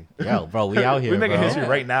history. Yo, bro, we out here. we making bro. history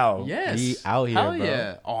right now. Yes. We out here, Hell bro.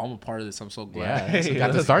 yeah. Oh, I'm a part of this. I'm so glad. Yeah, so we got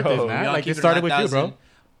to Let's start this, go. man. Y'all Like keep it started with you, 9,000. bro.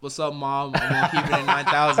 What's up, Mom? I'm gonna keep it at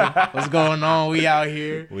 9,000. What's going on? We out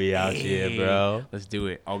here. We out here, bro. Let's do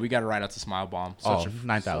it. Oh, we gotta ride out to Smile Bomb. Oh,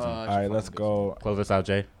 9,000. All right, let's go. Close us out,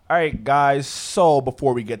 Jay. All right, guys. So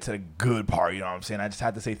before we get to the good part, you know what I'm saying? I just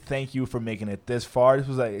had to say thank you for making it this far. This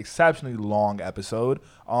was an exceptionally long episode.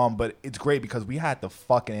 But it's great because we had the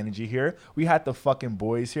fucking energy here. We had the fucking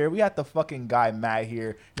boys here. We had the fucking guy Matt here.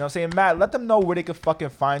 You know what I'm saying? Matt, let them know where they can fucking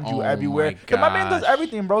find you Oh everywhere. my 'Cause my man does gosh.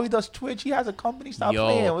 everything, bro. He does Twitch. He has a company. Stop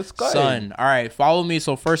playing. What's good? Son. All right, follow me.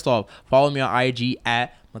 So first off, follow me on IG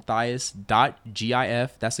at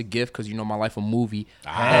Matthias.gif. That's a gift because you know my life a movie.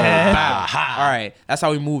 All right, that's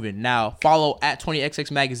how we moving. Now follow at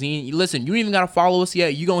 20XX Magazine. Listen, you don't even gotta follow us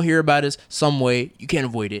yet. You gonna hear about us some way. You can't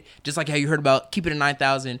avoid it. Just like how you heard about Keep It at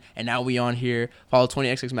 9,000, and now we on here. Follow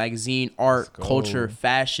 20XX Magazine, art, go. culture,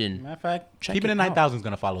 fashion. Matter of fact, Check Keeping it It out. 9,000 is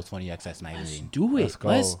going to follow 20XX Magazine. Do it. Let's go.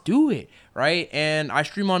 Let's do it. Right. And I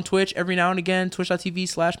stream on Twitch every now and again,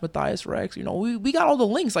 twitch.tv/Matthias Rex. You know, we got all the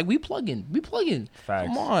links. Like we plugging. Facts.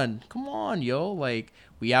 Come on, yo. Like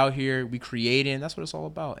we out here, we creating. That's what it's all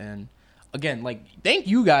about. And again, like thank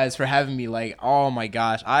you guys for having me. Like, oh my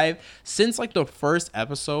gosh. Since like the first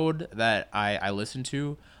episode that I listened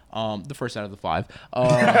to, the first out of the 5.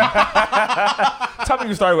 Tell me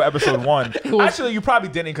you started with episode 1. Actually, you probably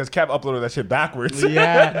didn't because Kev uploaded that shit backwards.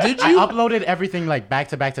 Yeah. Did I you? uploaded everything like back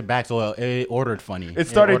to back to back, so it ordered funny. It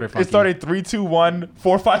started. ordered It funky. started 3, 2, 1,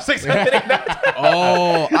 4, 5, 6, 7, 8, 9.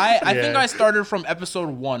 Oh, I think Yeah. I started from episode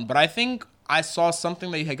 1, but I think I saw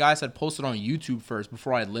something that you guys had posted on YouTube first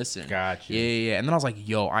before I listened. Gotcha. Yeah. And then I was like,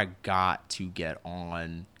 yo, I got to get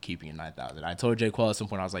on Keeping It 9,000. I told Jay Quell at some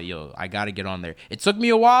point, I was like, yo, I got to get on there. It took me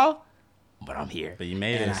a while, but I'm here. But you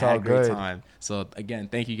made it. And I It's had all a great good. time. So again,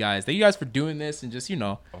 thank you guys. Thank you guys for doing this and just, you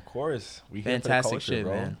know, Of course, we here for the fantastic culture, shit,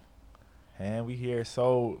 bro. man. And we here.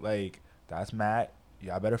 So like, that's Matt.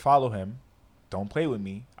 Y'all better follow him. Don't play with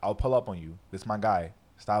me. I'll pull up on you. This my guy.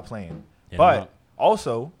 Stop playing. Yeah, but no.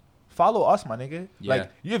 also follow us, my nigga. Yeah. Like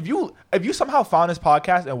if you somehow found this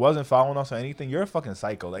podcast and wasn't following us or anything, you're a fucking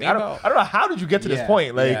psycho. Like I Bingo. don't know how did you get to this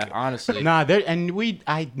point. Like yeah, honestly. Nah,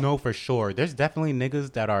 I know for sure. There's definitely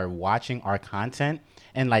niggas that are watching our content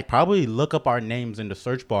and like probably look up our names in the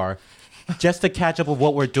search bar just to catch up with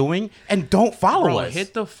what we're doing and don't follow Bro, us.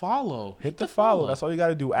 hit the follow. hit the follow. That's all you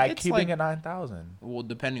gotta do. At It's keeping like- it 9,000. Well,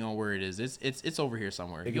 depending on where it is. It's over here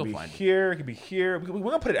somewhere. It You'll could be find it. here. It could be here. We're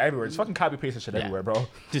gonna put it everywhere. Just fucking copy paste that shit Yeah. everywhere, bro.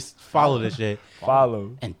 Just follow this shit.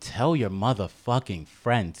 Follow. And tell your motherfucking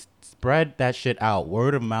friends. Spread that shit out.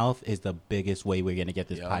 Word of mouth is the biggest way we're gonna get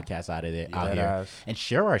this Yeah. podcast out of there, out Dead here. ass. And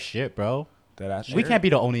share our shit, bro. That I We share. can't be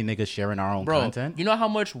the only niggas sharing our own Bro, content. you know how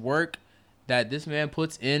much work that this man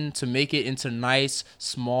puts in to make it into nice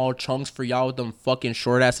small chunks for y'all with them fucking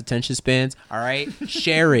short ass attention spans. All right,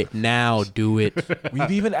 share it now. Do it.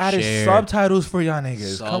 We've even added Share. subtitles for y'all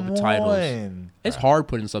niggas. Come Subtitles. on. It's hard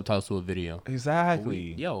putting subtitles to a video.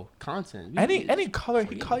 Exactly. Content. Any color,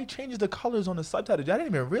 he changes the colors on the subtitles. I didn't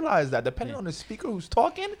even realize that. Depending on the speaker who's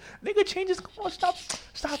talking, nigga changes. Come on, stop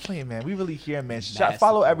playing, man. We really here, man.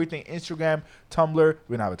 Follow everything: Instagram, Tumblr.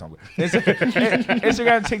 We don't have a Tumblr.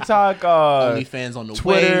 Instagram, TikTok, OnlyFans on the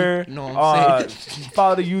Twitter. way. You know what I'm saying?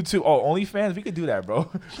 Follow the YouTube. Oh, OnlyFans. We could do that, bro.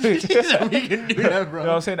 We can do that, bro. You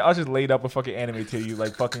know what I'm saying? I was just laid up with fucking anime to you,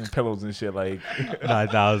 like fucking pillows and shit, like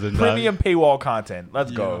 9,000 premium paywall content.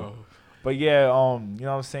 Let's go. Yo. But yeah, you know what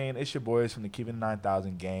I'm saying? It's your boys from the Keeping It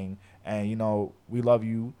 9,000 gang. And, you know, we love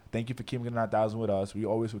you. Thank you for keeping it 9,000 with us. We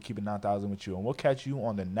always will keep it 9,000 with you. And we'll catch you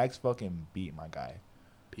on the next fucking beat, my guy.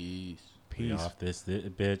 Peace. We off this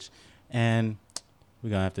bitch. And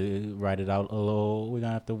we're going to have to write it out a little. We're going to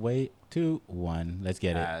have to wait 2, 1. Let's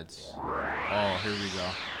get it. Ads. Oh, here we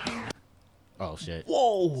go. Oh, shit.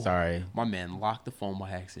 Whoa. Sorry. My man locked the phone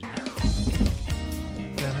by accident.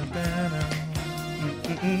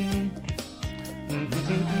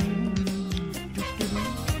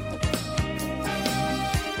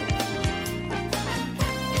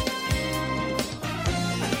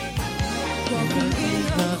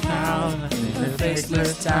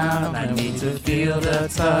 Faceless town, I need to feel the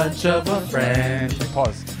touch of a friend.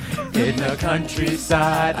 Pause. In the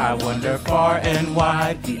countryside, I wander far and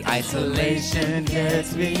wide. The isolation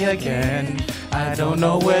gets me again. I don't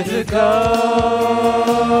know where to go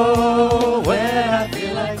when I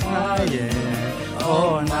feel like crying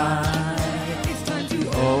all night. It's time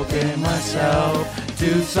to open myself,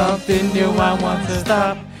 do something new. I want to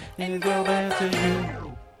stop and go back to you.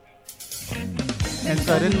 And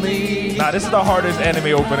suddenly, Nah, this is the hardest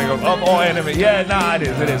anime opening of all anime. Yeah, nah, it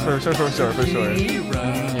is. For sure.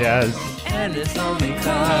 Yes. And it's only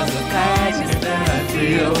cause of passion that I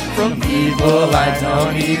feel from people I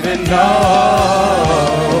don't even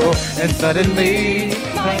know. and suddenly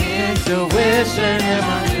my intuition and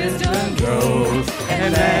my wisdom grows,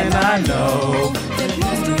 and then I know that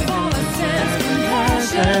most of all is sense and and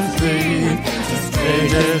passion free to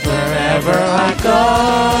strangers wherever I go.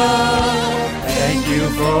 Thank you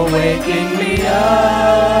for waking me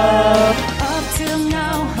up. Up till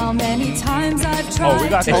now, how many times I've tried we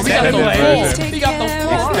got to the extended take version. We got the care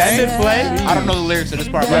full of extended myself. play? I don't know the lyrics to this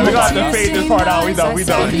part. Yeah, we got to Just fade this part out. We done. as I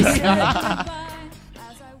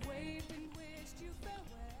waved and wished you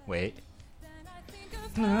farewell, Wait. then I think of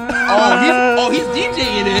He's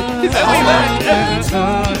DJing it. He's like, hold on.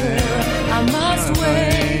 I must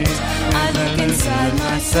wait. I look inside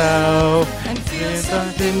myself and feel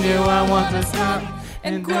Something new, I want to stop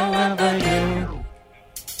and go after you.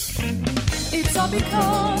 It's all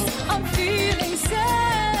because I'm feeling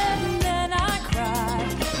sad and then I cry.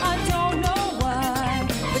 I don't know why.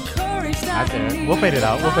 The courage that Not there. I need We'll fade it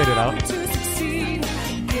out. We'll fade it out. to succeed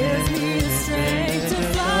gives me the strength to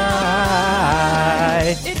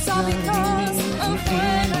fly. It's all because of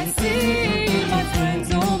when I see my friends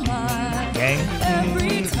on mine. Gang.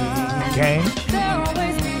 Every time Gang. they're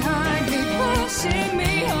always behind me, pushing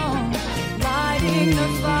me on, lighting the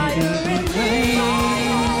fire in me.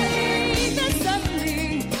 Then suddenly,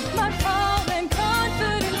 my power and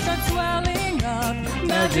confidence start swelling up,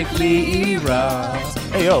 magically erupt.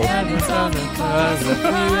 Hey, yo. Because of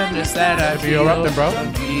forgiveness that I Feel erupting, bro.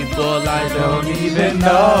 from people I don't even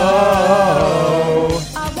know.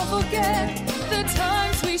 I won't forget the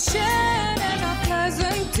times we shared and our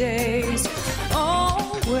pleasant days,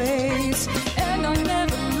 always. And I'll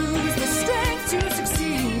never lose the strength to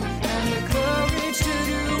succeed and the courage to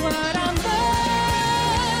do what I'm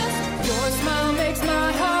best. Your smile makes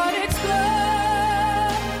my heart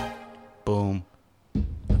explode. Boom.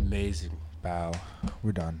 Amazing. Bow.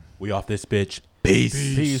 We're done. We off this bitch. Peace.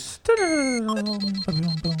 Peace.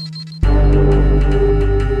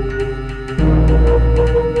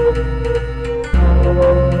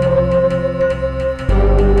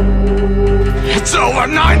 It's over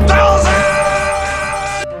 9,000!